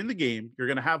point during the game, you're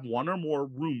going to have one or more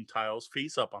room tiles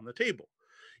face up on the table.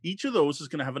 Each of those is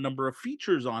going to have a number of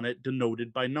features on it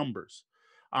denoted by numbers.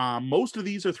 Most of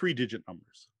these are 3-digit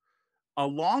numbers.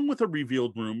 Along with a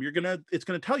revealed room, it's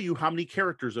going to tell you how many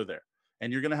characters are there.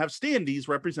 And you're going to have standees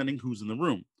representing who's in the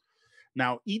room.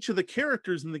 Now, each of the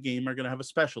characters in the game are going to have a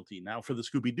specialty. Now, for the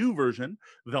Scooby-Doo version,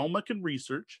 Velma can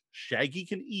research, Shaggy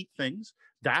can eat things,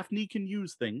 Daphne can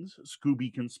use things,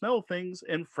 Scooby can smell things,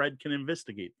 and Fred can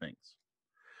investigate things.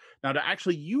 Now, to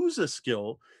actually use a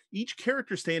skill, each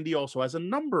character standee also has a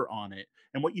number on it.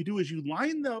 And what you do is you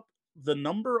line up the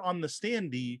number on the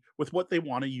standee with what they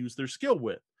want to use their skill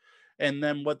with. And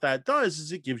then what that does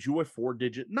is it gives you a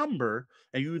 4-digit number,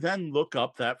 and you then look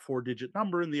up that 4-digit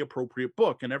number in the appropriate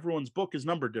book. And everyone's book is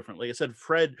numbered differently. I said,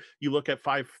 Fred, you look at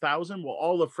 5,000. Well,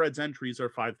 all of Fred's entries are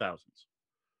 5,000s.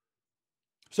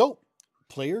 So,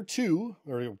 player 2,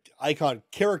 or icon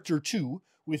character 2,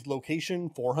 with location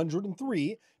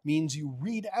 403 means you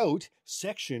read out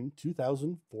section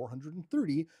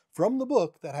 2430 from the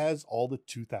book that has all the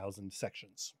 2000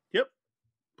 sections. Yep.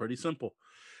 Pretty simple.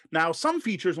 Now, some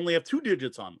features only have 2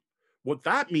 digits on them. What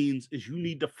that means is you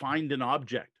need to find an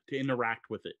object to interact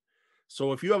with it.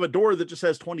 So if you have a door that just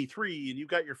has 23 and you've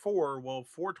got your 4, well,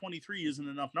 423 isn't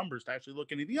enough numbers to actually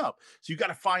look anything up. So you got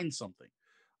to find something.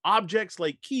 Objects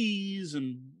like keys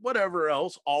and whatever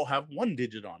else all have 1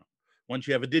 digit on them. Once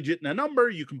you have a digit and a number,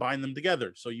 you combine them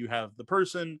together. So you have the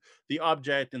person, the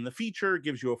object, and the feature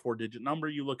gives you a 4-digit number.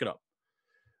 You look it up.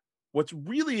 What's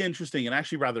really interesting and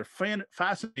actually rather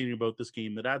fascinating about this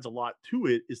game that adds a lot to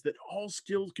it is that all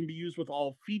skills can be used with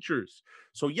all features.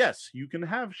 So yes, you can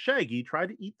have Shaggy try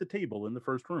to eat the table in the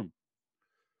first room.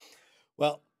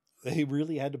 Well, they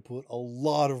really had to put a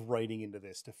lot of writing into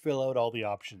this to fill out all the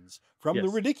options, from the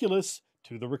ridiculous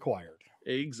to the required.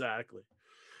 Exactly.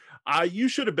 You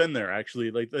should have been there,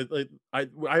 actually.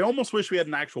 I almost wish we had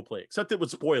an actual play, except it would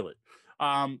spoil it.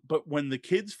 But when the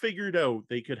kids figured out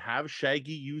they could have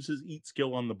Shaggy use his eat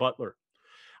skill on the butler,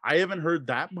 I haven't heard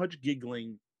that much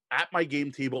giggling at my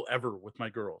game table ever with my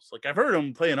girls. Like I've heard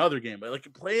them play another game, but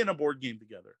like playing a board game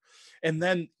together. And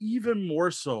then even more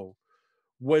so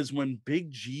was when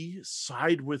Big G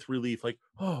sighed with relief, like,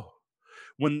 oh,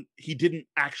 when he didn't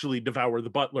actually devour the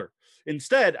butler.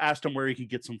 Instead, asked him where he could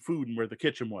get some food and where the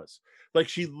kitchen was. Like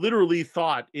she literally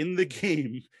thought in the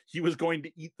game he was going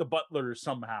to eat the butler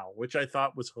somehow, which I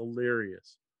thought was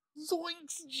hilarious.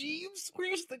 Zoinks, Jeeves,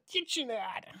 where's the kitchen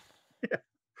at?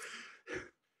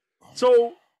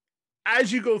 So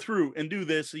as you go through and do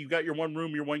this, so you've got your one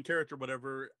room, your one character,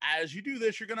 whatever. As you do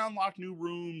this, you're going to unlock new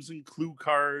rooms and clue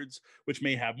cards, which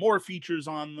may have more features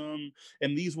on them.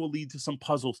 And these will lead to some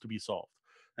puzzles to be solved.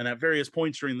 And at various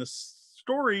points during this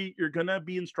story, you're going to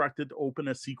be instructed to open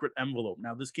a secret envelope.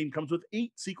 Now, this game comes with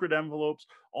 8 secret envelopes,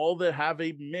 all that have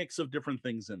a mix of different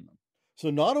things in them. So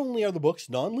not only are the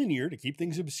books non-linear to keep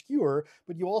things obscure,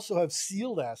 but you also have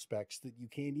sealed aspects that you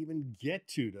can't even get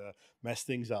to mess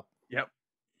things up. Yep.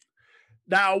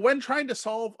 Now, when trying to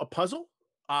solve a puzzle,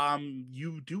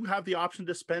 you do have the option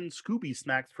to spend Scooby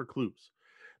snacks for clues.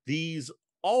 These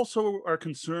also are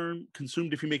consumed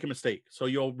if you make a mistake. So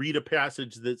you'll read a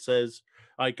passage that says,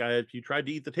 like, if you tried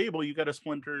to eat the table, you got to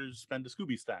spend a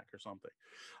Scooby stack or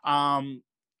something.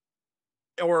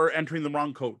 Or entering the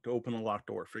wrong code to open a locked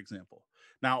door, for example.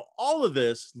 Now, all of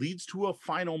this leads to a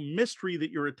final mystery that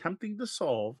you're attempting to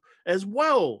solve, as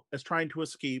well as trying to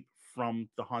escape from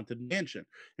the haunted mansion.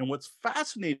 And what's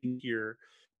fascinating here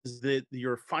is that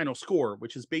your final score,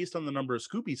 which is based on the number of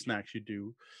Scooby snacks you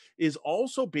do, is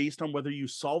also based on whether you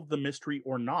solve the mystery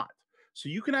or not. So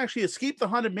you can actually escape the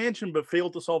haunted mansion but fail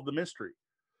to solve the mystery,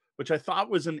 which I thought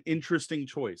was an interesting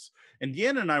choice. And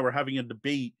Deanna and I were having a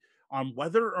debate on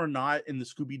whether or not in the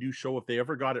Scooby-Doo show, if they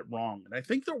ever got it wrong. And I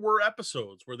think there were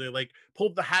episodes where they like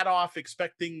pulled the hat off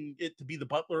expecting it to be the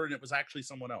butler and it was actually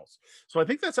someone else. So I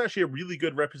think that's actually a really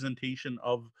good representation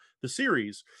of the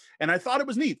series. And I thought it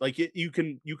was neat. Like you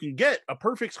can get a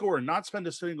perfect score and not spend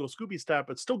a single Scooby stat,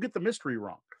 but still get the mystery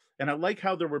wrong. And I like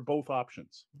how there were both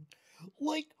options.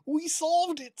 Like, we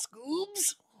solved it,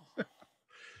 Scoobs!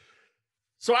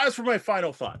 So as for my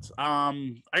final thoughts,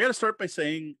 I got to start by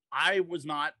saying I was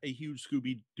not a huge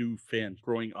Scooby-Doo fan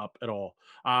growing up at all.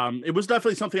 It was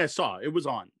definitely something I saw. It was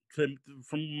on.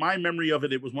 From my memory of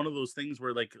it, it was one of those things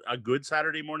where like a good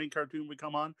Saturday morning cartoon would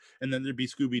come on and then there'd be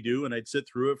Scooby-Doo and I'd sit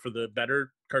through it for the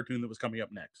better cartoon that was coming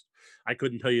up next. I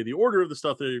couldn't tell you the order of the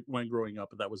stuff that went growing up,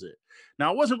 but that was it.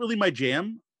 Now, it wasn't really my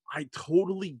jam. I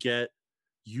totally get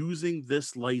using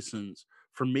this license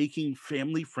for making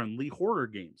family-friendly horror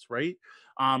games, right?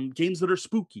 Games that are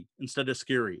spooky instead of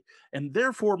scary, and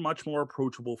therefore much more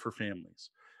approachable for families.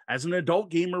 As an adult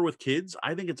gamer with kids,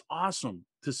 I think it's awesome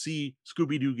to see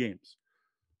Scooby-Doo games.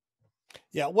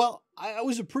 Yeah, well, I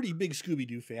was a pretty big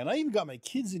Scooby-Doo fan. I even got my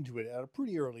kids into it at a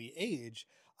pretty early age.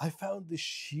 I found the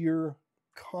sheer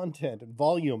content and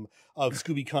volume of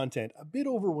Scooby content a bit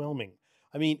overwhelming.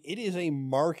 I mean, it is a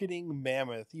marketing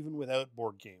mammoth, even without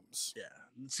board games. Yeah.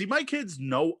 See, my kids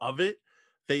know of it.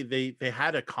 They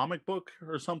had a comic book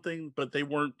or something, but they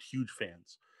weren't huge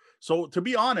fans. So to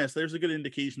be honest, there's a good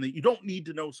indication that you don't need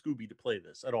to know Scooby to play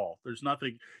this at all. There's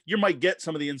nothing. You might get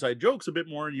some of the inside jokes a bit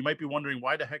more, and you might be wondering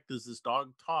why the heck does this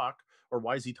dog talk, or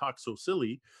why does he talk so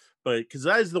silly? But because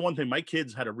that is the one thing my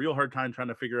kids had a real hard time trying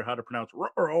to figure out how to pronounce.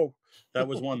 Ruh-roh. That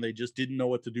was one they just didn't know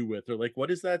what to do with. They're like, what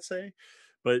does that say?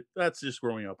 But that's just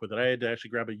growing up with it. I had to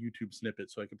actually grab a YouTube snippet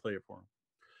so I could play it for them.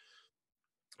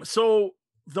 So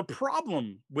the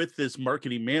problem with this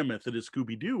marketing mammoth that is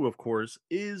Scooby-Doo, of course,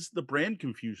 is the brand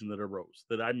confusion that arose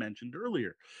that I mentioned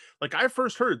earlier. Like I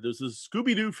first heard there's this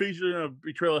Scooby-Doo feature of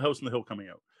Betrayal at House on the Hill coming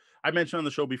out. I mentioned on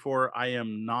the show before, I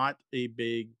am not a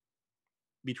big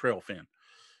Betrayal fan.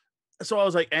 So I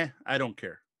was like, I don't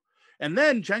care. And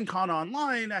then Gen Con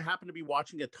Online, I happened to be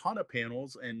watching a ton of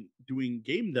panels and doing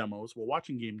game demos,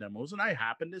 watching game demos, and I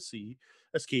happened to see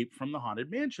Escape from the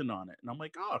Haunted Mansion on it. And I'm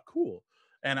like, oh, cool.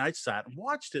 And I sat and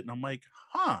watched it, and I'm like,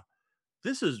 huh,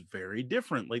 this is very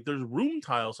different. Like there's room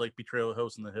tiles like Betrayal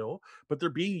House on the Hill, but they're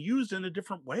being used in a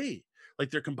different way. Like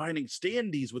they're combining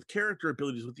standees with character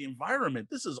abilities with the environment.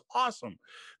 This is awesome.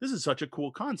 This is such a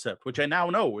cool concept, which I now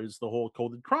know is the whole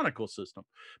Coded Chronicle system.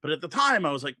 But at the time,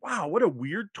 I was like, wow, what a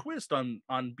weird twist on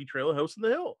Betrayal House on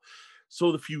the Hill. So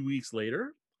a few weeks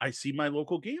later, I see my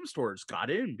local game stores got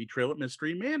in Betrayal at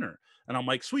Mystery Manor. And I'm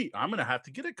like, sweet, I'm going to have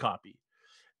to get a copy.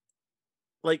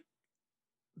 Like,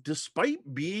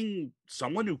 despite being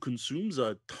someone who consumes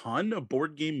a ton of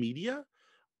board game media,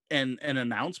 and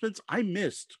announcements, I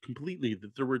missed completely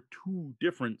that there were two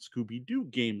different Scooby-Doo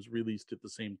games released at the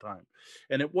same time.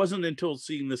 And it wasn't until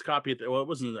seeing this copy well, it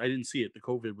wasn't, I didn't see it. The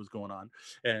COVID was going on,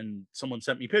 and someone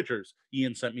sent me pictures.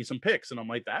 Ian sent me some pics, and I'm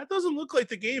like, that doesn't look like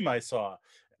the game I saw.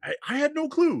 I had no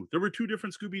clue there were two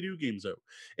different Scooby-Doo games out.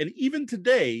 And even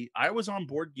today, I was on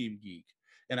Board Game Geek,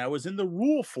 and I was in the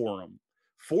rule forum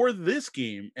for this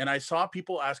game, and I saw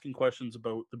people asking questions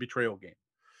about the Betrayal game.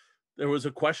 There was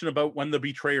a question about when the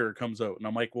Betrayer comes out, and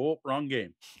I'm like, well, wrong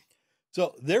game.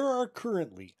 So there are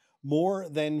currently more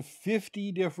than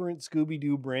 50 different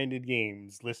Scooby-Doo branded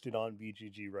games listed on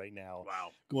BGG right now.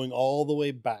 Wow. Going all the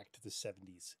way back to the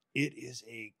 70s. It is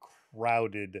a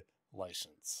crowded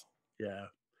license. Yeah.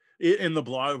 In the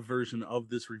blog version of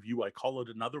this review, I call it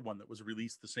another one that was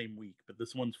released the same week, but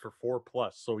this one's for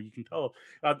 4+. So you can tell,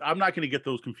 I'm not going to get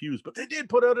those confused, but they did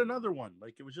put out another one.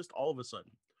 Like, it was just all of a sudden.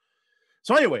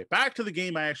 So anyway, back to the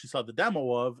game I actually saw the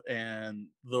demo of, and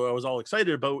though I was all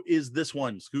excited about, is this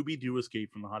one, Scooby-Doo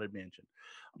Escape from the Haunted Mansion.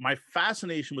 My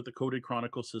fascination with the Coded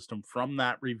Chronicle system from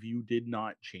that review did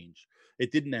not change.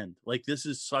 It didn't end. Like, this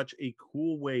is such a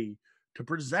cool way to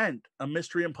present a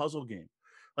mystery and puzzle game.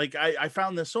 Like, I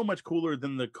found this so much cooler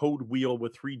than the code wheel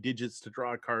with 3 digits to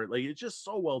draw a card. Like, it's just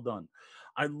so well done.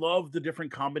 I love the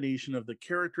different combination of the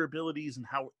character abilities and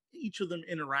how each of them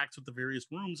interacts with the various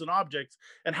rooms and objects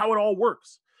and how it all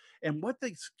works. And what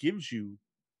this gives you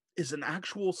is an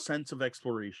actual sense of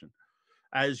exploration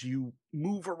as you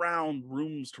move around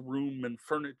rooms to room and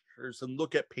furnitures and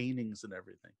look at paintings and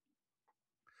everything.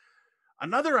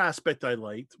 Another aspect I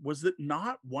liked was that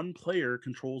not one player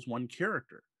controls one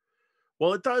character.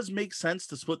 While it does make sense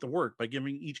to split the work by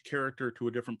giving each character to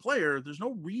a different player, there's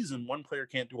no reason one player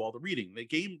can't do all the reading. The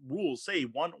game rules say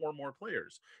one or more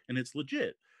players, and it's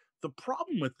legit. The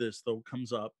problem with this, though,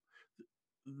 comes up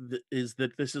is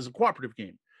that this is a cooperative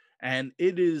game, and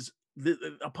it is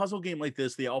a puzzle game like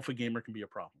this. The alpha gamer can be a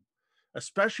problem,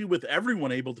 especially with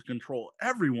everyone able to control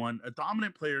everyone. A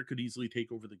dominant player could easily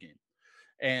take over the game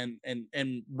and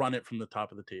run it from the top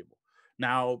of the table.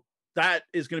 Now, that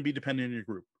is going to be dependent on your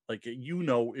group. Like,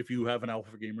 if you have an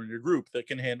alpha gamer in your group that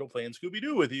can handle playing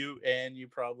Scooby-Doo with you, and you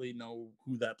probably know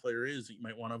who that player is, you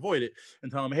might want to avoid it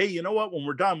and tell them, hey, you know what? When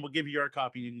we're done, we'll give you our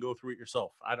copy and you can go through it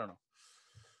yourself. I don't know.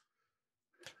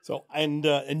 So, and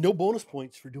no bonus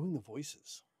points for doing the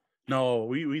voices.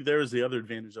 No, there's the other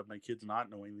advantage of my kids not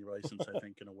knowing the license, I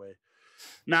think, in a way.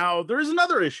 Now, there is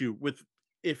another issue with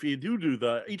if you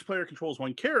do each player controls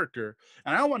one character,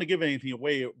 and I don't want to give anything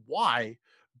away why,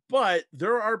 but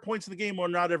there are points in the game where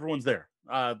not everyone's there.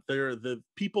 The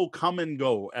people come and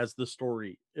go as the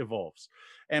story evolves.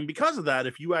 And because of that,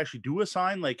 if you actually do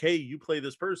assign, like, hey, you play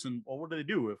this person, well, what do they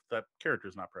do if that character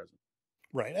is not present?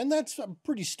 Right, and that's a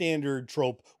pretty standard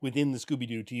trope within the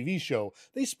Scooby-Doo TV show.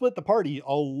 They split the party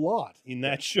a lot in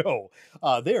that show.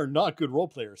 They are not good role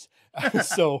players.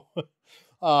 So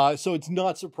it's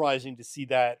not surprising to see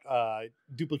that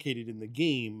duplicated in the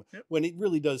game when it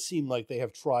really does seem like they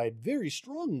have tried very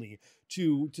strongly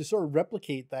to sort of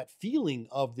replicate that feeling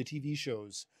of the TV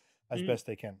shows as best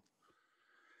they can.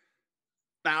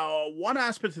 Now, one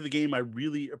aspect of the game I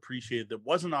really appreciated that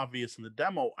wasn't obvious in the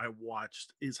demo I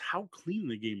watched is how clean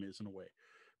the game is in a way.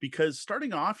 Because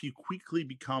starting off, you quickly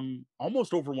become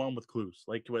almost overwhelmed with clues.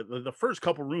 Like the first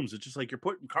couple rooms, it's just like you're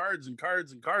putting cards and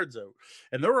cards and cards out.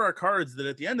 And there are cards that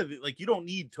at the end of it, like, you don't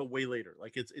need till way later.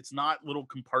 Like, it's not little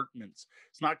compartments.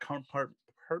 It's not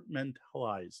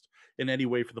compartmentalized in any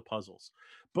way for the puzzles.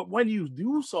 But when you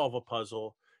do solve a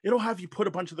puzzle, it'll have you put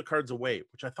a bunch of the cards away,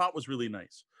 which I thought was really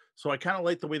nice. So I kind of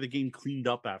like the way the game cleaned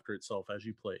up after itself as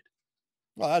you played.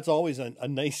 Well, that's always a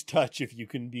nice touch if you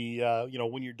can be,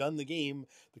 when you're done the game,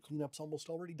 the cleanup's almost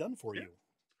already done for you.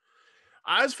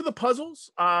 As for the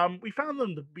puzzles, we found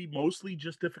them to be mostly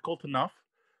just difficult enough.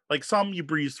 Like, some you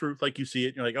breeze through, like you see it,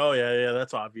 and you're like, oh, yeah,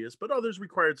 that's obvious. But others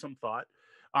required some thought.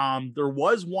 There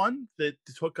was one that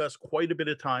took us quite a bit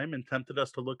of time and tempted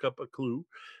us to look up a clue,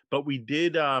 but we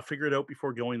did figure it out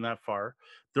before going that far.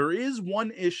 There is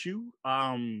one issue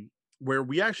where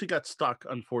we actually got stuck,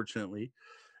 unfortunately,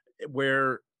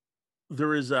 where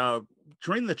there is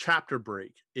during the chapter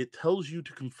break, it tells you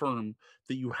to confirm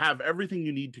that you have everything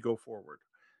you need to go forward,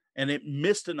 and it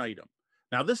missed an item.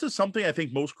 Now, this is something I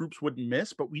think most groups wouldn't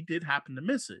miss, but we did happen to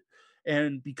miss it.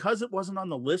 And because it wasn't on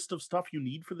the list of stuff you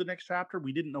need for the next chapter,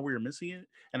 we didn't know we were missing it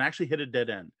and actually hit a dead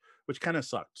end, which kind of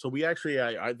sucked. So we actually,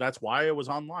 that's why I was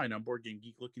online on Board Game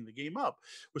Geek looking the game up,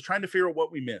 was trying to figure out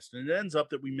what we missed. And it ends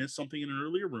up that we missed something in an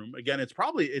earlier room. Again,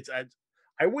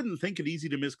 I wouldn't think it easy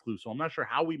to miss clue, so I'm not sure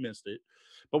how we missed it,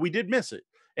 but we did miss it.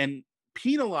 And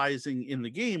penalizing in the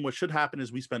game. What should happen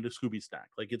is we spend a Scooby snack.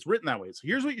 Like, it's written that way. So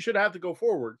here's what you should have to go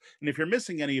forward. And if you're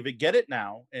missing any of it, get it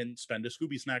now and spend a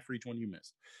Scooby snack for each one you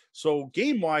missed. So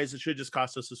game wise, it should just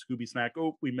cost us a Scooby snack.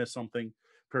 Oh, we missed something,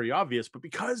 very obvious. But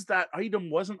because that item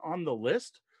wasn't on the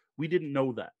list, we didn't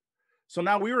know that. So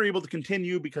now we were able to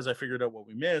continue because I figured out what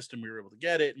we missed and we were able to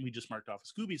get it, and we just marked off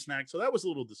a Scooby snack. So that was a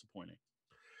little disappointing.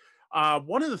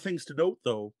 One of the things to note,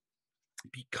 though,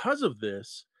 because of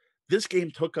this, this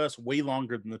game took us way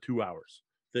longer than the 2 hours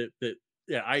that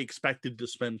yeah, I expected to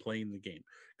spend playing the game,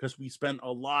 because we spent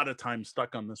a lot of time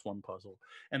stuck on this one puzzle.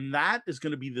 And that is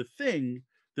going to be the thing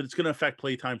that it's going to affect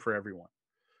playtime for everyone.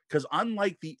 Because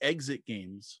unlike the exit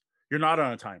games, you're not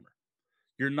on a timer.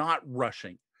 You're not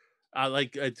rushing.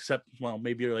 Except, well,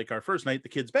 maybe like our first night, the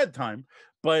kids' bedtime.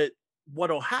 But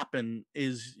what'll happen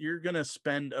is you're going to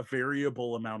spend a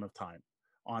variable amount of time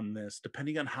on this,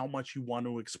 depending on how much you want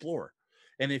to explore.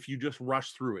 And if you just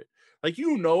rush through it, like, that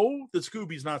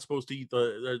Scooby's not supposed to eat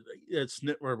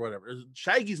or whatever.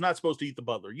 Shaggy's not supposed to eat the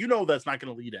butler. That's not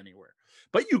going to lead anywhere,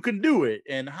 but you can do it.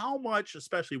 And how much,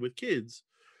 especially with kids,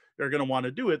 they're going to want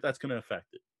to do it, that's going to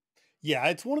affect it. Yeah,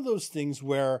 it's one of those things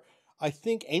where I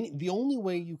think the only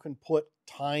way you can put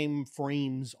time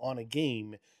frames on a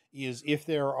game is if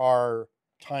there are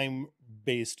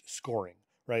time-based scoring,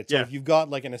 right? So if you've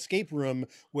got like an escape room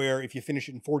where if you finish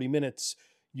it in 40 minutes,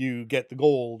 you get the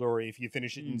gold, or if you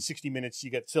finish it in 60 minutes,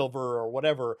 you get silver or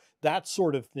whatever, that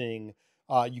sort of thing,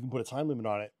 you can put a time limit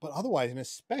on it. But otherwise, and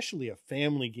especially a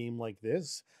family game like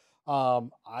this, I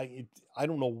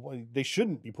don't know, they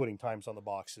shouldn't be putting times on the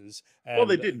boxes. And, well,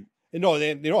 they didn't.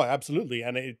 No, absolutely,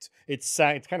 and it's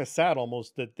sad. It's kind of sad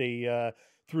almost that they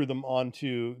threw them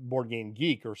onto Board Game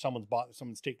Geek, or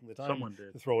someone's taking the time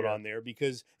to throw it on there,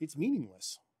 because it's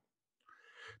meaningless.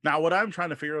 Now, what I'm trying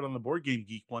to figure out on the Board Game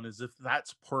Geek one is if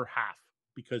that's per half,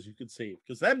 because you could save,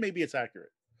 because then maybe it's accurate,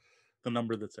 the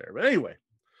number that's there. But anyway,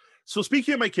 so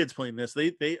speaking of my kids playing this,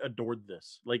 they adored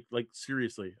this. Like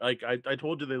seriously. Like I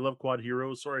told you, they love Quad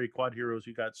Heroes. Sorry, Quad Heroes,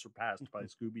 you got surpassed by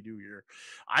Scooby-Doo here.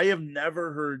 I have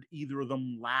never heard either of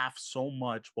them laugh so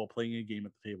much while playing a game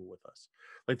at the table with us.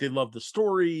 Like, they love the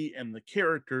story and the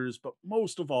characters, but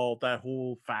most of all, that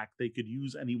whole fact they could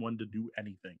use anyone to do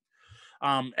anything.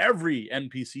 Every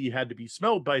NPC had to be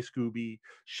smelled by Scooby.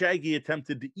 Shaggy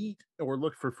attempted to eat or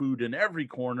look for food in every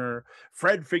corner.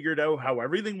 Fred figured out how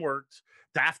everything worked.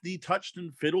 Daphne touched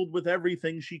and fiddled with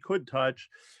everything she could touch.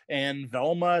 And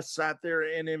Velma sat there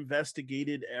and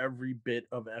investigated every bit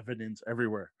of evidence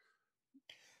everywhere.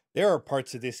 There are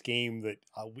parts of this game that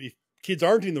if kids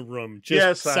aren't in the room,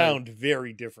 just sound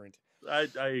very different. I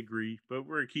agree, but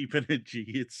we're keeping it G.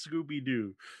 It's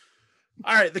Scooby-Doo.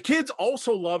 All right. The kids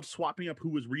also loved swapping up who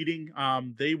was reading.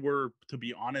 They were, to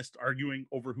be honest, arguing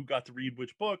over who got to read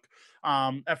which book.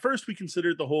 At first, we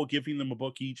considered the whole giving them a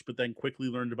book each, but then quickly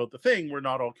learned about the thing where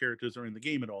not all characters are in the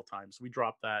game at all times. So we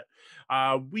dropped that.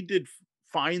 We did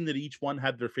find that each one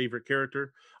had their favorite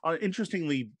character.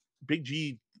 Interestingly, Big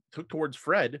G took towards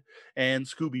Fred, and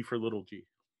Scooby for Little G.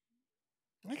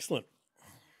 Excellent.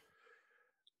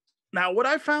 Now, what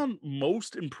I found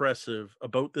most impressive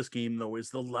about this game, though, is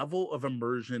the level of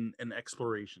immersion and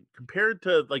exploration compared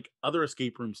to like other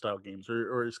escape room style games,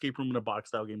 or escape room in a box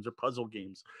style games, or puzzle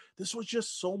games. This was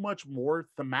just so much more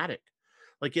thematic.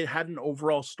 Like, it had an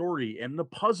overall story, and the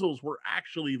puzzles were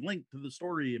actually linked to the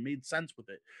story. It made sense with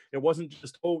it. It wasn't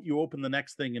just, oh, you open the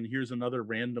next thing and here's another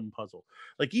random puzzle.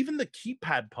 Like, even the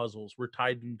keypad puzzles were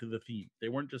tied into the theme. They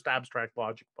weren't just abstract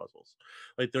logic puzzles.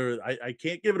 Like, I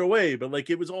can't give it away, but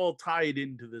like, it was all tied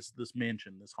into this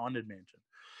mansion, this haunted mansion.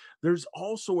 There's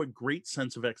also a great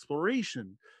sense of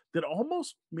exploration that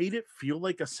almost made it feel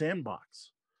like a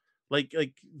sandbox. Like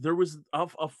there was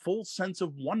a full sense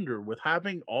of wonder with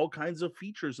having all kinds of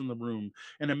features in the room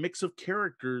and a mix of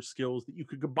character skills that you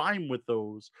could combine with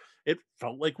those. It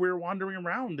felt like we were wandering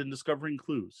around and discovering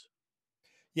clues.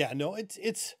 Yeah, no, it's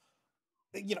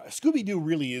Scooby-Doo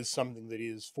really is something that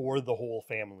is for the whole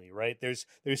family, right? There's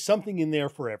something in there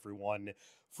for everyone,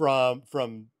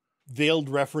 from veiled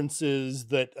references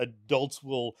that adults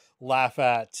will laugh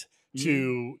at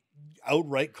to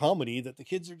outright comedy that the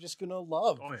kids are just going to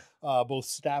love. Oh, yeah. Both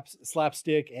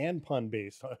slapstick and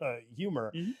pun-based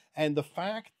humor. And the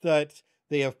fact that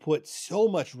they have put so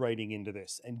much writing into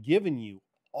this and given you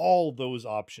all those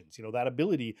options, that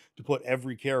ability to put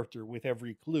every character with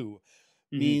every clue,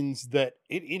 means that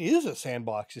it is a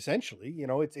sandbox, essentially.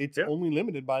 It's only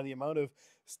limited by the amount of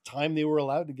time they were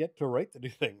allowed to get to write the new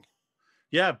thing.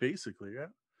 Yeah, basically, yeah.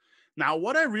 Now,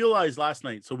 what I realized last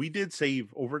night, so we did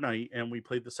save overnight and we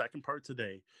played the second part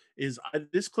today, is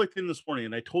this clicked in this morning,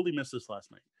 and I totally missed this last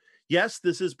night. Yes,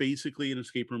 this is basically an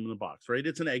escape room in the box, right?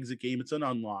 It's an exit game, it's an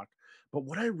unlock. But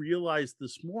what I realized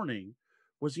this morning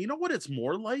was, you know what it's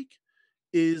more like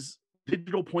is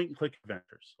digital point and click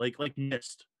adventures, like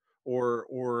Myst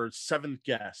or Seventh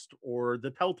Guest or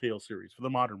the Telltale series for the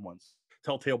modern ones.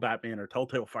 Telltale Batman or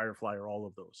Telltale Firefly or all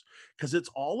of those. Because it's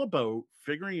all about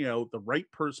figuring out the right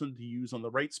person to use on the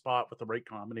right spot with the right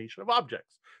combination of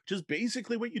objects, which is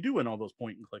basically what you do in all those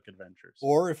point and click adventures.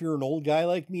 Or if you're an old guy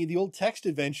like me, the old text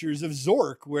adventures of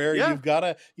Zork, where Yeah, you've got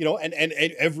to, and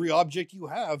every object you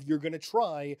have, you're going to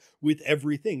try with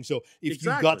everything. So if you've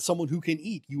exactly. got someone who can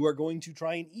eat, you are going to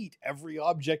try and eat every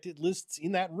object it lists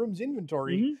in that room's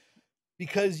inventory. Mhm.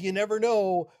 Because you never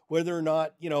know whether or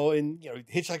not,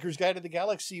 Hitchhiker's Guide to the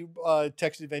Galaxy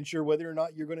text adventure, whether or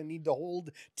not you're going to need to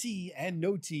hold tea and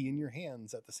no tea in your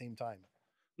hands at the same time.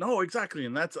 No, exactly,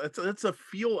 and that's a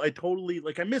feel I totally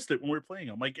like. I missed it when we were playing.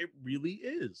 I'm like, it really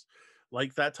is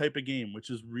like that type of game,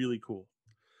 which is really cool.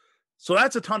 So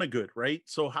that's a ton of good, right?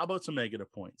 So how about some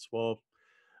negative points? Well,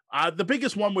 the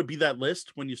biggest one would be that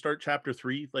list when you start chapter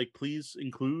 3. Like, please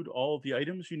include all of the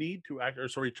items you need to act, or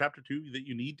sorry, chapter 2 that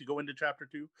you need to go into chapter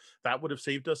 2. That would have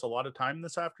saved us a lot of time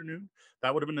this afternoon.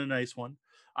 That would have been a nice one.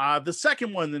 The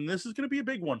second one, and this is going to be a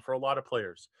big one for a lot of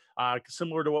players,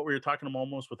 similar to what we were talking about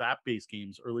almost with app-based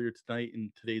games earlier tonight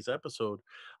in today's episode.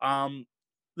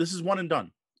 This is one and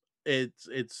done. It's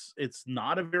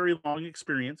not a very long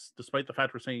experience, despite the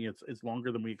fact we're saying it's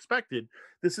longer than we expected.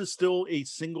 This is still a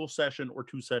single session or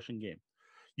 2 session game.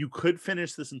 You could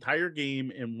finish this entire game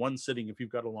in one sitting if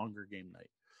you've got a longer game night.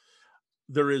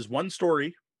 There is one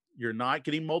story. You're not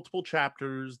getting multiple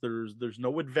chapters. There's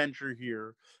no adventure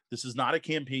here. This is not a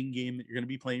campaign game that you're going to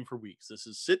be playing for weeks. This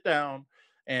is sit down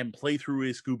and play through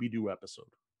a Scooby-Doo episode.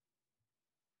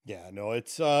 Yeah, no,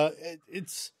 it's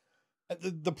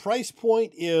the price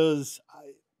point is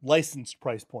licensed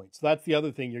price point. So that's the other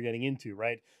thing you're getting into,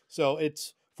 right? So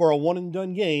it's for a one and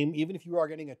done game, even if you are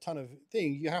getting a ton of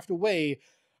things, you have to weigh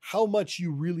how much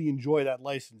you really enjoy that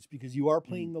license, because you are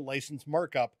playing the license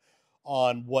markup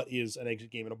on what is an exit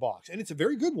game in a box. And it's a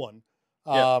very good one.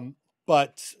 Yeah.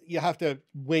 But you have to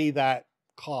weigh that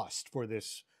cost for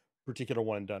this particular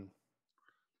one and done.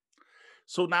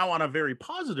 So now on a very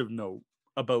positive note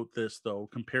about this though,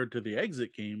 compared to the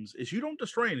exit games, is you don't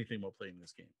destroy anything while playing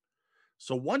this game.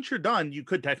 So once you're done, you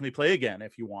could technically play again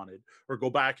if you wanted, or go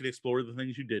back and explore the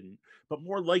things you didn't. But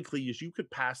more likely is you could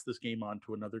pass this game on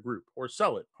to another group or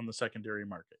sell it on the secondary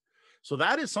market. So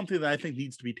that is something that I think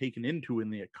needs to be taken into in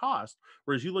the cost.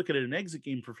 Whereas you look at an exit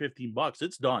game for $15,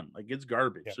 it's done. Like, it's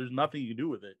garbage. Yeah. There's nothing you can do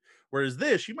with it. Whereas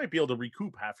this, you might be able to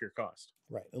recoup half your cost.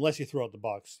 Right. Unless you throw out the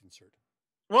box insert.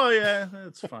 Well, yeah,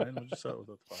 that's fine. We'll just sell it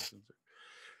without the box insert.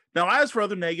 Now, as for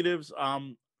other negatives,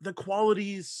 the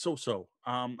quality is so.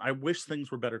 I wish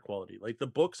things were better quality. Like, the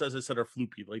books, as I said, are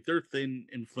floopy. Like, they're thin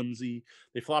and flimsy.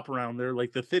 They flop around. They're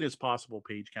like the thinnest possible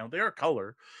page count. They are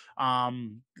color.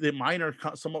 Mine are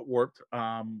somewhat warped.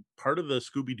 Part of the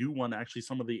Scooby-Doo one, actually,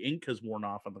 some of the ink has worn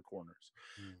off on the corners.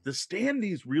 The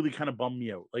standees really kind of bum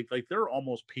me out. Like they're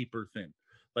almost paper thin.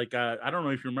 Like, I don't know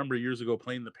if you remember years ago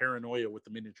playing the Paranoia with the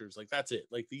miniatures. Like, that's it.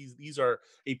 Like, these are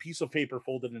a piece of paper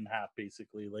folded in half,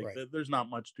 basically. Like, Right. there's not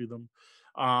much to them.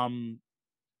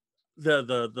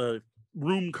 The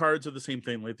room cards are the same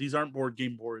thing. Like, these aren't board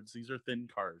game boards. These are thin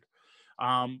card.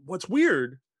 What's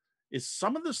weird is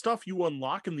some of the stuff you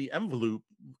unlock in the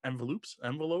envelopes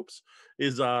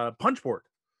is punch board,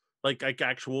 like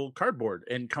actual cardboard,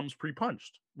 and comes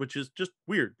pre-punched, which is just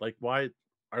weird. Like, why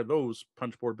are those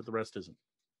punch board but the rest isn't?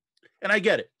 And I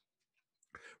get it,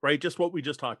 right? Just what we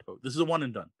just talked about. This is a one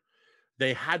and done.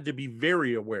 They had to be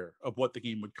very aware of what the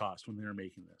game would cost when they were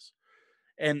making this.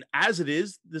 And as it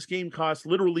is, this game costs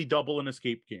literally double an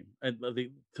escape game. And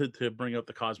to bring up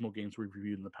the Cosmo games we've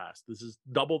reviewed in the past, this is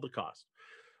double the cost.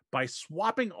 By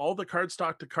swapping all the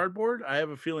cardstock to cardboard, I have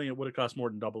a feeling it would have cost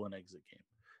more than double an exit game,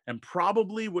 and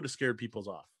probably would have scared people's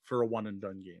off for a one and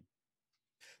done game.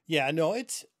 Yeah, no,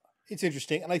 it's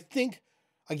interesting. And I think,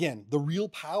 again, the real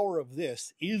power of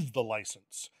this is the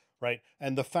license, right?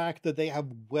 And the fact that they have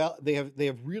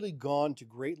really gone to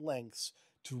great lengths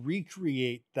to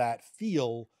recreate that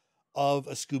feel of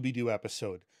a Scooby-Doo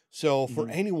episode. So for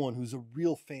anyone who's a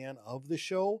real fan of the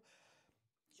show,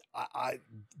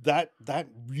 that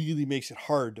really makes it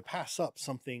hard to pass up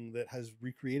something that has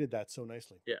recreated that so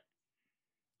nicely. Yeah.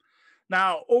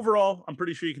 Now, overall, I'm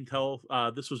pretty sure you can tell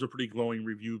this was a pretty glowing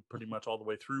review pretty much all the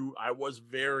way through. I was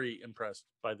very impressed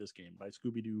by this game, by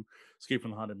Scooby-Doo Escape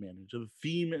from the Haunted Mansion. The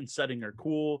theme and setting are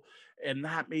cool, and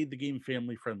that made the game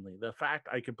family-friendly. The fact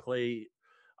I could play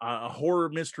a horror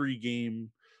mystery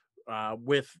game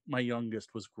with my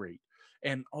youngest was great.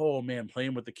 And oh man,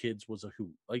 playing with the kids was a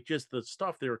hoot. Like just the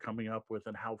stuff they were coming up with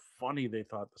and how funny they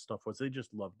thought the stuff was. They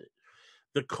just loved it.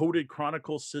 The coded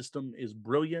chronicle system is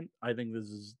brilliant. I think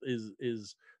this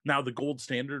is now the gold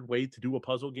standard way to do a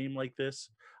puzzle game like this.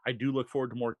 I do look forward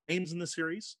to more games in the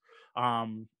series.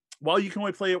 While you can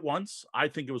only play it once, I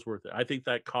think it was worth it. I think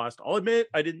that cost, I'll admit,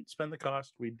 I didn't spend the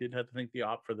cost. We did have to think the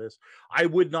op for this. I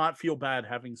would not feel bad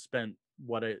having spent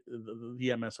the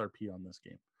MSRP on this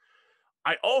game.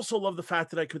 I also love the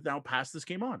fact that I could now pass this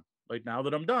game on. Like now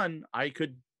that I'm done, I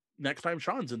could, next time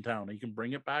Sean's in town, he can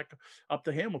bring it back up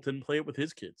to Hamilton and play it with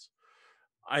his kids.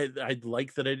 I'd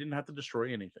like that I didn't have to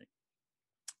destroy anything.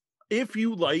 If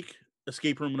you like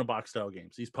escape room in a box style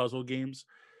games, these puzzle games,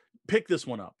 pick this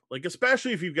one up. Like,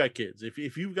 especially if you've got kids.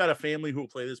 If you've got a family who will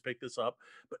play this, pick this up.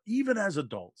 But even as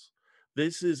adults,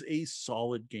 this is a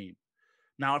solid game.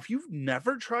 Now, if you've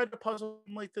never tried a puzzle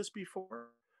game like this before,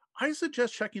 I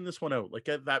suggest checking this one out. Like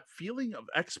that feeling of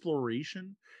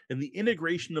exploration and the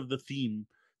integration of the theme,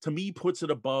 to me, puts it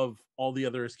above all the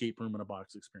other escape room in a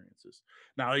box experiences.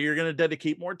 Now, you're going to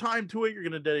dedicate more time to it. You're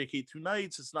going to dedicate 2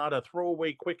 nights. It's not a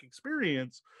throwaway quick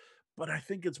experience, but I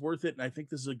think it's worth it. And I think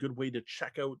this is a good way to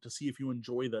check out to see if you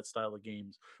enjoy that style of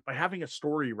games by having a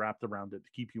story wrapped around it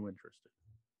to keep you interested.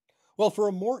 Well, for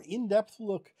a more in-depth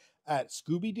look at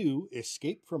Scooby-Doo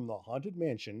Escape from the Haunted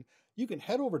Mansion, you can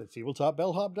head over to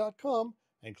tabletopbellhop.com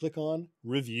and click on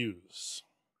Reviews.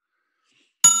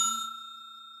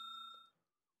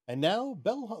 And now,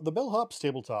 the Bellhop's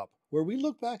Tabletop, where we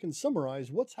look back and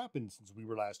summarize what's happened since we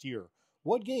were last here.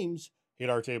 What games hit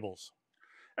our tables?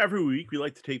 Every week, we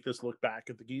like to take this look back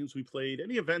at the games we played,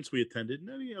 any events we attended, and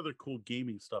any other cool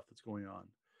gaming stuff that's going on.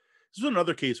 This is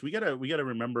another case. We gotta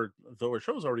remember, though our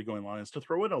show's already going on, is to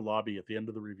throw in a lobby at the end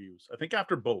of the reviews. I think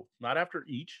after both, not after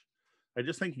each. I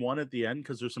just think one at the end,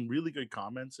 because there's some really good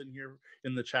comments in here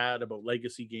in the chat about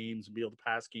legacy games and be able to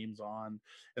pass games on,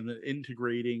 and then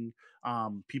integrating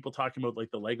people talking about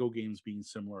like the Lego games being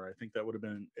similar. I think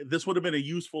this would have been a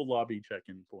useful lobby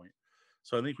check-in point.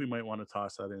 So I think we might want to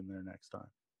toss that in there next time.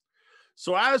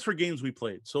 So as for games we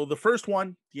played, so the first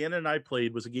one Deanna and I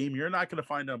played was a game you're not going to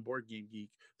find on Board Game Geek,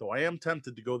 though I am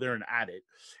tempted to go there and add it,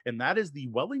 and that is the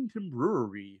Wellington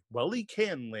Brewery Welly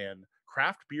Can Land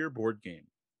craft beer board game.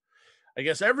 I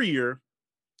guess every year,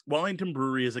 Wellington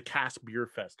Brewery is a cask beer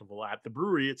festival at the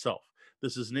brewery itself.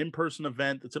 This is an in-person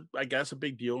event. It's I guess a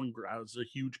big deal and grounds a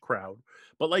huge crowd.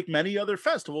 But like many other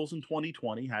festivals in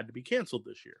 2020, had to be canceled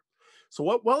this year. So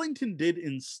what Wellington did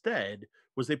instead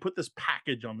was they put this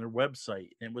package on their website,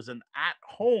 and it was an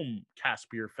at-home cask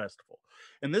beer festival.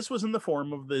 And this was in the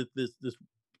form of this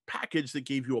package that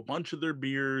gave you a bunch of their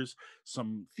beers,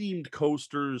 some themed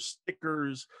coasters,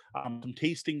 stickers, some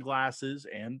tasting glasses,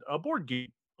 and a board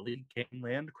game, Welly Can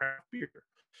Land craft beer.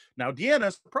 Now,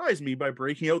 Deanna surprised me by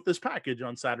breaking out this package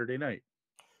on Saturday night.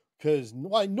 Because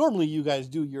normally you guys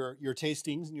do your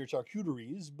tastings and your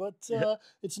charcuteries, but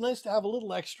it's nice to have a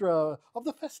little extra of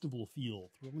the festival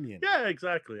feel thrown in. Yeah,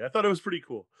 exactly. I thought it was pretty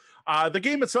cool. The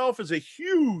game itself is a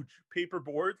huge paper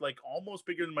board, like almost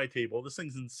bigger than my table. This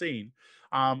thing's insane.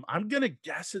 I'm going to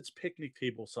guess it's picnic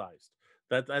table sized.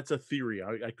 That's a theory.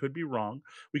 I could be wrong.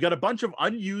 We got a bunch of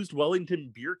unused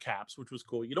Wellington beer caps, which was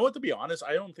cool. You know what? To be honest,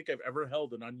 I don't think I've ever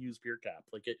held an unused beer cap.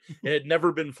 Like it had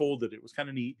never been folded. It was kind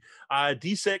of neat.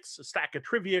 D6, a stack of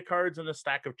trivia cards, and a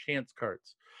stack of chance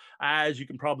cards. As you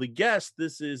can probably guess,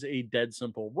 this is a dead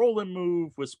simple roll and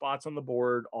move with spots on the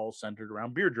board all centered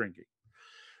around beer drinking.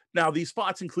 Now, these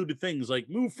spots included things like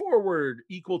move forward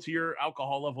equal to your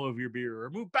alcohol level of your beer, or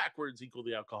move backwards equal to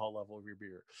the alcohol level of your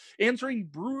beer. Answering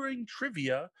brewing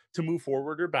trivia to move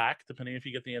forward or back, depending if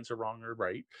you get the answer wrong or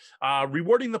right.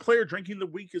 Rewarding the player drinking the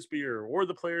weakest beer or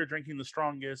the player drinking the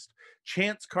strongest.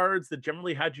 Chance cards that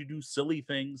generally had you do silly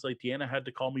things, like Deanna had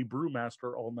to call me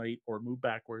brewmaster all night or move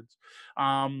backwards.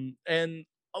 And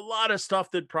a lot of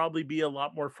stuff that'd probably be a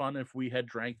lot more fun if we had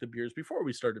drank the beers before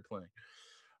we started playing.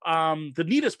 The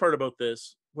neatest part about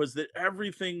this was that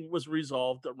everything was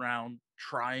resolved around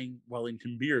trying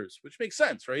Wellington beers, which makes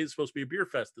sense, right? It's supposed to be a beer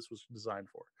fest this was designed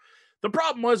for. The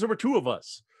problem was there were 2 of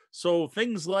us. So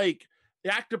things like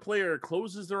the active player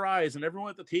closes their eyes and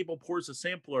everyone at the table pours a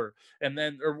sampler, and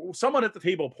then, or someone at the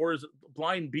table pours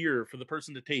blind beer for the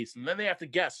person to taste, and then they have to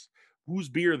guess whose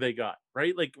beer they got,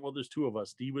 right? Like, well, there's 2 of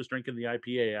us. Dee was drinking the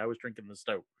IPA, I was drinking the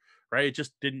stout, right? It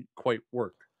just didn't quite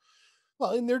work.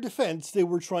 Well, in their defense, they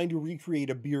were trying to recreate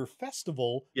a beer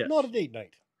festival, not a date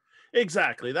night.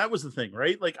 Exactly. That was the thing,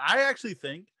 right? Like, I actually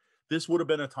think this would have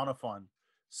been a ton of fun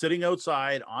sitting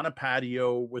outside on a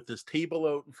patio with this table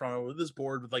out in front of this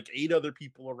board with like 8 other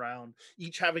people around,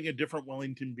 each having a different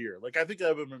Wellington beer. Like, I think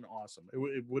that would have been awesome.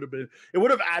 It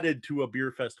would have added to a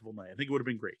beer festival night. I think it would have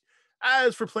been great.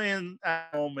 As for playing at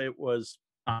home, it was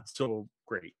not so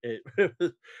great.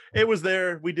 It was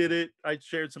there. We did it. I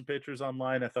shared some pictures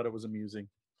online. I thought it was amusing.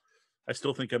 I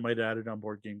still think I might add it on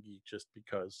Board Game Geek just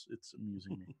because it's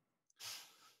amusing me.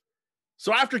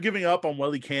 So after giving up on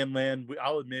Welly Can Land,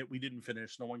 I'll admit we didn't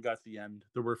finish. No one got to the end.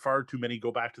 There were far too many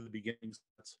go back to the beginning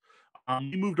sets.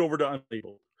 We moved over to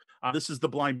Unlabeled. This is the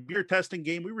blind beer testing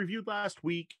game we reviewed last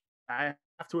week. I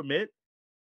have to admit,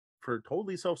 for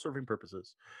totally self-serving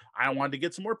purposes, I wanted to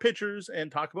get some more pictures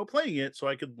and talk about playing it so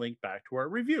I could link back to our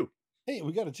review. Hey,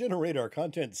 we got to generate our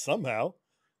content somehow.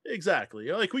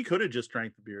 Exactly. Like, we could have just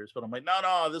drank the beers, but I'm like,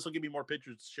 no, this will give me more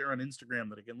pictures to share on Instagram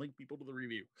that I can link people to the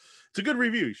review. It's a good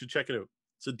review. You should check it out.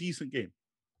 It's a decent game.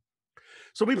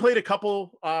 So we played a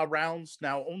couple rounds,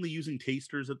 now only using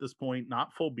tasters at this point,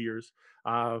 not full beers.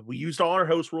 We used all our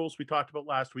house rules we talked about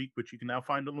last week, which you can now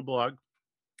find on the blog.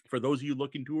 For those of you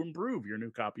looking to improve your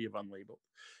new copy of Unlabeled,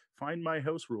 find my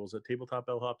house rules at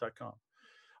tabletopbellhop.com.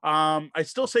 I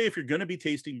still say, if you're going to be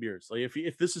tasting beers, like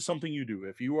if this is something you do,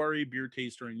 if you are a beer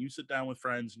taster and you sit down with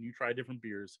friends and you try different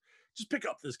beers, just pick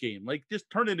up this game. Like, just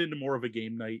turn it into more of a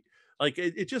game night. Like,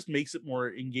 it just makes it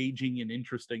more engaging and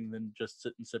interesting than just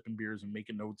sitting sipping beers and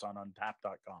making notes on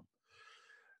untap.com.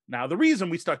 Now, the reason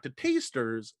we stuck to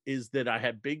tasters is that I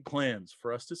had big plans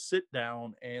for us to sit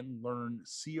down and learn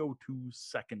CO2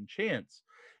 Second Chance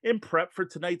in prep for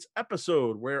tonight's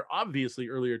episode, where obviously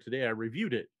earlier today I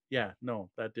reviewed it. Yeah, no,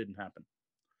 that didn't happen.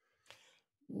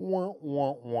 Wah,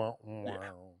 wah, wah, wah.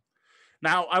 Yeah.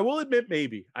 Now, I will admit,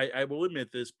 maybe I will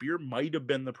admit this beer might have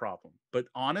been the problem, but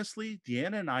honestly,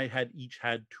 Deanna and I had each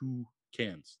had 2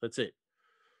 cans. That's it.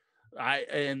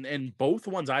 And both the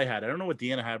ones I had, I don't know what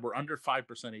Deanna had, were under 5%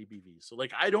 ABV. So,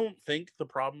 like, I don't think the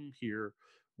problem here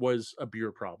was a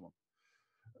beer problem.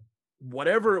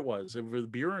 Whatever it was, if it was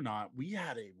beer or not, we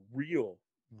had a real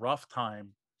rough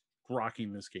time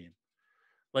rocking this game.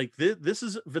 Like, this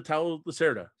is Vital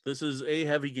Lacerda. This is a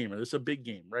heavy gamer. This is a big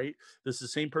game, right? This is the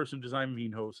same person who designed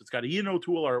Vinhos. It's got Ian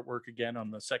O'Toole artwork again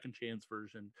on the Second Chance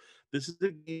version. This is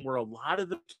a game where a lot of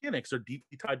the mechanics are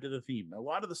deeply tied to the theme. A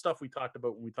lot of the stuff we talked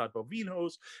about when we talked about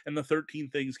Vinhos and the 13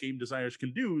 things game designers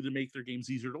can do to make their games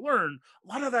easier to learn,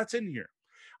 a lot of that's in here.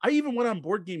 I even went on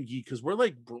Board Game Geek because we're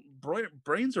like,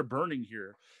 brains are burning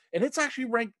here. And it's actually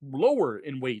ranked lower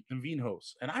in weight than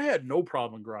Vinhos. And I had no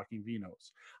problem grokking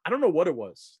Vinhos. I don't know what it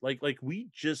was. Like we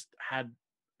just had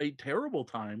a terrible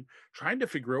time trying to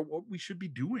figure out what we should be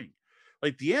doing.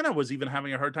 Like, Deanna was even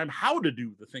having a hard time how to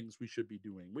do the things we should be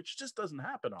doing, which just doesn't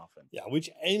happen often. Yeah,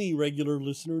 which any regular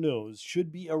listener knows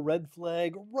should be a red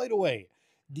flag right away.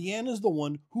 Deanna's the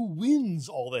one who wins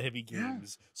all the heavy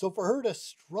games. Yeah. So for her to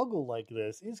struggle like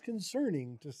this is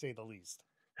concerning, to say the least.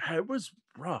 It was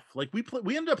rough. Like,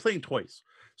 we ended up playing twice.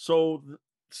 So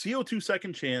CO2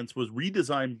 Second Chance was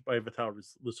redesigned by Vital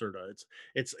Lacerda.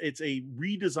 It's a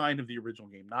redesign of the original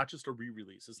game, not just a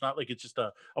re-release. It's not like it's just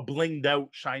a blinged out,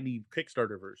 shiny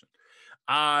Kickstarter version.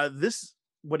 This,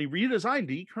 when he redesigned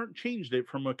it, he changed it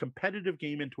from a competitive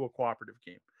game into a cooperative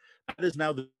game. That is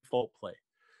now the default play.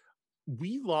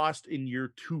 We lost in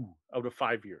year 2 out of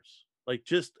 5 years,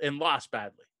 and lost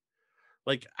badly.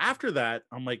 Like, after that,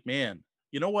 I'm like, man,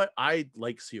 you know what? I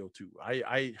like CO2.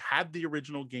 I had the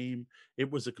original game.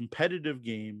 It was a competitive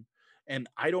game, and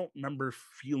I don't remember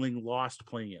feeling lost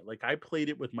playing it. Like, I played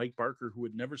it with Mike Barker, who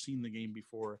had never seen the game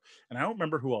before, and I don't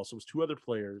remember who else. It was 2 other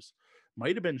players.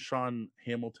 Might have been Sean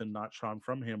Hamilton, not Sean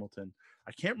from Hamilton.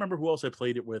 I can't remember who else I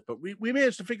played it with, but we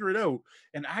managed to figure it out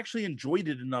and actually enjoyed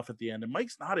it enough at the end. And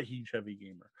Mike's not a huge heavy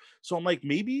gamer. So I'm like,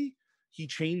 maybe he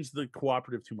changed the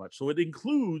cooperative too much. So it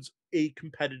includes a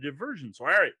competitive version. So,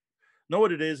 all right, know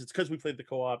what it is. It's because we played the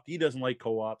co-op. He doesn't like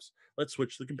co-ops. Let's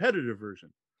switch to the competitive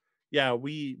version. Yeah,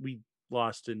 we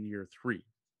lost in year 3.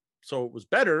 So it was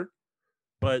better,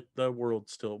 but the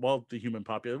world's still, the human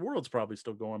population, the world's probably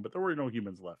still going, but there were no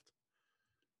humans left.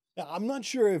 Yeah, I'm not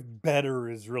sure if better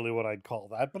is really what I'd call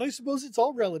that, but I suppose it's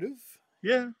all relative.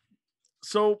 Yeah.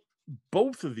 So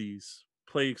both of these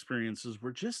play experiences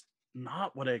were just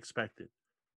not what I expected.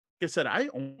 Like I said, I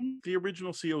owned the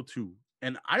original CO2,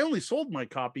 and I only sold my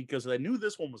copy because I knew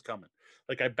this one was coming.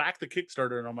 Like, I backed the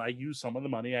Kickstarter, and I used some of the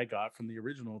money I got from the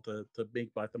original to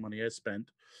make back the money I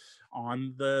spent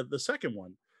on the second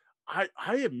one.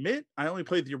 I admit I only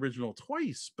played the original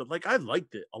twice, but like, I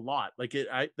liked it a lot. Like,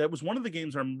 that was one of the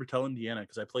games I remember telling Deanna,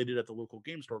 because I played it at the local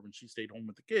game store when she stayed home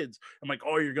with the kids. I'm like,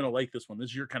 oh, you're gonna like this one. This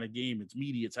is your kind of game. It's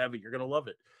meaty, it's heavy. You're gonna love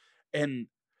it. And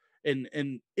And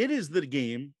it is the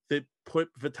game that put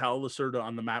Vital Lacerda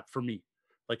on the map for me.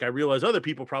 Like, I realize other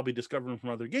people probably discovered him from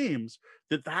other games,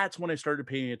 that's when I started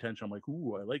paying attention. I'm like,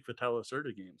 ooh, I like Vital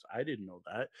Lacerda games. I didn't know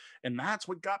that. And that's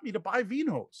what got me to buy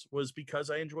Vinhos, was because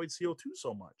I enjoyed CO2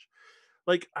 so much.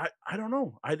 Like, I don't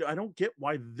know. I don't get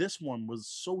why this one was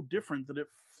so different that it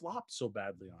flopped so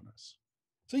badly on us.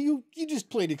 So you just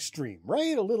played Extreme,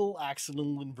 right? A little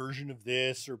accidental version of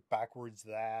this or backwards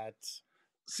that.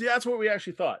 See, that's what we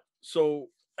actually thought. So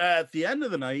at the end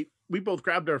of the night, we both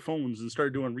grabbed our phones and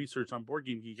started doing research on Board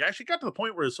Game Geek. I actually got to the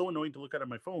point where it's so annoying to look at on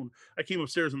my phone, I came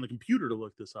upstairs on the computer to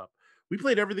look this up. We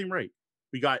played everything right.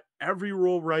 We got every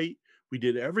rule right. We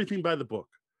did everything by the book.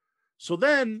 So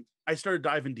then I started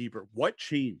diving deeper. What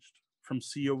changed from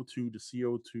CO2 to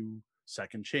CO2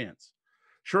 Second Chance?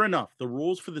 Sure enough, the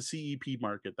rules for the CEP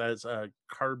market, that is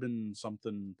carbon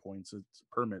something points, it's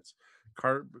permits,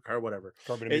 car whatever.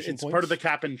 Carbon emission It's points? part of the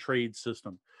cap and trade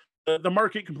system. The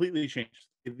market completely changed.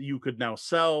 You could now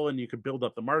sell and you could build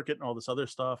up the market and all this other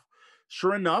stuff.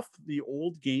 Sure enough, the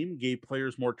old game gave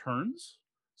players more turns.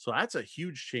 So that's a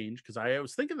huge change, because I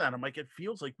was thinking that. I'm like, it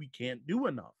feels like we can't do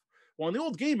enough. Well, in the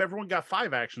old game, everyone got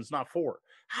 5 actions, not 4.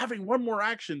 Having one more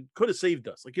action could have saved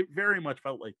us. Like, it very much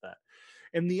felt like that.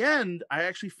 In the end, I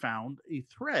actually found a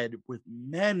thread with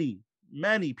many,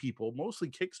 many people, mostly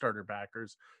Kickstarter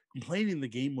backers, complaining the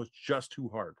game was just too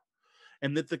hard,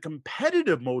 and that the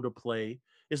competitive mode of play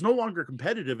is no longer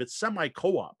competitive, it's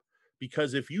semi-co-op,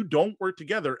 because if you don't work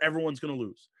together, everyone's going to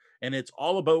lose. And it's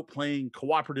all about playing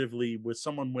cooperatively with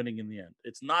someone winning in the end.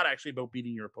 It's not actually about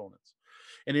beating your opponents.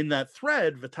 And in that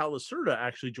thread, Vital Lacerda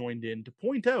actually joined in to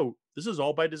point out this is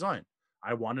all by design.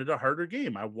 I wanted a harder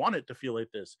game. I want it to feel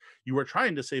like this. You are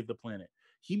trying to save the planet.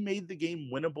 He made the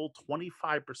game winnable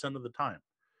 25% of the time.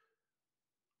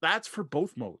 That's for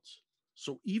both modes.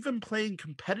 So even playing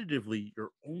competitively,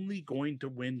 you're only going to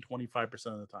win 25%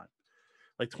 of the time.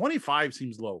 Like, 25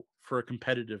 seems low for a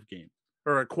competitive game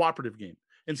or a cooperative game,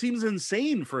 and seems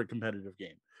insane for a competitive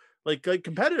game. Like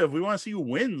competitive, we want to see who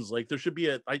wins. Like, there should be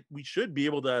we should be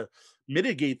able to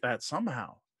mitigate that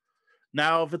somehow.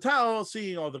 Now, Vital,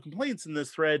 seeing all the complaints in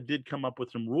this thread, did come up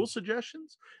with some rule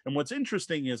suggestions. And what's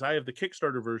interesting is I have the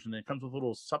Kickstarter version. It comes with a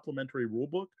little supplementary rule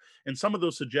book, and some of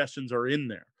those suggestions are in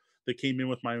there that came in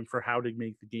with mine for how to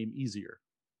make the game easier.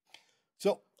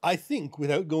 So I think,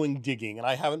 without going digging, and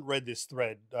I haven't read this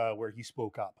thread where he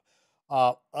spoke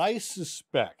up, I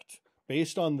suspect,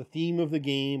 based on the theme of the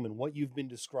game and what you've been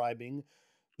describing,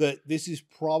 that this is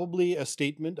probably a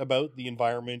statement about the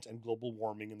environment and global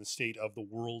warming and the state of the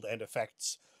world and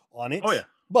effects on it. Oh, yeah.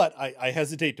 But I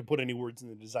hesitate to put any words in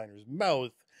the designer's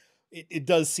mouth. It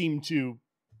does seem to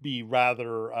be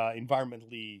rather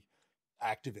environmentally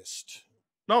activist.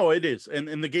 No, it is.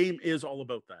 And the game is all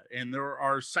about that. And there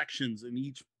are sections in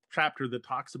each chapter that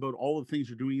talks about all the things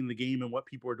you're doing in the game and what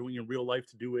people are doing in real life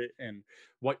to do it, and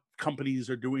what companies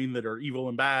are doing that are evil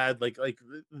and bad. Like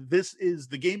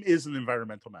the game is an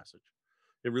environmental message.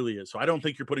 It really is. So I don't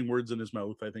think you're putting words in his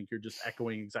mouth. I think you're just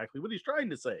echoing exactly what he's trying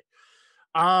to say.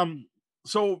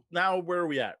 So now where are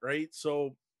we at, right?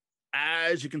 So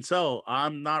as you can tell,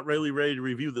 I'm not really ready to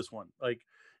review this one.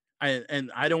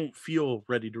 I don't feel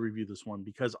ready to review this one,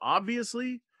 because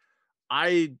obviously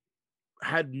I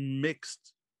had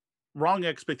wrong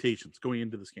expectations going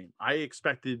into this game. I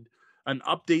expected an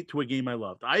update to a game I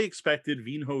loved. I expected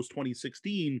Vinhos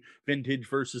 2016 vintage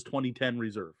versus 2010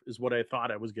 reserve is what I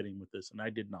thought I was getting with this, and I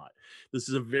did not. This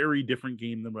is a very different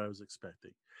game than what I was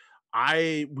expecting.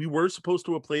 We were supposed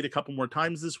to have played a couple more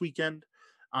times this weekend.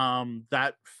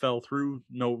 That fell through,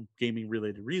 no gaming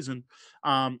related reason.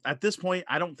 At this point,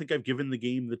 I don't think I've given the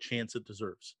game the chance it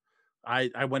deserves.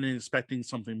 I went in expecting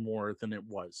something more than it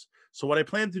was. So what I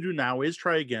plan to do now is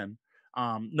try again,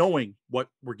 knowing what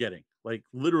we're getting, like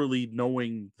literally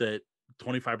knowing that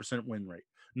 25% win rate,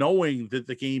 knowing that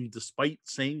the game, despite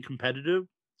saying competitive,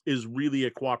 is really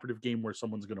a cooperative game where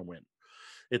someone's going to win.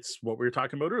 It's what we were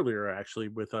talking about earlier, actually,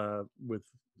 with a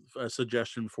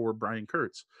suggestion for Brian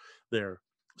Kurtz there.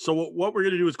 So what we're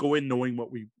going to do is go in knowing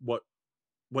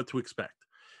what to expect.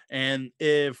 And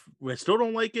if we still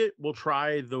don't like it, we'll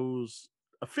try those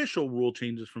official rule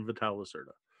changes from Vital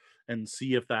Lacerda and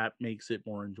see if that makes it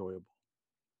more enjoyable.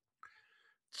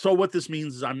 So what this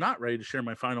means is I'm not ready to share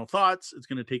my final thoughts. It's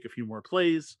going to take a few more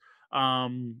plays.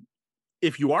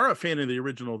 If you are a fan of the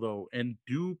original, though, and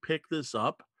do pick this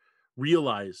up,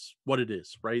 realize what it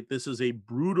is, right? This is a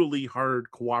brutally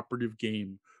hard cooperative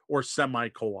game, or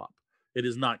semi-co-op. It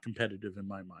is not competitive in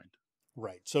my mind.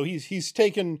 Right. So he's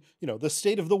taken, the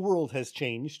state of the world has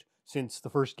changed since the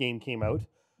first game came out.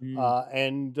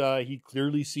 And he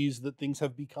clearly sees that things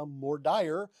have become more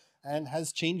dire, and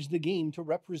has changed the game to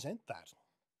represent that.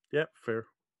 Yeah, fair.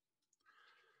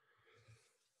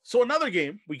 So another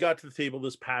game we got to the table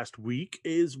this past week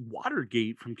is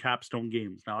Watergate from Capstone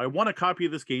Games. Now, I won a copy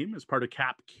of this game as part of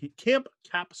Camp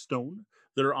Capstone,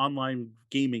 their online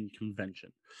gaming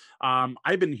convention.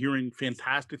 I've been hearing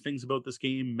fantastic things about this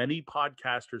game. Many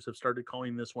podcasters have started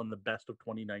calling this one the best of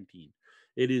 2019.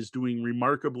 It is doing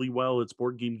remarkably well. Its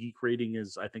Board Game Geek rating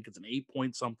is, I think it's an 8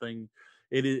 point something.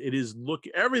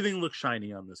 Everything looks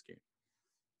shiny on this game.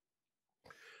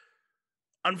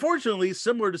 Unfortunately,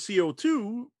 similar to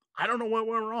CO2, I don't know what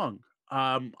went wrong.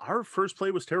 Our first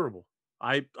play was terrible.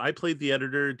 I played the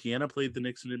editor, Deanna played the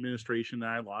Nixon administration,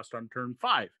 and I lost on turn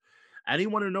 5.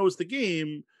 Anyone who knows the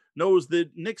game knows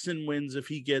that Nixon wins if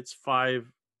he gets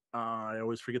 5. I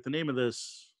always forget the name of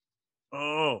this.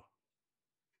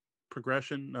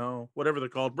 Progression? No, whatever they're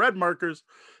called. Red markers,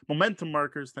 momentum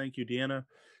markers. Thank you, Deanna.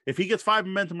 If he gets 5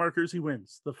 momentum markers, he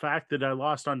wins. The fact that I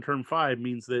lost on turn 5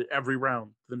 means that every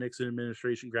round the Nixon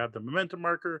administration grabbed a momentum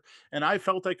marker, and I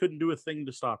felt I couldn't do a thing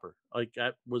to stop her. Like,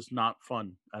 that was not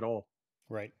fun at all.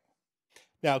 Right.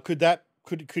 Now, could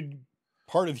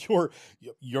part of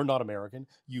you're not American,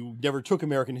 you never took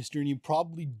American history, and you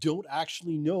probably don't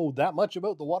actually know that much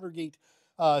about the Watergate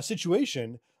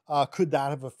situation. Could that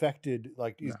have affected,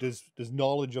 like, No. does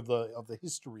knowledge of the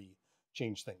history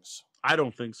change things? I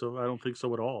don't think so. I don't think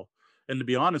so at all. And to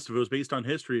be honest, if it was based on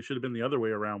history, it should have been the other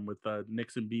way around, with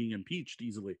Nixon being impeached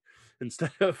easily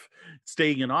instead of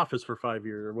staying in office for 5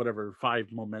 years or whatever,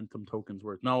 5 momentum tokens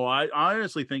worth. No, I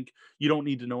honestly think you don't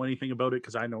need to know anything about it,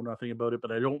 because I know nothing about it,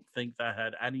 but I don't think that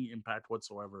had any impact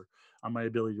whatsoever on my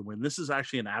ability to win. This is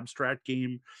actually an abstract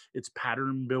game. It's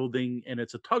pattern building, and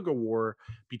it's a tug of war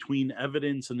between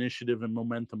evidence, initiative, and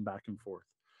momentum back and forth.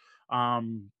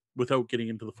 Without getting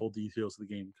into the full details of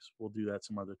the game, because we'll do that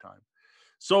some other time.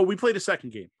 So we played a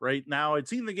second game. Right now, I'd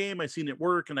seen the game, I'd seen it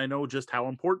work, and I know just how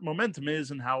important momentum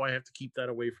is and how I have to keep that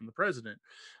away from the president.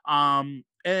 And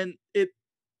it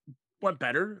went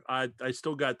better. I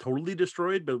still got totally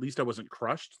destroyed, but at least I wasn't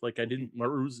crushed. Like, I didn't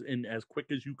lose in as quick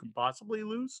as you can possibly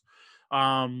lose.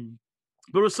 But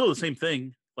it was still the same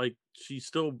thing. Like, she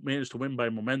still managed to win by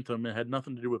momentum. It had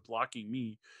nothing to do with blocking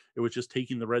me. It was just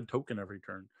taking the red token every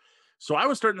turn. So I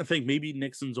was starting to think maybe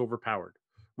Nixon's overpowered,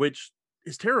 which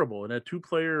is terrible in a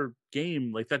 2-player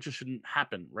game. Like, that just shouldn't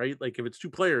happen, right? Like, if it's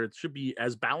 2-player, it should be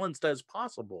as balanced as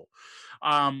possible.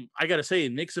 I gotta say,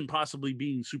 Nixon possibly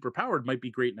being super powered might be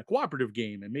great in a cooperative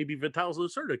game, and maybe Vital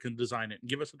Lacerda can design it and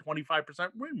give us a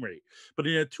 25% win rate. But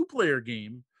in a 2-player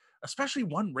game, especially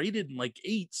one rated in like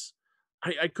 8s,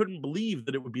 I couldn't believe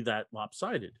that it would be that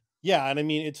lopsided. Yeah, and I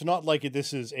mean, it's not like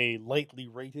this is a lightly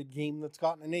rated game that's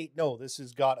gotten an 8. No, this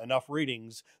has got enough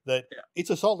ratings that it's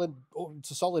a solid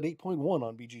 8.1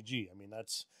 on BGG. I mean,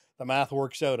 that's the math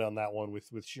works out on that one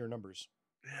with sheer numbers.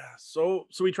 Yeah. So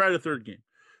we tried a third game.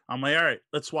 I'm like, all right,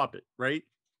 let's swap it. Right?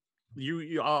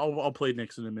 I'll play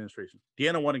Nixon administration.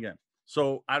 Deanna won again.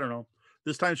 So I don't know.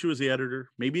 This time she was the editor.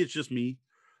 Maybe it's just me.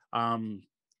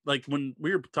 Like, when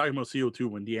we were talking about CO2,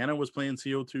 when Deanna was playing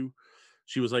CO2,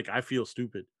 she was like, I feel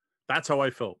stupid. That's how I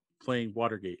felt playing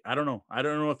Watergate. I don't know. I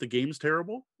don't know if the game's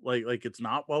terrible. Like it's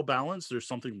not well balanced. There's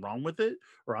something wrong with it,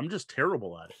 or I'm just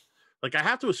terrible at it. Like, I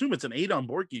have to assume it's an 8 on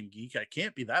Board Game Geek. I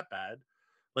can't be that bad.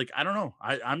 Like, I don't know.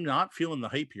 I'm not feeling the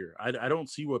hype here. I don't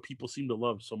see what people seem to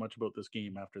love so much about this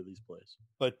game after these plays.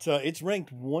 But it's ranked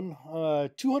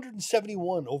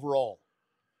 271 overall.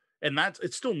 And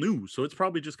it's still new, so it's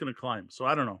probably just going to climb. So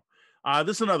I don't know.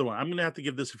 This is another one. I'm going to have to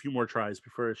give this a few more tries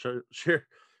before I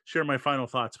share my final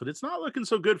thoughts. But it's not looking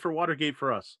so good for Watergate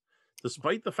for us,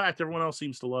 despite the fact everyone else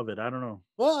seems to love it. I don't know.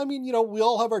 Well, I mean, we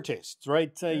all have our tastes,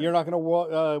 right? Yeah. You're not going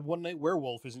to One Night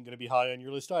Werewolf isn't going to be high on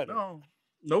your list either.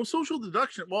 No social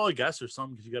deduction. Well, I guess there's some,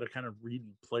 because you got to kind of read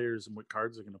players and what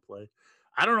cards they're going to play.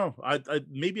 I don't know. I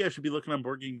maybe I should be looking on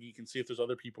Board Game Geek and see if there's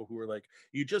other people who are like,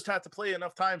 you just have to play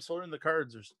enough times to learn the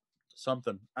cards or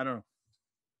something. I don't know.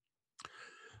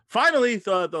 Finally,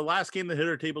 the last game that hit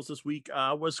our tables this week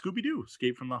was Scooby-Doo,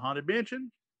 Escape from the Haunted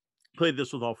Mansion. Played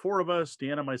this with all 4 of us,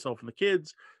 Deanna, myself, and the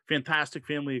kids. Fantastic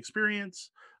family experience.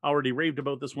 I already raved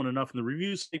about this one enough in the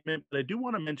review segment, but I do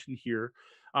want to mention here,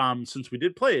 since we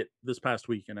did play it this past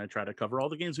week, and I try to cover all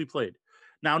the games we played.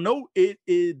 Now, no, it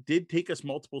did take us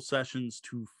multiple sessions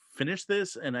to finish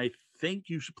this, and I think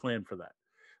you should plan for that.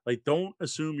 Like, don't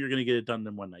assume you're going to get it done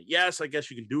in one night. Yes, I guess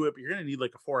you can do it, but you're going to need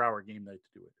like a 4-hour game night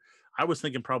to do it. I was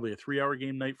thinking probably a 3-hour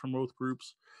game night from both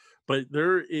groups, but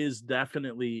there is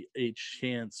definitely a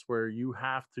chance where you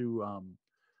have to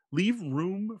leave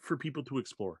room for people to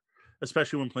explore,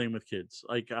 especially when playing with kids.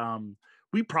 Like,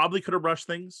 we probably could have rushed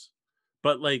things,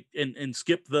 but like and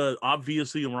skip the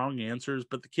obviously wrong answers,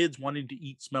 but the kids wanting to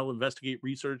eat, smell, investigate,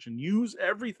 research, and use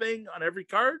everything on every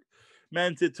card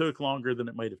meant it took longer than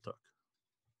it might have took.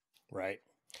 Right.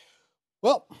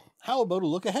 Well, how about a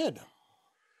look ahead?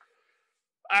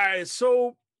 All right,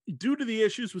 so due to the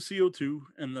issues with CO2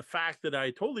 and the fact that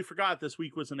I totally forgot this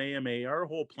week was an AMA, our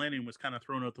whole planning was kind of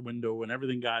thrown out the window and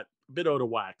everything got a bit out of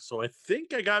whack. So I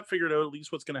think I got figured out at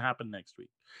least what's going to happen next week.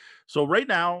 So right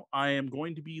now I am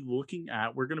going to be looking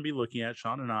at,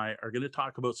 Sean and I are going to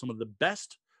talk about some of the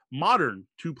best modern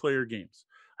 2-player games.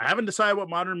 I haven't decided what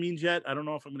modern means yet. I don't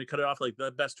know if I'm going to cut it off like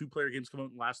the best 2-player games come out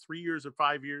in the last 3 years or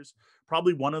 5 years.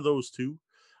 Probably one of those two.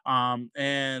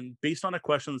 And based on a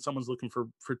question that someone's looking for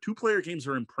 2-player games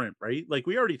are in print, right? Like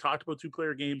we already talked about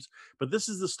 2-player games, but this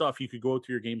is the stuff you could go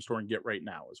to your game store and get right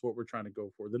now is what we're trying to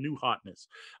go for, the new hotness.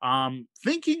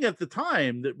 Thinking at the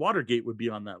time that Watergate would be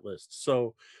on that list.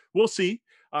 So we'll see.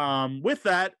 With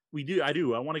that,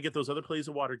 I want to get those other plays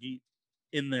of Watergate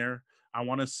in there. I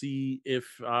want to see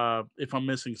if I'm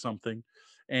missing something.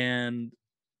 And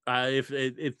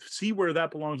if see where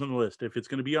that belongs on the list, if it's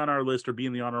going to be on our list or be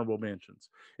in the honorable mentions.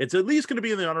 It's at least going to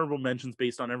be in the honorable mentions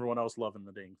based on everyone else loving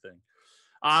the dang thing.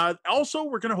 Also,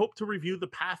 we're going to hope to review the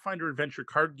Pathfinder Adventure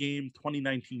card game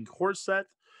 2019 core set.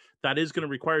 That is going to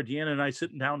require Deanna and I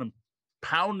sitting down and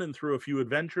pounding through a few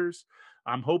adventures.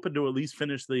 I'm hoping to at least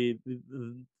finish the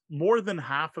more than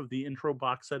half of the intro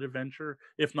box set adventure,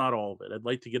 if not all of it. I'd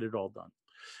like to get it all done.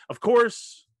 Of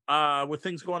course, with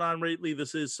things going on lately,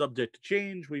 this is subject to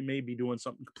change. We may be doing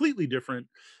something completely different,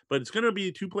 but it's going to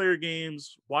be 2-player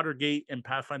games, Watergate, and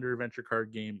Pathfinder Adventure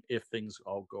card game if things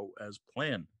all go as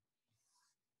planned.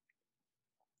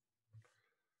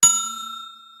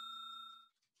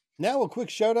 Now a quick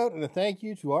shout out and a thank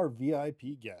you to our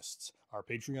VIP guests, our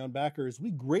Patreon backers.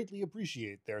 We greatly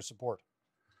appreciate their support.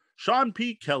 Sean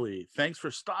P. Kelly, thanks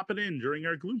for stopping in during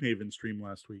our Gloomhaven stream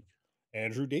last week.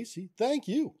 Andrew Dacey, thank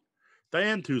you.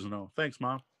 Diane Tuzano, thanks,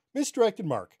 Mom. Misdirected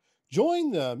Mark.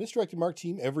 Join the Misdirected Mark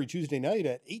team every Tuesday night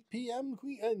at 8 p.m.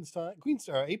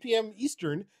 8 p.m.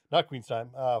 Eastern, not Queen's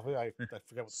time. I forgot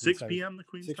what 6 p.m. the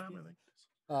Queen's time, I think.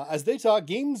 As they talk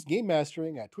games, game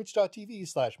mastering at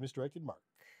twitch.tv/misdirectedmark.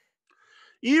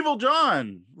 Evil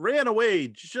John ran away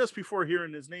just before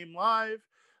hearing his name live.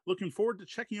 Looking forward to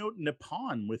checking out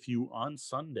Nippon with you on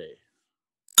Sunday.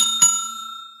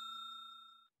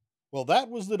 Well, that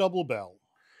was the double bell.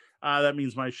 That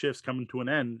means my shift's coming to an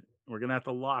end. We're going to have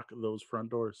to lock those front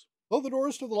doors. Though the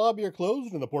doors to the lobby are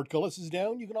closed and the portcullis is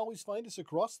down, you can always find us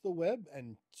across the web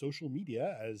and social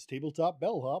media as Tabletop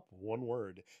Bellhop, one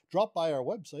word. Drop by our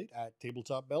website at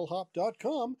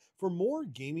tabletopbellhop.com for more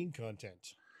gaming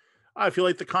content. I feel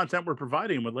like the content we're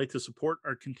providing would like to support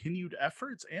our continued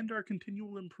efforts and our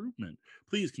continual improvement.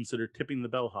 Please consider tipping the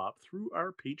Bellhop through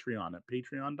our Patreon at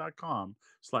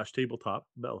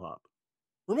patreon.com/tabletopbellhop.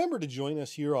 Remember to join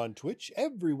us here on Twitch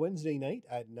every Wednesday night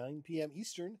at 9 p.m.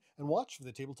 Eastern and watch for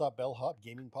the Tabletop Bellhop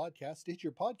Gaming Podcast. Hit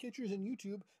your podcatchers and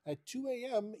YouTube at 2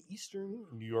 a.m. Eastern,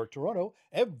 New York, Toronto,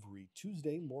 every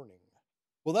Tuesday morning.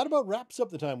 Well, that about wraps up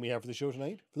the time we have for the show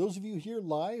tonight. For those of you here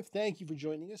live, thank you for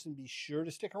joining us, and be sure to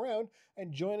stick around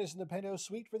and join us in the Penthouse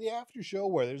Suite for the after show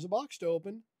where there's a box to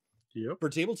open. Yep. For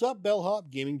Tabletop Bellhop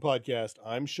Gaming Podcast,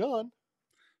 I'm Sean.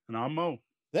 And I'm Mo.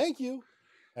 Thank you.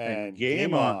 And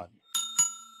game on.